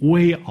the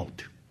way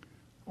out,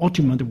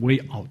 ultimate way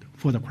out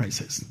for the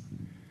crisis.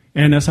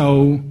 And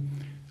so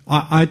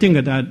I think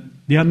that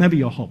there may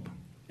be a hope.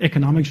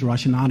 Economic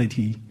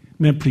rationality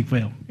may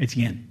prevail at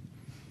the end.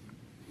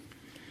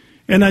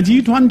 And the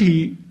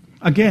G20,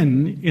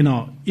 again,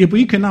 if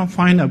we cannot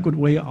find a good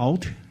way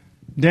out,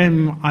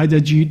 then either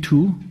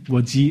G2 or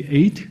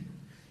G8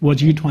 or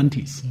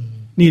G20s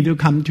need to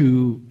come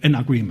to an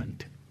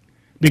agreement.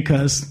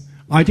 Because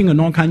I think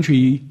no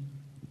country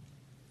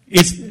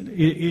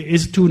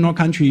is to no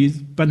country's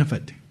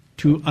benefit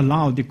to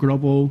allow the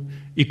global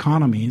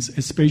economies,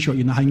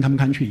 especially in the high-income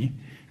country,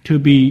 to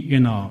be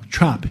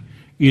trapped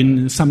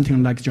in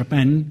something like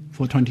Japan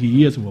for 20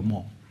 years or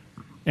more.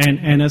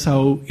 And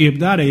so if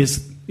that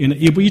is,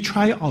 if we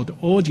try out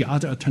all the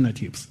other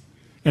alternatives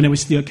and we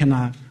still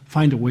cannot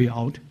find a way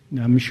out,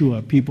 I'm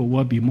sure people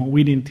will be more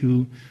willing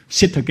to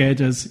sit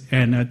together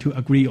and to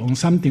agree on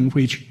something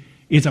which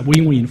is a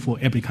win-win for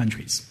every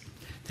country.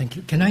 Thank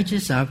you. Can I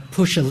just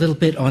push a little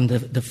bit on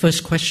the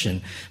first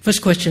question?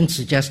 First question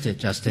suggested,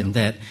 Justin,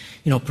 that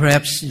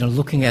perhaps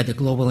looking at the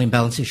global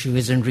imbalance issue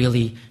isn't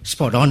really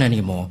spot on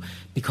anymore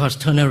because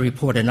Turner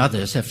Report and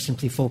others have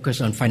simply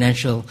focused on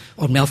financial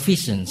or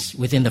malfeasance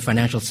within the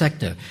financial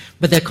sector.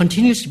 But there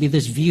continues to be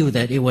this view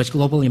that it was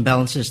global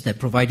imbalances that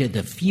provided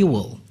the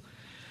fuel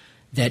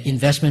that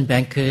investment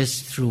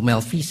bankers, through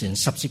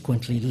malfeasance,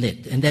 subsequently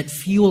lit. And that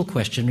fuel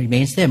question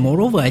remains there.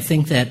 Moreover, I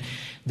think that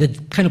the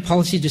kind of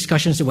policy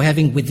discussions that we're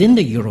having within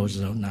the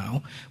Eurozone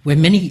now, where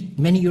many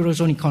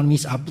Eurozone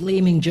economies are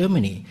blaming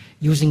Germany,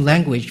 using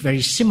language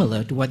very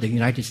similar to what the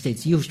United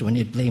States used when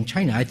it blamed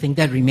China, I think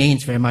that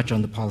remains very much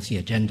on the policy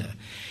agenda.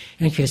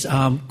 In any case,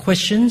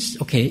 questions?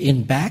 Okay,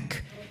 in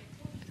back.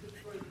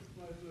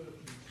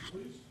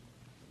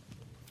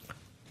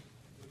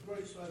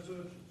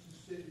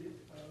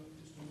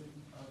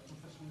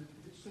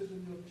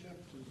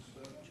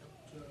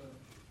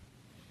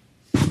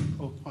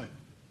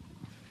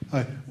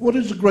 Hi. What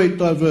is the Great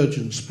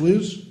Divergence,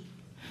 please?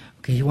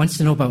 Okay, he wants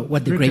to know about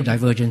what the Great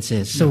Divergence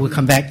is. So we'll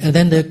come back. And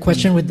then the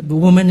question with the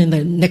woman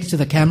next to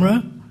the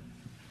camera.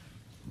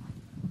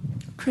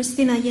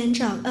 Christina Yan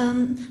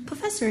Zhang.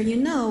 Professor,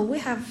 we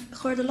have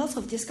heard a lot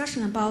of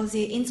discussion about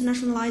the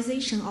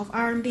internationalization of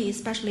RMB,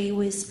 especially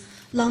with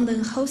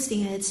London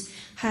hosting it,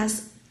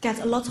 has get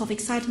a lot of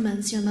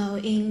excitement,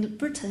 in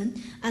Britain.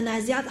 And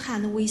on the other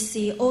hand, we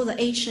see all the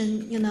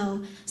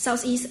Asian,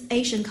 Southeast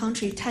Asian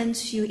countries tend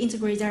to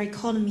integrate their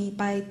economy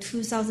by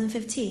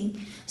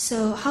 2015.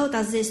 So how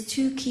does these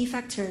two key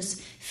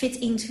factors fit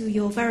into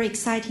your very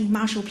exciting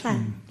Marshall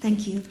Plan?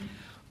 Thank you.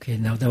 Okay,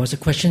 now there was a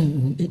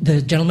question.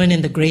 The gentleman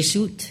in the gray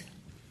suit.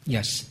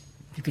 Yes,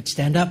 if you could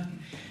stand up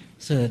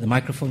so the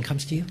microphone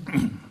comes to you.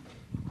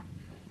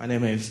 My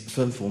name is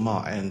Sun Fu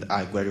Mao, and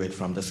I graduated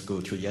from the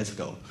school 2 years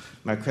ago.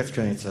 My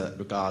question is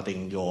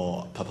regarding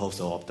your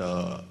proposal of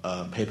the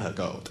paper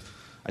gold.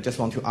 I just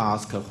want to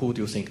ask, who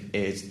do you think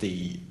is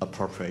the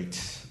appropriate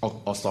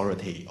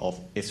authority of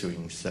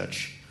issuing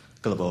such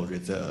global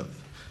reserve?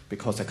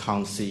 Because I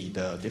can't see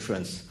the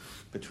difference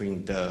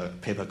between the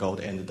paper gold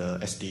and the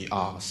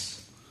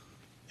SDRs.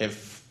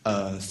 If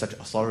such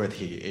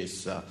authority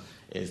is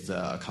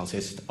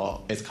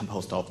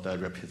composed of the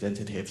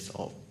representatives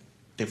of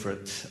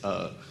different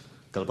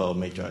global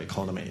major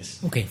economies.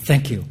 Okay,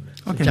 thank you.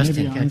 So Okay, Justin,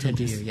 maybe can I I'll turn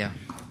to take you? this. Yeah.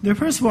 The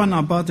first one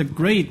about the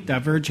Great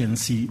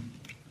Divergence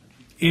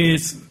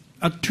is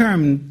a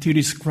term to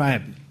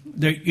describe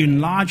the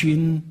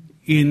enlarging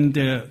in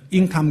the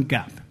income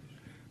gap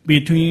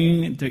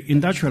between the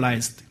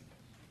industrialized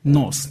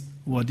North,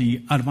 or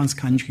the advanced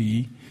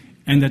country,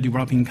 and the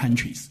developing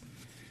countries.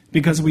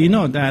 Because we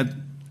know that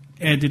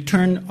at the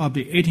turn of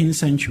the 18th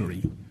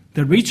century,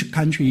 the rich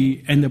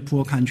country and the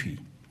poor country,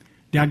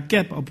 their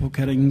gap of per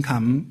capita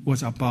income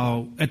was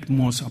at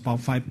most about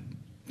 5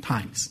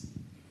 times.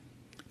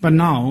 But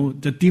now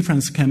the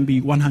difference can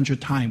be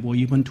 100 times or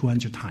even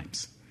 200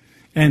 times.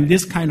 And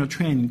this kind of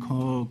trend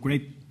called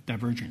Great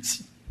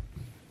Divergence.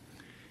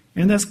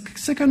 And the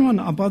second one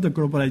about the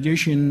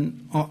globalization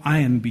or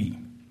IMB.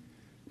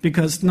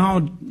 Because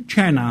now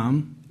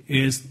China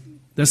is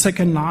the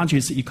second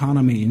largest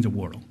economy in the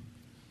world.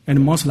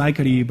 And most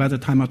likely by the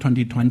time of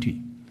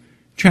 2020,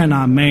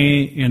 China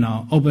may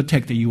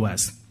overtake the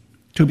U.S.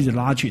 to be the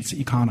largest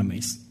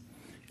economies.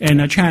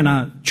 And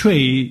China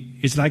trade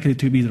is likely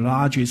to be the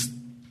largest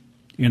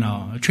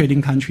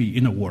trading country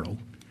in the world.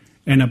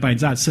 And by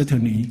that,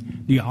 certainly,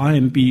 the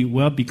RMB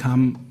will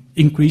become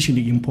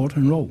increasingly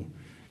important role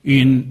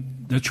in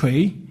the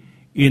trade,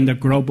 in the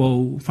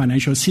global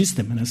financial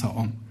system, and so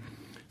on.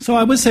 So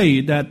I would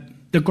say that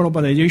the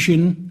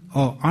globalization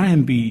of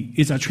RMB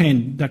is a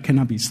trend that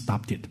cannot be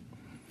stopped.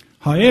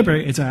 However,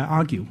 as I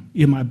argue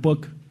in my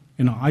book,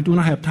 I do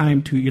not have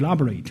time to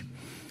elaborate,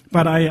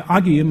 but I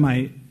argue in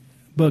my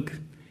book,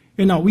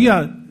 we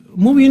are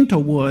moving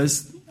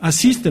towards a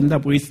system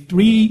that with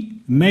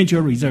 3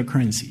 major reserve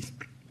currencies.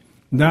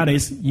 That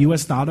is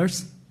US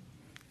dollars,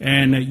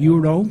 and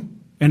euro,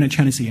 and the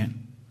Chinese yen.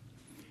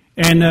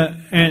 And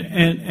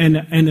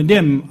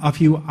then a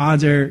few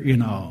other,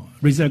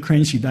 reserve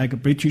currencies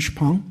like British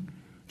pound,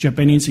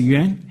 Japanese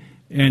yuan,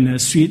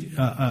 and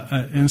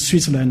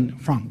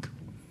Switzerland franc.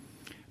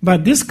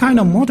 But this kind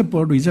of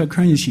multiple reserve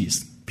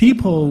currencies,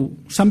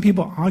 some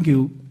people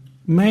argue,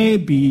 may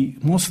be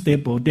more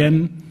stable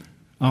than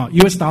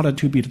US dollar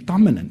to be the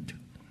dominant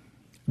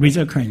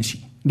reserve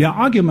currency. Their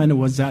argument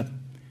was that,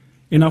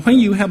 when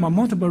you have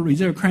multiple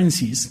reserve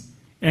currencies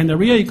and the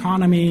real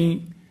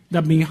economy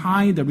that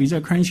behind the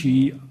reserve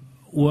currency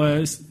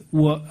were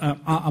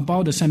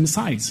about the same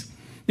size,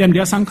 then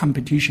there's some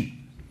competition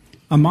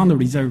among the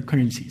reserve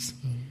currencies.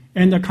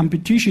 And the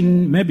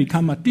competition may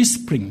become a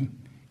discipline,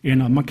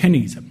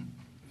 mechanism.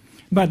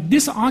 But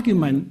this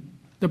argument,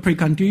 the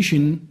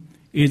precondition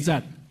is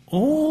that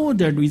all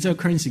the reserve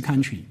currency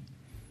countries,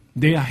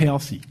 they are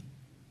healthy.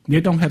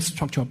 They don't have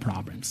structural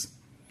problems.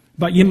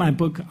 But in my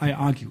book, I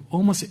argue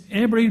almost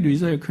every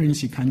reserve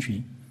currency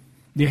country,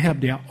 they have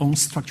their own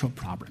structural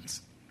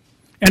problems.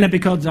 And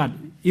because that,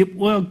 it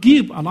will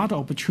give a lot of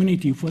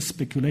opportunity for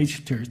speculators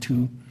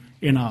to,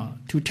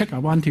 to take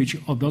advantage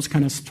of those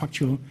kind of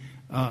structural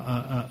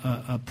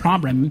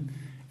problem,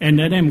 and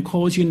then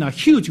causing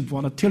huge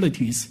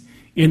volatilities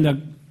in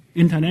the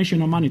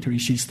international monetary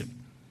system.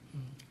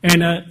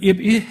 And if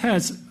it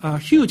has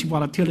huge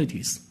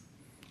volatilities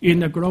in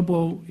the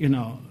global,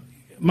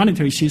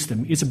 monetary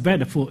system, it's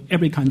bad for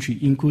every country,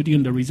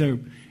 including the reserve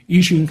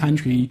issuing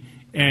country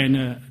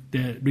and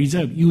the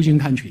reserve using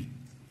country.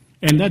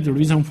 And that's the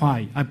reason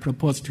why I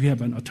propose to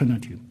have an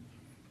alternative.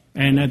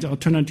 And that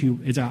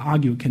alternative, as I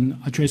argue,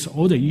 can address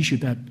all the issues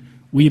that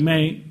we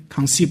may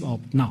conceive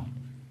of now.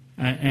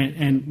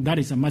 And that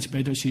is a much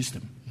better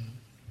system.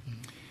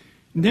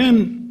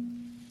 Then,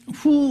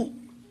 who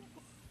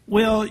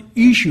will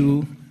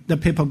issue the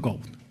paper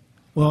gold?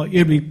 Well,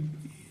 it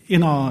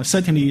will,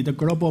 certainly the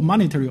global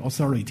monetary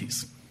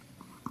authorities.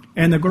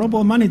 And the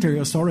global monetary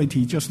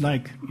authority, just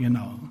like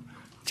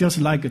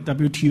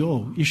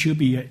WTO, it should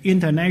be an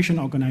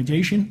international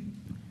organization,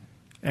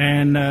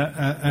 and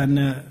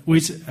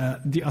with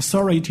the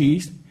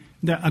authorities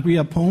that agree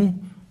upon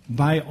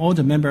by all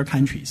the member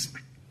countries.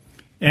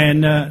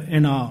 And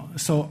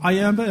so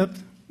IMF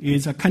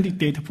is a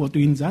candidate for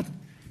doing that,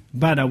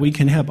 but we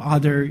can have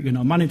other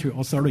monetary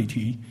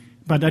authority,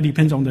 but that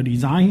depends on the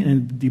design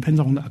and depends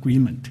on the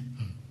agreement.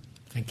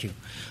 Thank you.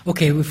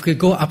 Okay, we could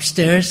go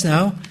upstairs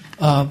now.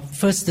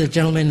 First, the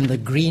gentleman in the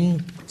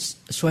green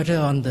sweater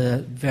on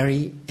the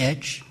very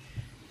edge.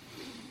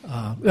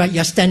 Right,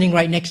 you're standing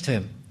right next to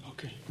him.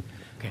 Okay.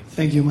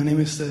 Thank you. My name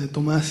is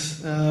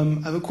Tomas. I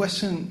have a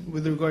question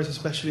with regards,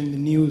 especially in the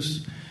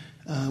news,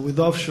 with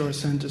offshore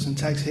centers and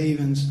tax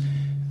havens,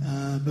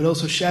 but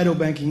also shadow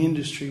banking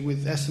industry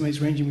with estimates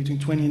ranging between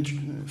 $20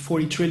 and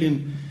 $40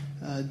 trillion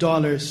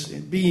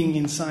being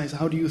in size.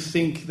 How do you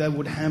think that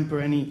would hamper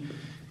any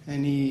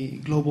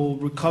global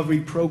recovery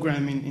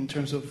program in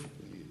terms of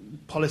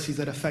policies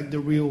that affect the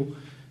real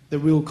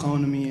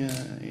economy?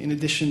 In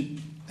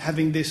addition,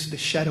 having the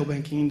shadow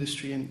banking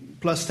industry and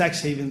plus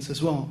tax havens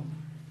as well.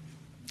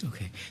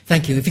 Okay,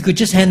 thank you. If you could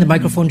just hand the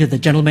microphone to the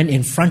gentleman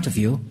in front of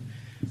you.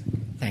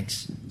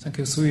 Thanks. Thank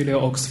you, Sui Liu,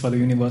 Oxford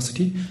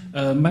University.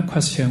 My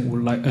question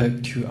would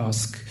like to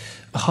ask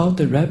how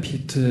the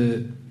rapid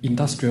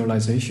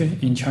industrialization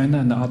in China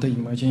and other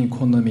emerging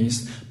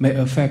economies may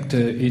affect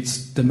its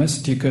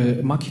domestic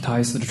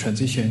marketized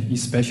transition,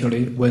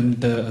 especially when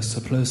the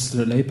surplus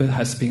labor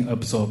has been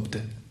absorbed.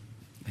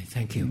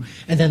 Thank you.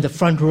 And then the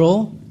front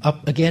row,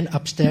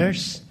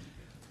 upstairs.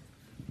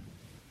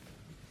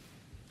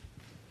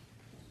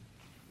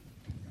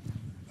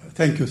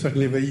 Thank you.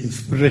 Certainly a very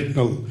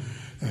inspirational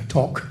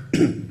talk.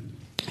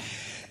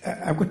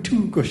 I've got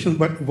two questions,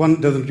 but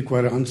one doesn't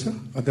require an answer,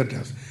 other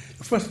does.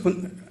 The first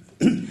one,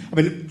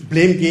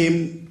 blame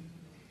game,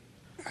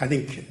 I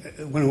think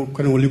one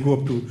can only go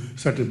up to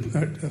certain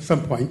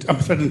point. I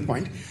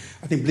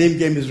think blame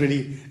game is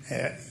really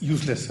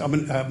useless.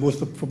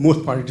 For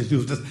most part it is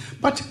useless.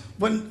 But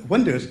one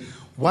wonders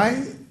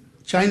why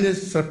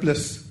China's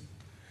surplus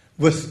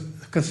was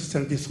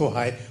consistently so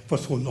high for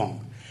so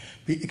long.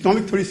 The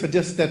economic theory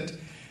suggests that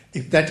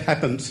if that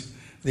happens,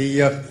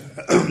 the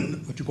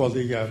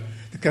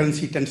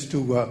currency tends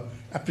to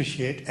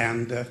appreciate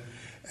and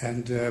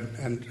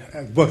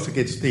works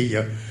against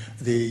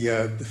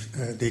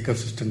the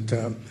consistent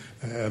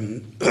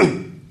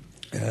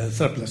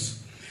surplus.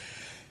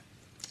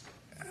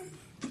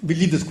 We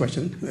leave this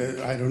question.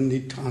 I don't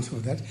need to answer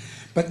that.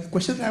 But the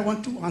question I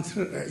want to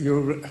answer,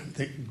 your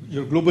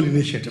global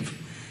initiative,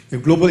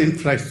 your global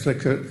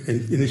infrastructure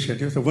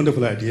initiative is a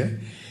wonderful idea.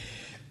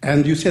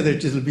 And you say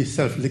that it will be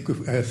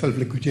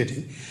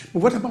self-liquidating.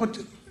 But what about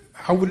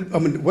what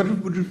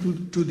would it do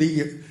to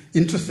the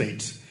interest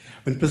rates?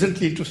 When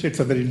presently interest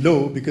rates are very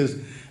low because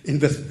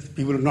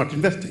people are not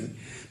investing.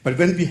 But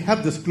when we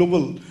have this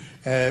global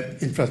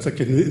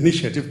infrastructure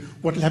initiative,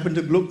 what will happen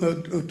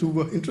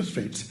to interest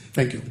rates?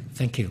 Thank you.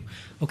 Thank you.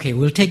 Okay,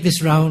 we'll take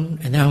this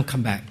round and then I'll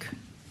come back.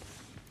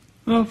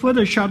 For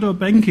the shadow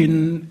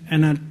banking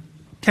and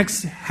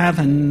tax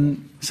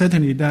haven,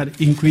 certainly that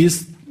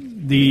increase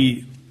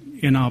the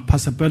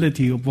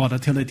possibility of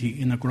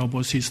volatility in the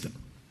global system,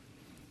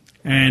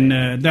 and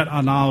that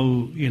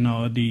allow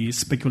the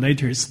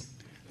speculators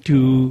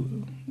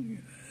to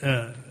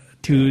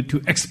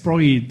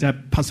exploit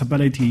that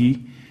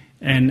possibility,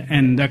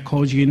 and that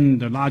causing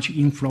the large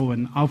inflow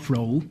and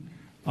outflow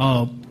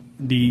of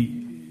the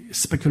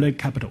speculative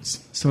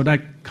capitals. So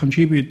that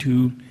contribute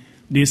to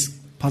this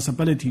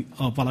possibility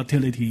of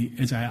volatility,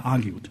 as I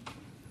argued.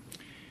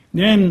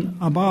 Then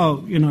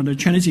about the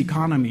Chinese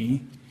economy,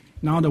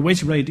 now the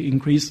wage rate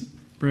increased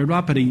very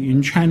rapidly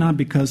in China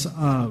because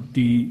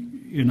the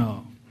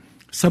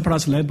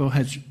surplus labor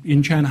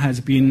in China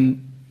has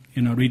been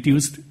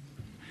reduced,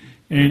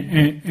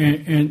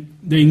 and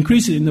the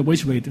increase in the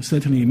wage rate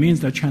certainly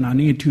means that China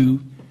need to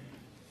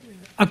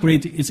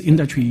upgrade its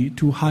industry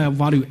to higher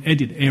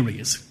value-added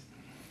areas.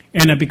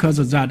 And because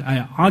of that,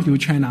 I argue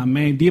China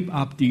may give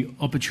up the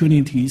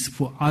opportunities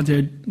for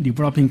other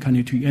developing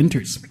countries to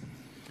enter.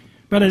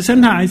 But at the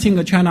same time, I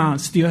think China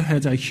still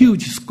has a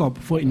huge scope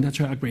for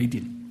industrial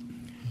upgrading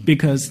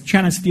because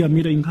China is still a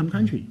middle-income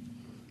country.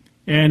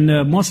 And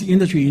most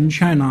industry in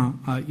China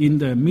are in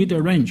the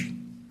middle range,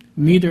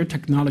 middle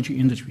technology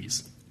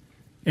industries.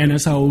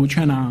 And so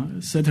China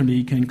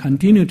certainly can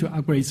continue to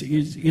upgrade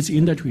its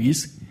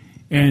industries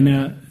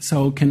and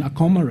so can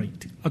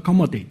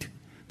accommodate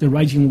the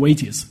rising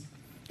wages.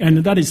 And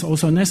that is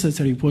also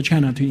necessary for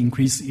China to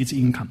increase its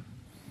income.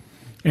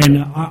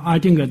 And I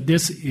think that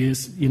this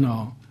is,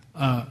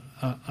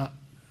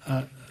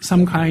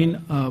 some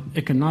kind of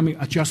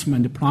economic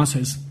adjustment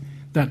process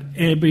that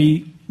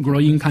every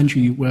growing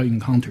country will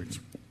encounter.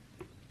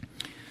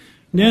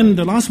 Then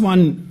the last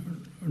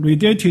one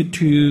related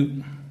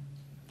to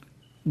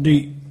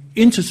the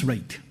interest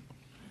rate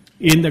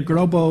in the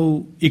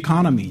global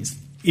economies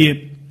if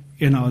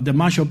the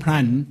Marshall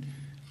Plan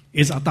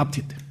is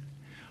adopted.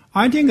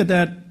 I think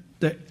that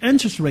the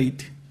interest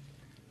rate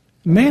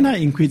may not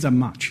increase that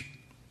much,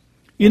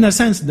 in the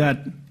sense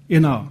that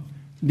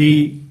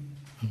the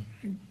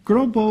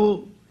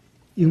global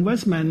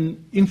investment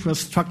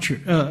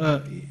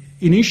infrastructure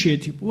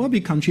initiative will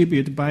be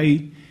contributed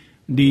by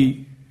the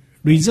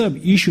reserve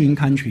issuing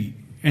country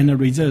and the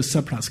reserve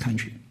surplus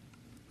country.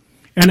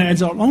 And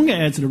as long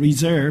as the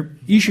reserve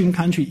issuing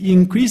country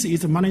increases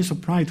its money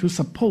supply to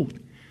support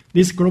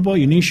this global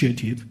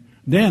initiative,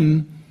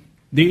 then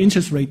the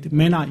interest rate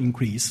may not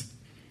increase.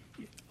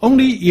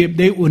 Only if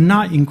they will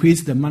not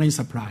increase the money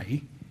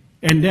supply,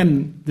 and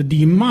then the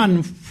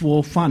demand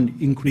for fund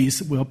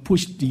increase will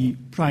push the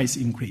price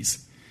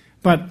increase.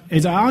 But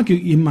as I argue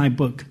in my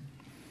book,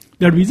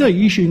 the reserve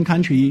issuing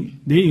country,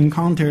 they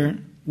encounter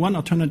one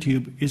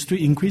alternative is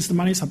to increase the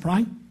money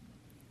supply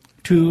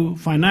to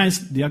finance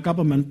their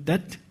government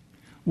debt,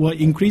 or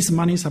increase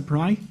money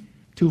supply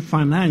to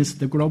finance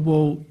the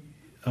global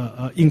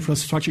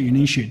infrastructure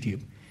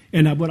initiative.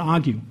 And I would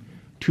argue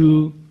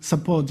to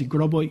support the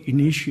global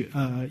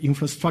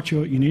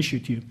infrastructure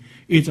initiative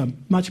is a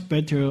much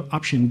better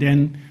option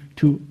than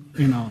to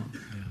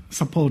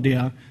support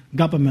their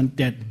government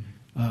debt.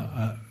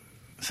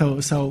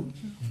 So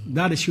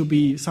that should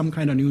be some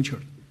kind of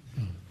neutral.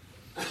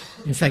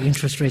 In fact,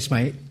 interest rates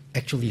might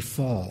actually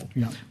fall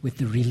with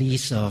the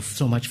release of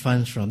so much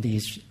funds from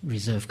these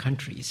reserve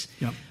countries.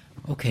 Yeah.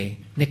 Okay,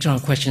 next round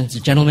of questions,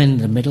 the gentleman in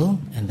the middle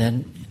and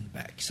then in the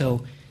back.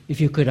 So if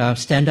you could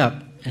stand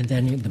up and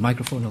then the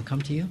microphone will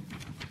come to you.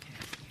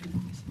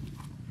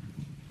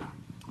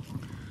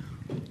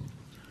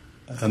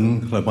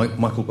 Hello,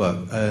 Michael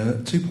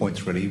Burke. 2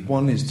 points really.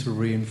 One is to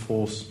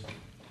reinforce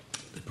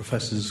the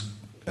Professor's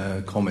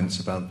comments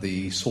about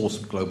the source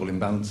of global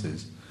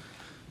imbalances.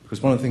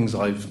 Because one of the things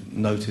I've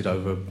noted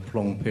over a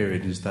prolonged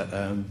period is that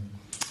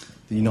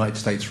the United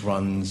States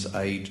runs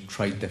a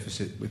trade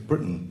deficit with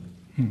Britain,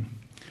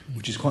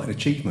 which is quite an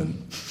achievement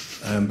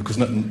because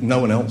no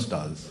one else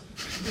does.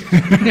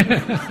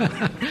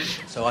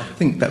 So I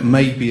think that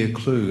may be a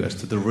clue as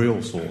to the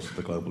real source of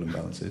the global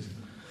imbalances.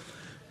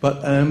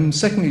 But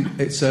secondly,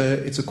 it's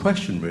a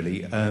question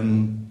really.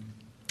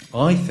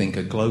 I think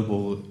a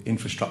global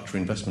infrastructure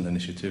investment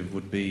initiative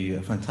would be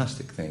a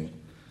fantastic thing.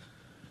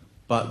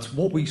 But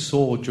what we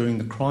saw during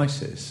the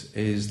crisis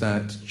is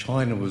that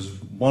China was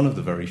one of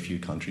the very few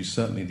countries,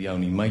 certainly the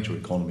only major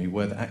economy,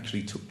 where that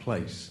actually took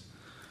place.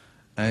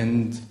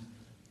 And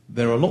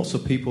there are lots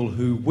of people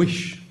who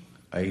wish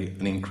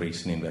an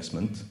increase in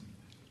investment.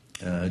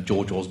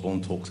 George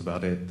Osborne talks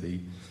about it, the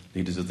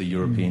leaders of the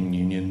European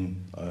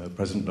Union,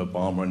 President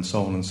Obama, and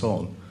so on and so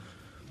on.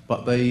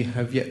 But they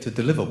have yet to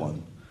deliver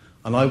one.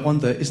 And I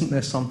wonder, isn't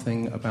there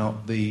something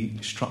about the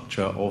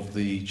structure of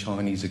the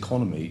Chinese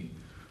economy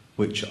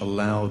which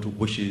allowed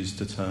wishes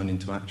to turn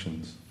into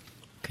actions?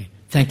 Okay,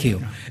 thank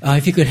you.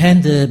 If you could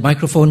hand the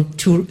microphone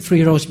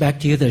 3 rows back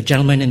to you, the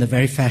gentleman in the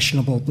very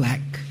fashionable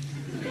black.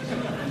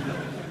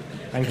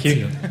 Thank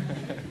you.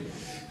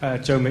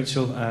 Joe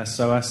Mitchell,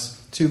 SOAS.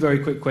 2 very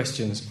quick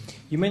questions.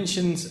 You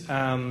mentioned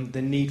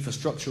the need for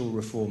structural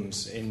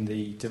reforms in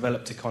the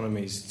developed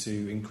economies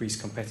to increase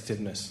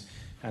competitiveness,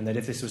 and that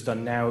if this was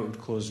done now it would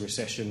cause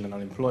recession and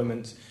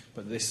unemployment,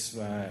 but this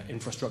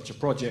infrastructure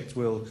project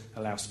will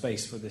allow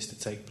space for this to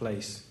take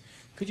place.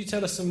 Could you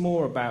tell us some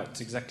more about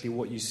exactly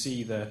what you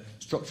see the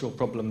structural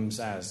problems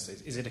as?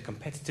 Is it a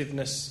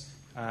competitiveness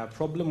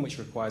problem which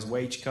requires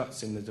wage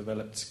cuts in the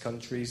developed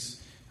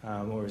countries,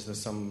 or is there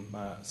some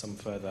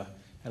further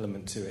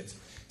element to it?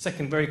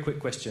 Second, very quick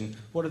question.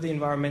 What are the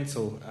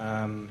environmental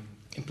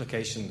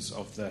implications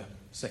of the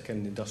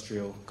second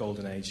industrial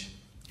golden age?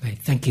 Right,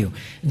 thank you.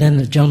 And then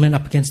the gentleman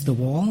up against the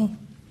wall.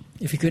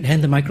 If you could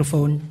hand the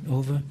microphone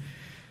over.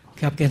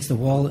 Okay, up against the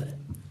wall.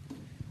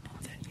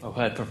 Oh,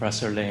 hi,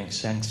 Professor Lin.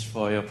 Thanks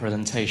for your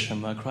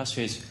presentation. My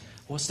question is,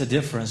 what's the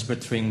difference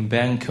between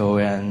Banco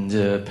and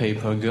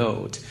paper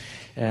gold?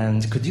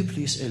 And could you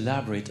please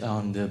elaborate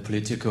on the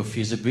political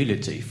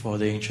feasibility for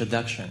the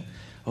introduction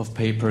of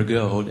paper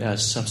gold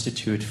as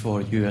substitute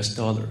for US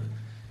dollar?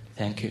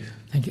 Thank you.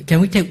 Thank you. Can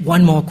we take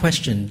one more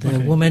question? The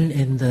woman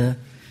in the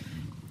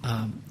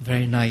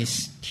very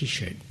nice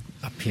T-shirt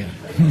up here.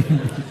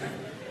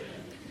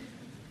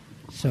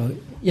 So,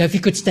 yeah, if you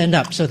could stand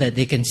up so that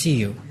they can see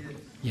you.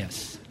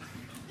 Yes.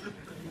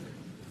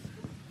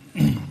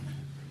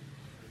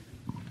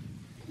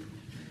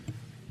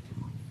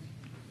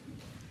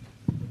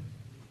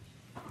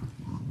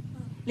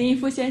 Lin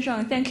Yifu 先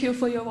生, thank you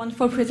for your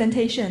wonderful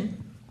presentation.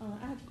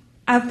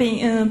 I've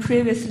been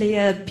previously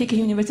a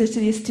Peking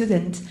University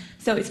student,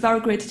 so it's very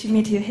great to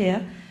meet you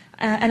here.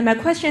 And my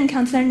question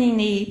concerning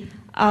the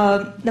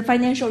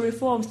financial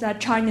reforms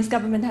that Chinese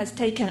government has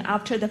taken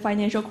after the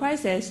financial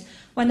crisis.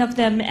 One of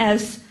them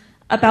is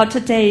about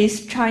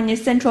today's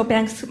Chinese Central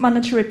Bank's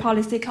Monetary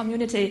Policy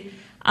Committee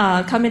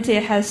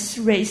has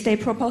raised a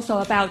proposal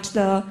about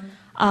the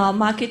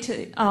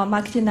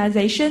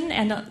marketization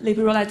and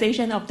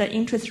liberalization of the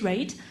interest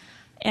rate.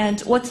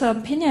 And what's your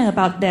opinion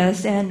about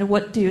this, and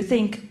what do you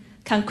think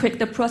can quick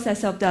the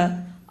process of the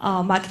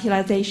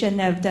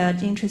marketization of the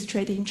interest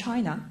rate in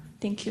China?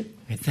 Thank you.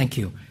 Okay, thank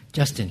you.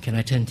 Justin, can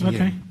I turn to you?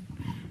 Okay,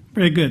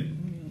 very good.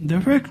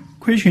 The first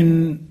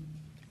question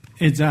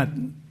is that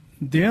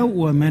there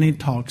were many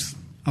talks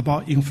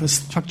about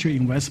infrastructure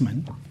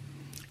investment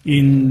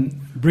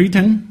in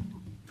Britain,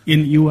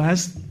 in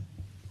U.S.,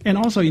 and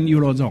also in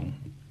Eurozone.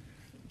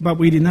 But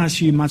we did not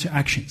see much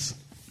actions.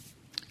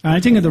 I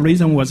think the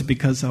reason was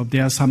because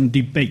there are some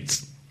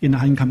debates in the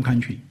high-income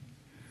country.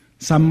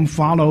 Some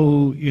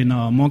follow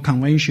more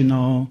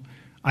conventional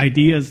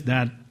ideas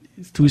that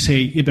to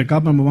say if the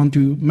government want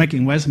to make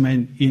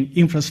investment in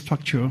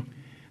infrastructure,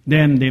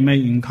 then they may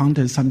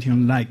encounter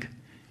something like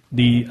a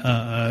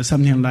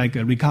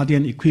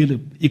Ricardian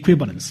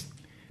equivalence.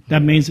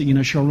 That means in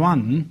the short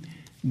run,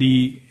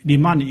 the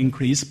demand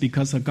increase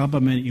because of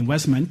government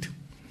investment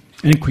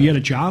and create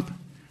a job.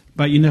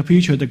 But in the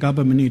future, the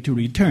government need to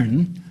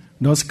return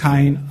those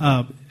kind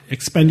of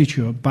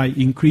expenditure by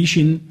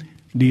increasing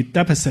the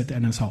deficit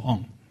and so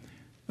on.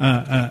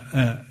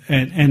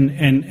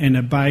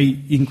 And by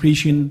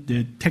increasing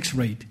the tax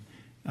rate,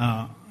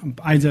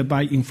 either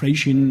by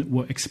inflation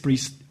or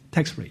express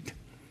tax rate.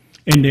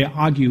 And they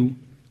argue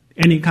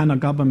any kind of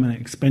government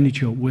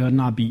expenditure will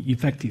not be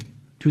effective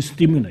to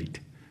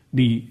stimulate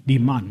the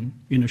demand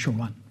in the short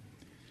run.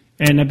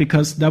 And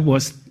because that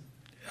was,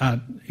 a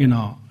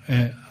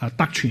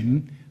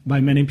doctrine by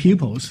many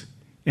peoples,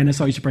 and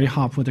so it's very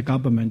hard for the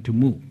government to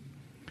move.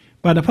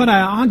 But what I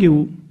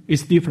argue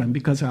is different,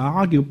 because I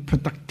argue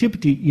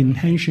productivity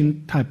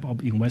enhancing type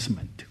of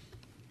investment.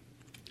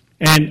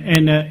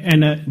 And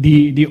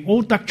the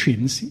old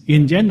doctrines,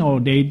 in general,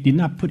 they did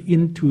not put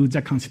into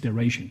that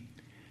consideration.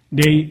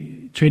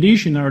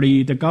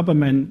 Traditionally, the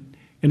government,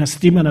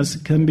 stimulus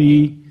can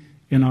be,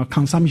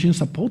 consumption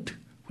support,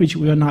 which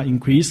will not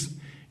increase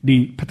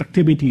the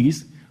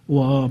productivities,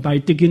 or by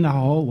digging a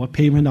hole or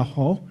paving a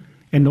hole,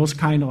 and those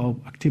kind of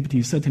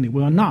activities certainly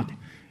will not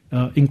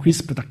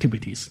increase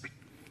productivities.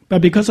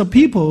 But because of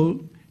people,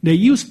 they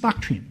use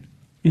doctrine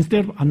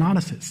instead of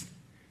analysis.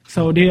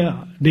 So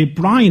they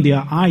blind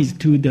their eyes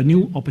to the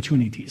new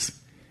opportunities.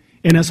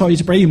 And so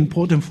it's very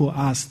important for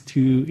us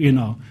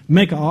to,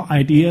 make our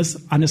ideas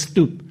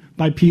understood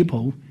by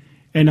people.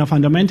 And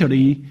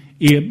fundamentally,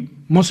 if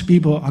most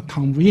people are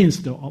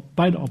convinced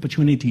by the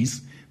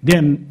opportunities,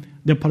 then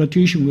the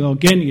politician will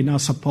gain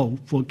enough support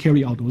for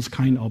carry out those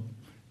kind of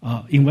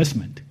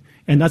investment.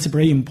 And that's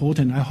very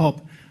important. I hope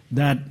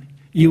that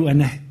you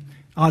and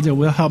others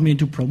will help me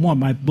to promote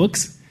my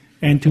books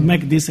and to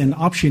make this an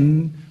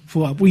option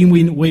for a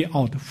win-win way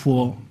out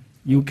for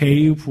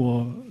UK,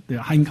 for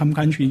the high-income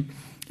country,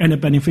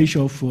 and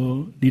beneficial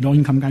for the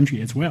low-income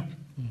country as well.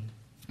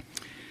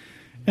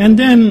 And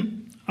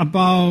then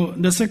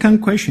about the second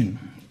question,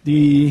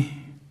 the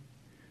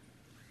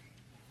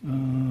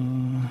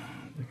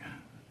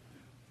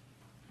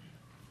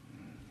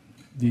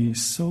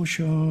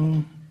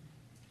social.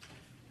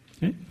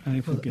 I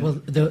forget. Well,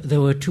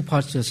 there were two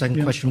parts to the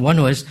second question. One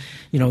was,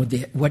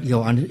 what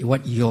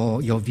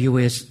your view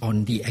is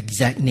on the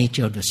exact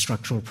nature of the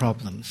structural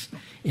problems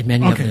in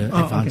many of the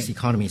advanced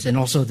economies, and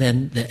also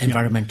then the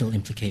environmental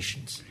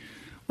implications.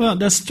 Well,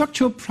 the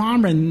structural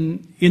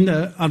problem in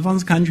the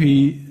advanced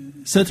country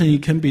certainly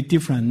can be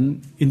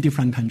different in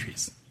different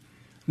countries.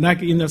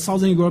 Like in the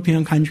Southern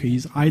European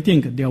countries, I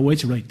think their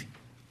wage rate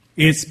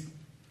is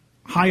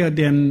higher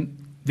than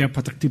their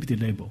productivity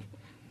level.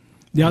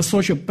 Their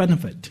social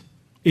benefit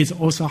is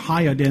also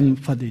higher than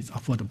what is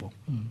affordable.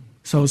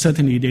 So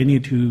certainly they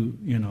need to,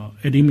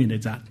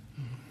 eliminate that.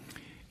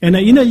 And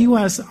in the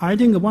U.S., I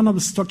think one of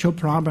the structural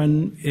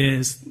problems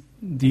is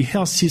the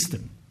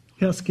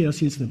healthcare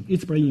system.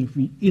 It's very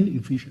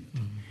inefficient.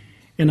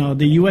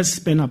 The U.S.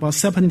 spend about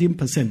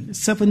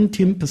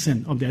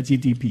 17% of their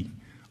GDP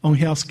on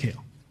healthcare.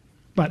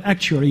 But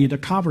actually the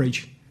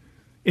coverage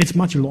is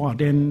much lower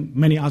than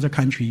many other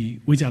countries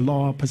with a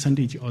lower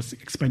percentage of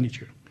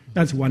expenditure.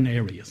 That's one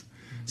area.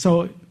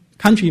 So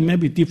countries may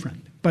be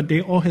different, but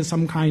they all have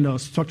some kind of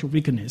structural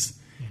weakness,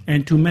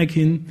 and to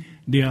making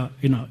their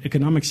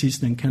economic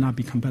system cannot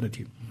be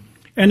competitive.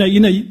 And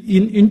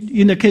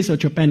in the case of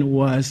Japan,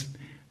 was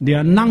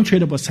their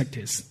non-tradable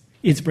sectors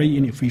is very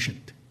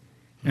inefficient,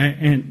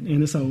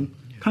 and so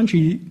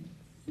country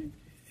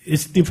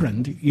is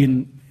different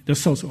in the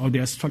source of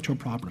their structural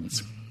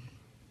problems.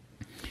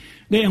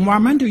 The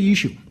environmental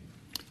issue,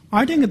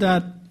 I think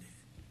that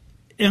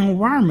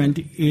environment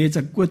is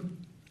a good,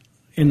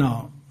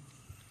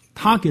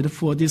 target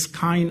for this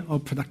kind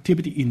of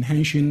productivity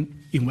enhancing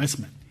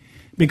investment.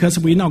 because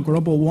we know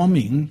global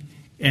warming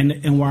and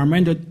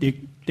environmental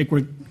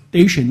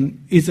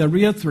degradation is a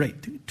real threat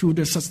to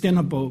the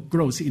sustainable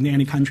growth in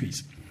any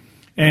countries.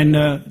 And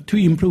to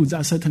improve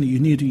that, certainly you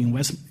need to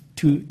invest,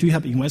 to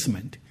have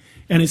investment.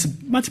 And it's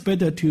much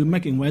better to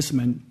make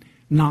investment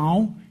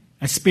now,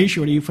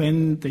 especially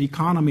when the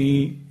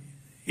economy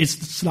is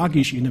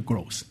sluggish in the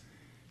growth.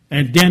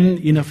 And then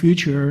in the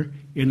future,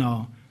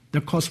 the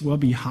cost will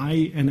be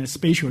high, and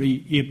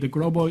especially if the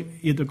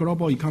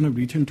global economy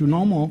return to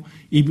normal,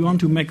 if you want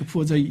to make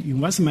further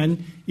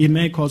investment, it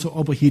may cause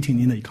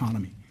overheating in the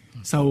economy.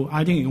 So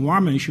I think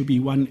environment should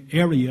be one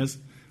area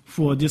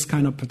for this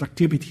kind of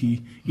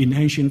productivity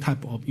enhancing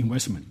type of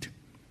investment.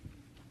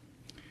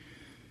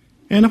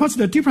 And what's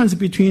the difference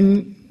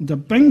between the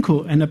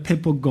Banco and the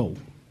paper gold?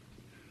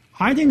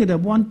 I think the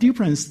one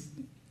difference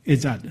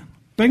is that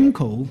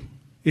Banco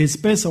is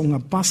based on a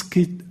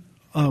basket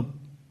of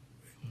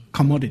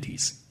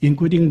commodities,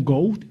 including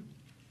gold,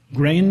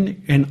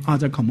 grain, and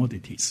other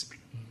commodities.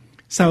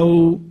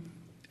 So,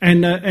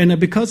 and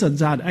because of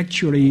that,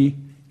 actually,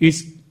 it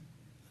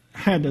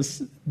had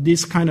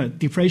this kind of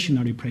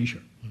deflationary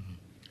pressure,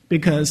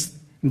 because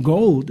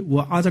gold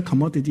or other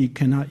commodity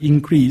cannot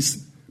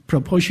increase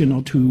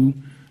proportional to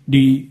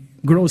the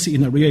growth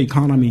in the real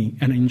economy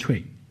and in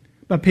trade.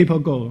 But paper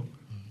gold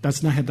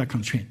does not have that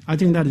constraint. I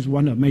think that is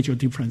one of the major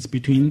difference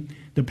between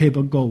the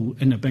paper gold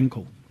and the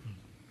Banco.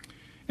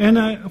 And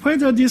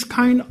whether this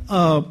kind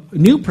of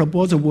new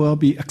proposal will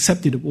be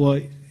accepted or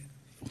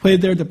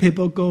whether the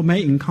paper gold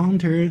may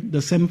encounter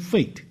the same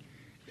fate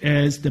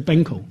as the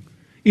Banco.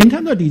 In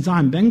terms of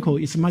design, Banco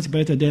is much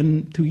better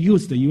than to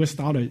use the US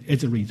dollar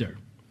as a reserve.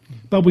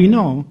 But we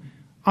know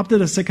after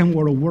the Second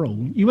World War,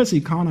 US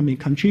economy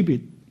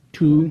contribute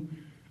to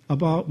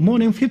about more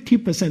than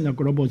 50% of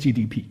global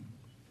GDP.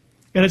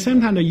 At the same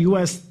time, the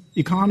US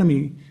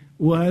economy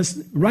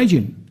was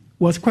rising,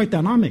 was quite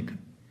dynamic.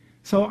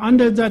 So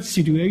under that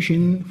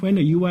situation, when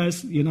the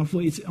U.S.,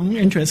 for its own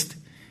interest,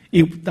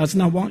 it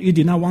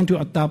did not want to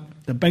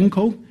adopt the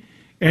Banco,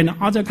 and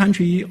other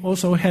countries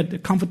also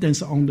had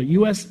confidence on the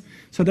U.S.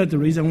 So that's the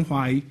reason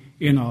why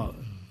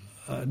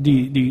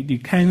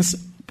the Keynes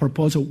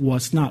proposal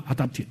was not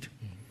adopted.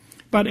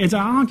 But as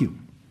I argue,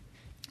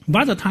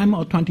 by the time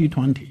of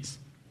 2020s,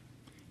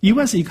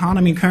 U.S.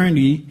 economy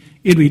currently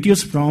it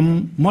reduced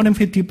from more than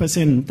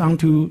 50% down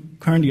to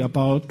currently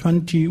about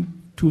 20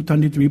 to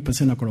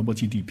 23% of global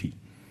GDP.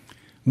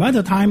 By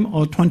the time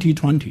of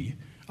 2020,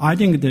 I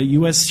think the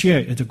U.S.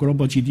 share of the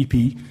global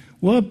GDP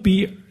will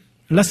be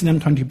less than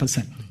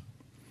 20%.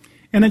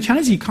 And the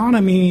Chinese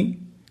economy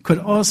could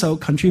also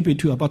contribute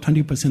to about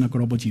 20% of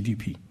global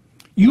GDP.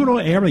 Euro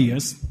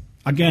areas,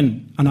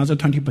 again, another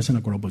 20%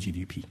 of global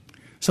GDP.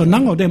 So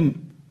none of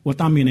them were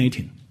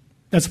dominating.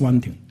 That's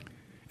one thing.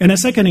 And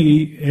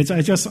secondly, as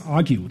I just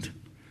argued,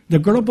 the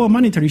global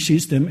monetary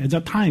system at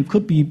that time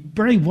could be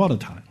very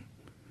volatile.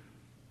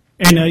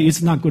 And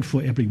it's not good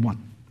for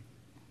everyone.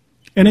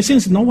 And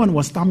since no one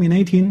was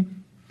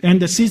dominating and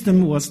the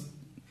system was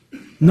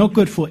not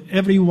good for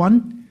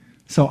everyone,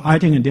 so I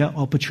think there are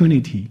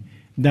opportunity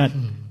that,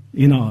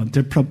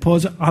 the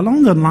proposal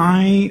along the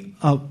line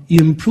of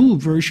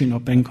improved version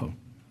of Banco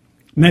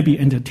may be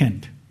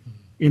entertained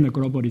in the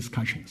global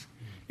discussions.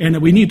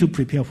 And we need to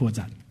prepare for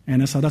that.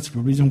 And so that's the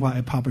reason why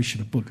I published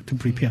the book, to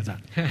prepare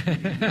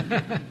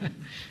that.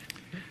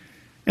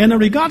 And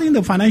regarding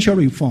the financial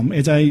reform,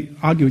 as I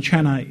argue,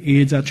 China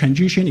is a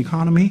transition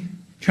economy.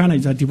 China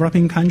is a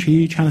developing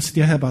country. China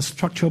still has a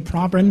structural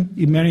problem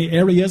in many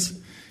areas.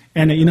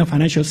 And in the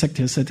financial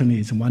sector, certainly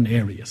is one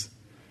area.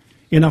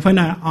 When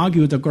I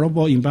argue the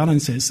global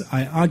imbalances,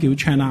 I argue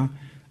China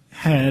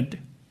had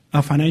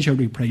a financial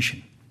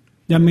repression.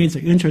 That means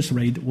the interest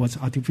rate was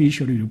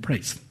artificially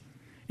replaced.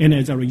 And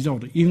as a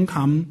result,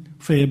 income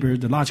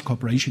favored the large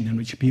corporation and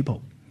rich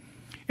people.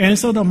 And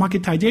so the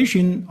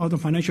marketization of the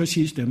financial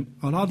system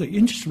allowed the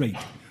interest rate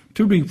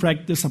to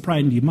reflect the supply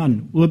and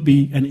demand would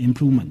be an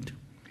improvement.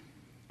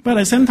 But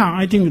at the same time,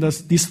 I think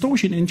the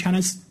distortion in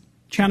China's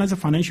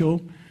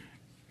financial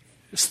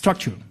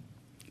structure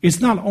is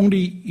not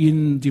only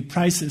in the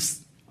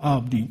prices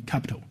of the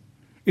capital.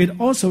 It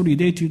also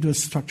related to the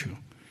structure,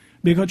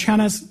 because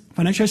China's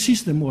financial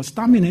system was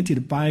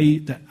dominated by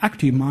the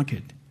equity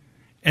market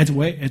as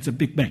well as the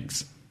big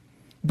banks.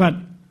 But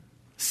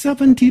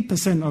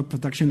 70% of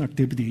production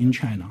activity in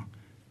China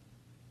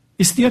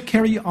is still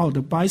carried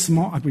out by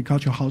small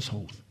agricultural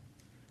households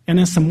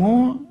and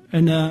small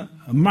and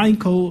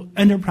micro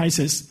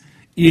enterprises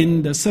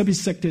in the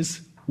service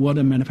sectors or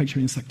the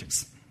manufacturing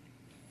sectors.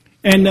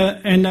 And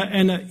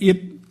if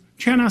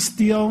China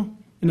still,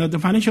 the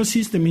financial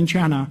system in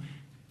China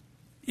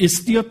is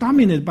still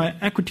dominated by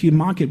equity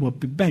market or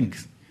big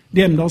banks,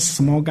 then those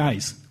small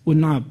guys would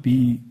not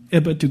be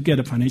able to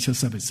get financial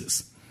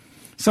services.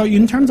 So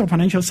in terms of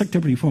financial sector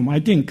reform, I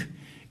think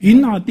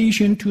in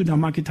addition to the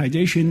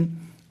marketization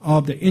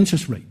of the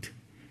interest rate,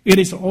 it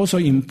is also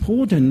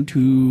important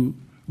to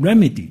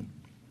remedy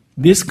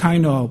this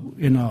kind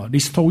of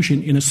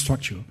distortion in the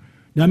structure.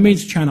 That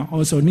means China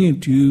also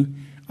needs to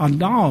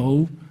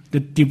allow the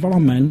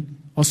development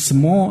or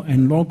small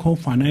and local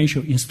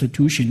financial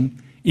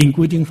institution,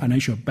 including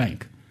financial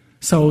bank,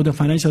 so the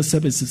financial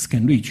services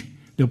can reach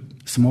the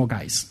small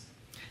guys.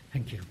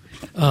 Thank you.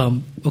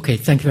 Okay,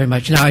 thank you very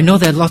much. Now, I know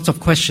there are lots of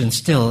questions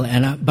still,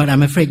 but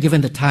I'm afraid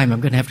given the time,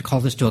 I'm going to have to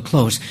call this to a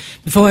close.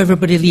 Before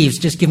everybody leaves,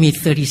 just give me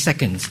 30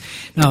 seconds.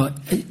 Now,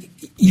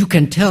 you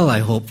can tell, I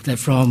hope, that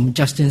from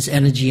Justin's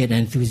energy and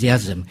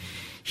enthusiasm,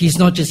 he's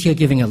not just here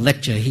giving a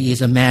lecture, he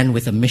is a man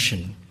with a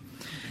mission.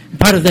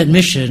 Part of that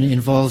mission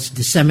involves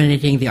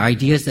disseminating the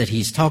ideas that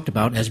he's talked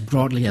about as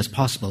broadly as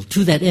possible.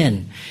 To that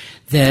end,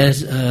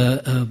 there's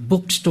a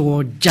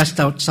bookstore just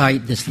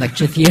outside this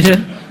lecture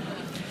theater.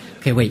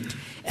 Okay, wait.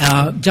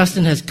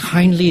 Justin has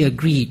kindly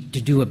agreed to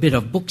do a bit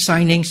of book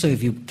signing, so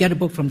if you get a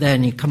book from there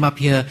and you come up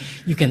here,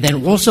 you can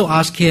then also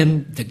ask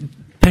him the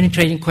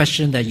penetrating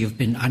question that you've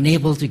been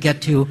unable to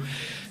get to.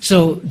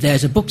 So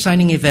there's a book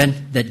signing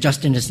event that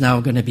Justin is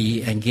now going to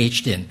be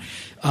engaged in.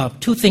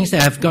 Two things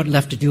that I've got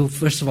left to do.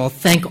 First of all,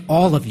 thank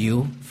all of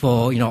you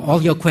for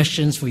all your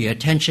questions, for your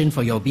attention,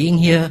 for your being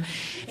here.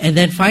 And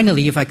then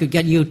finally, if I could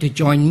get you to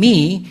join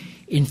me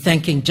in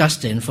thanking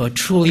Justin for a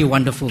truly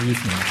wonderful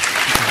evening.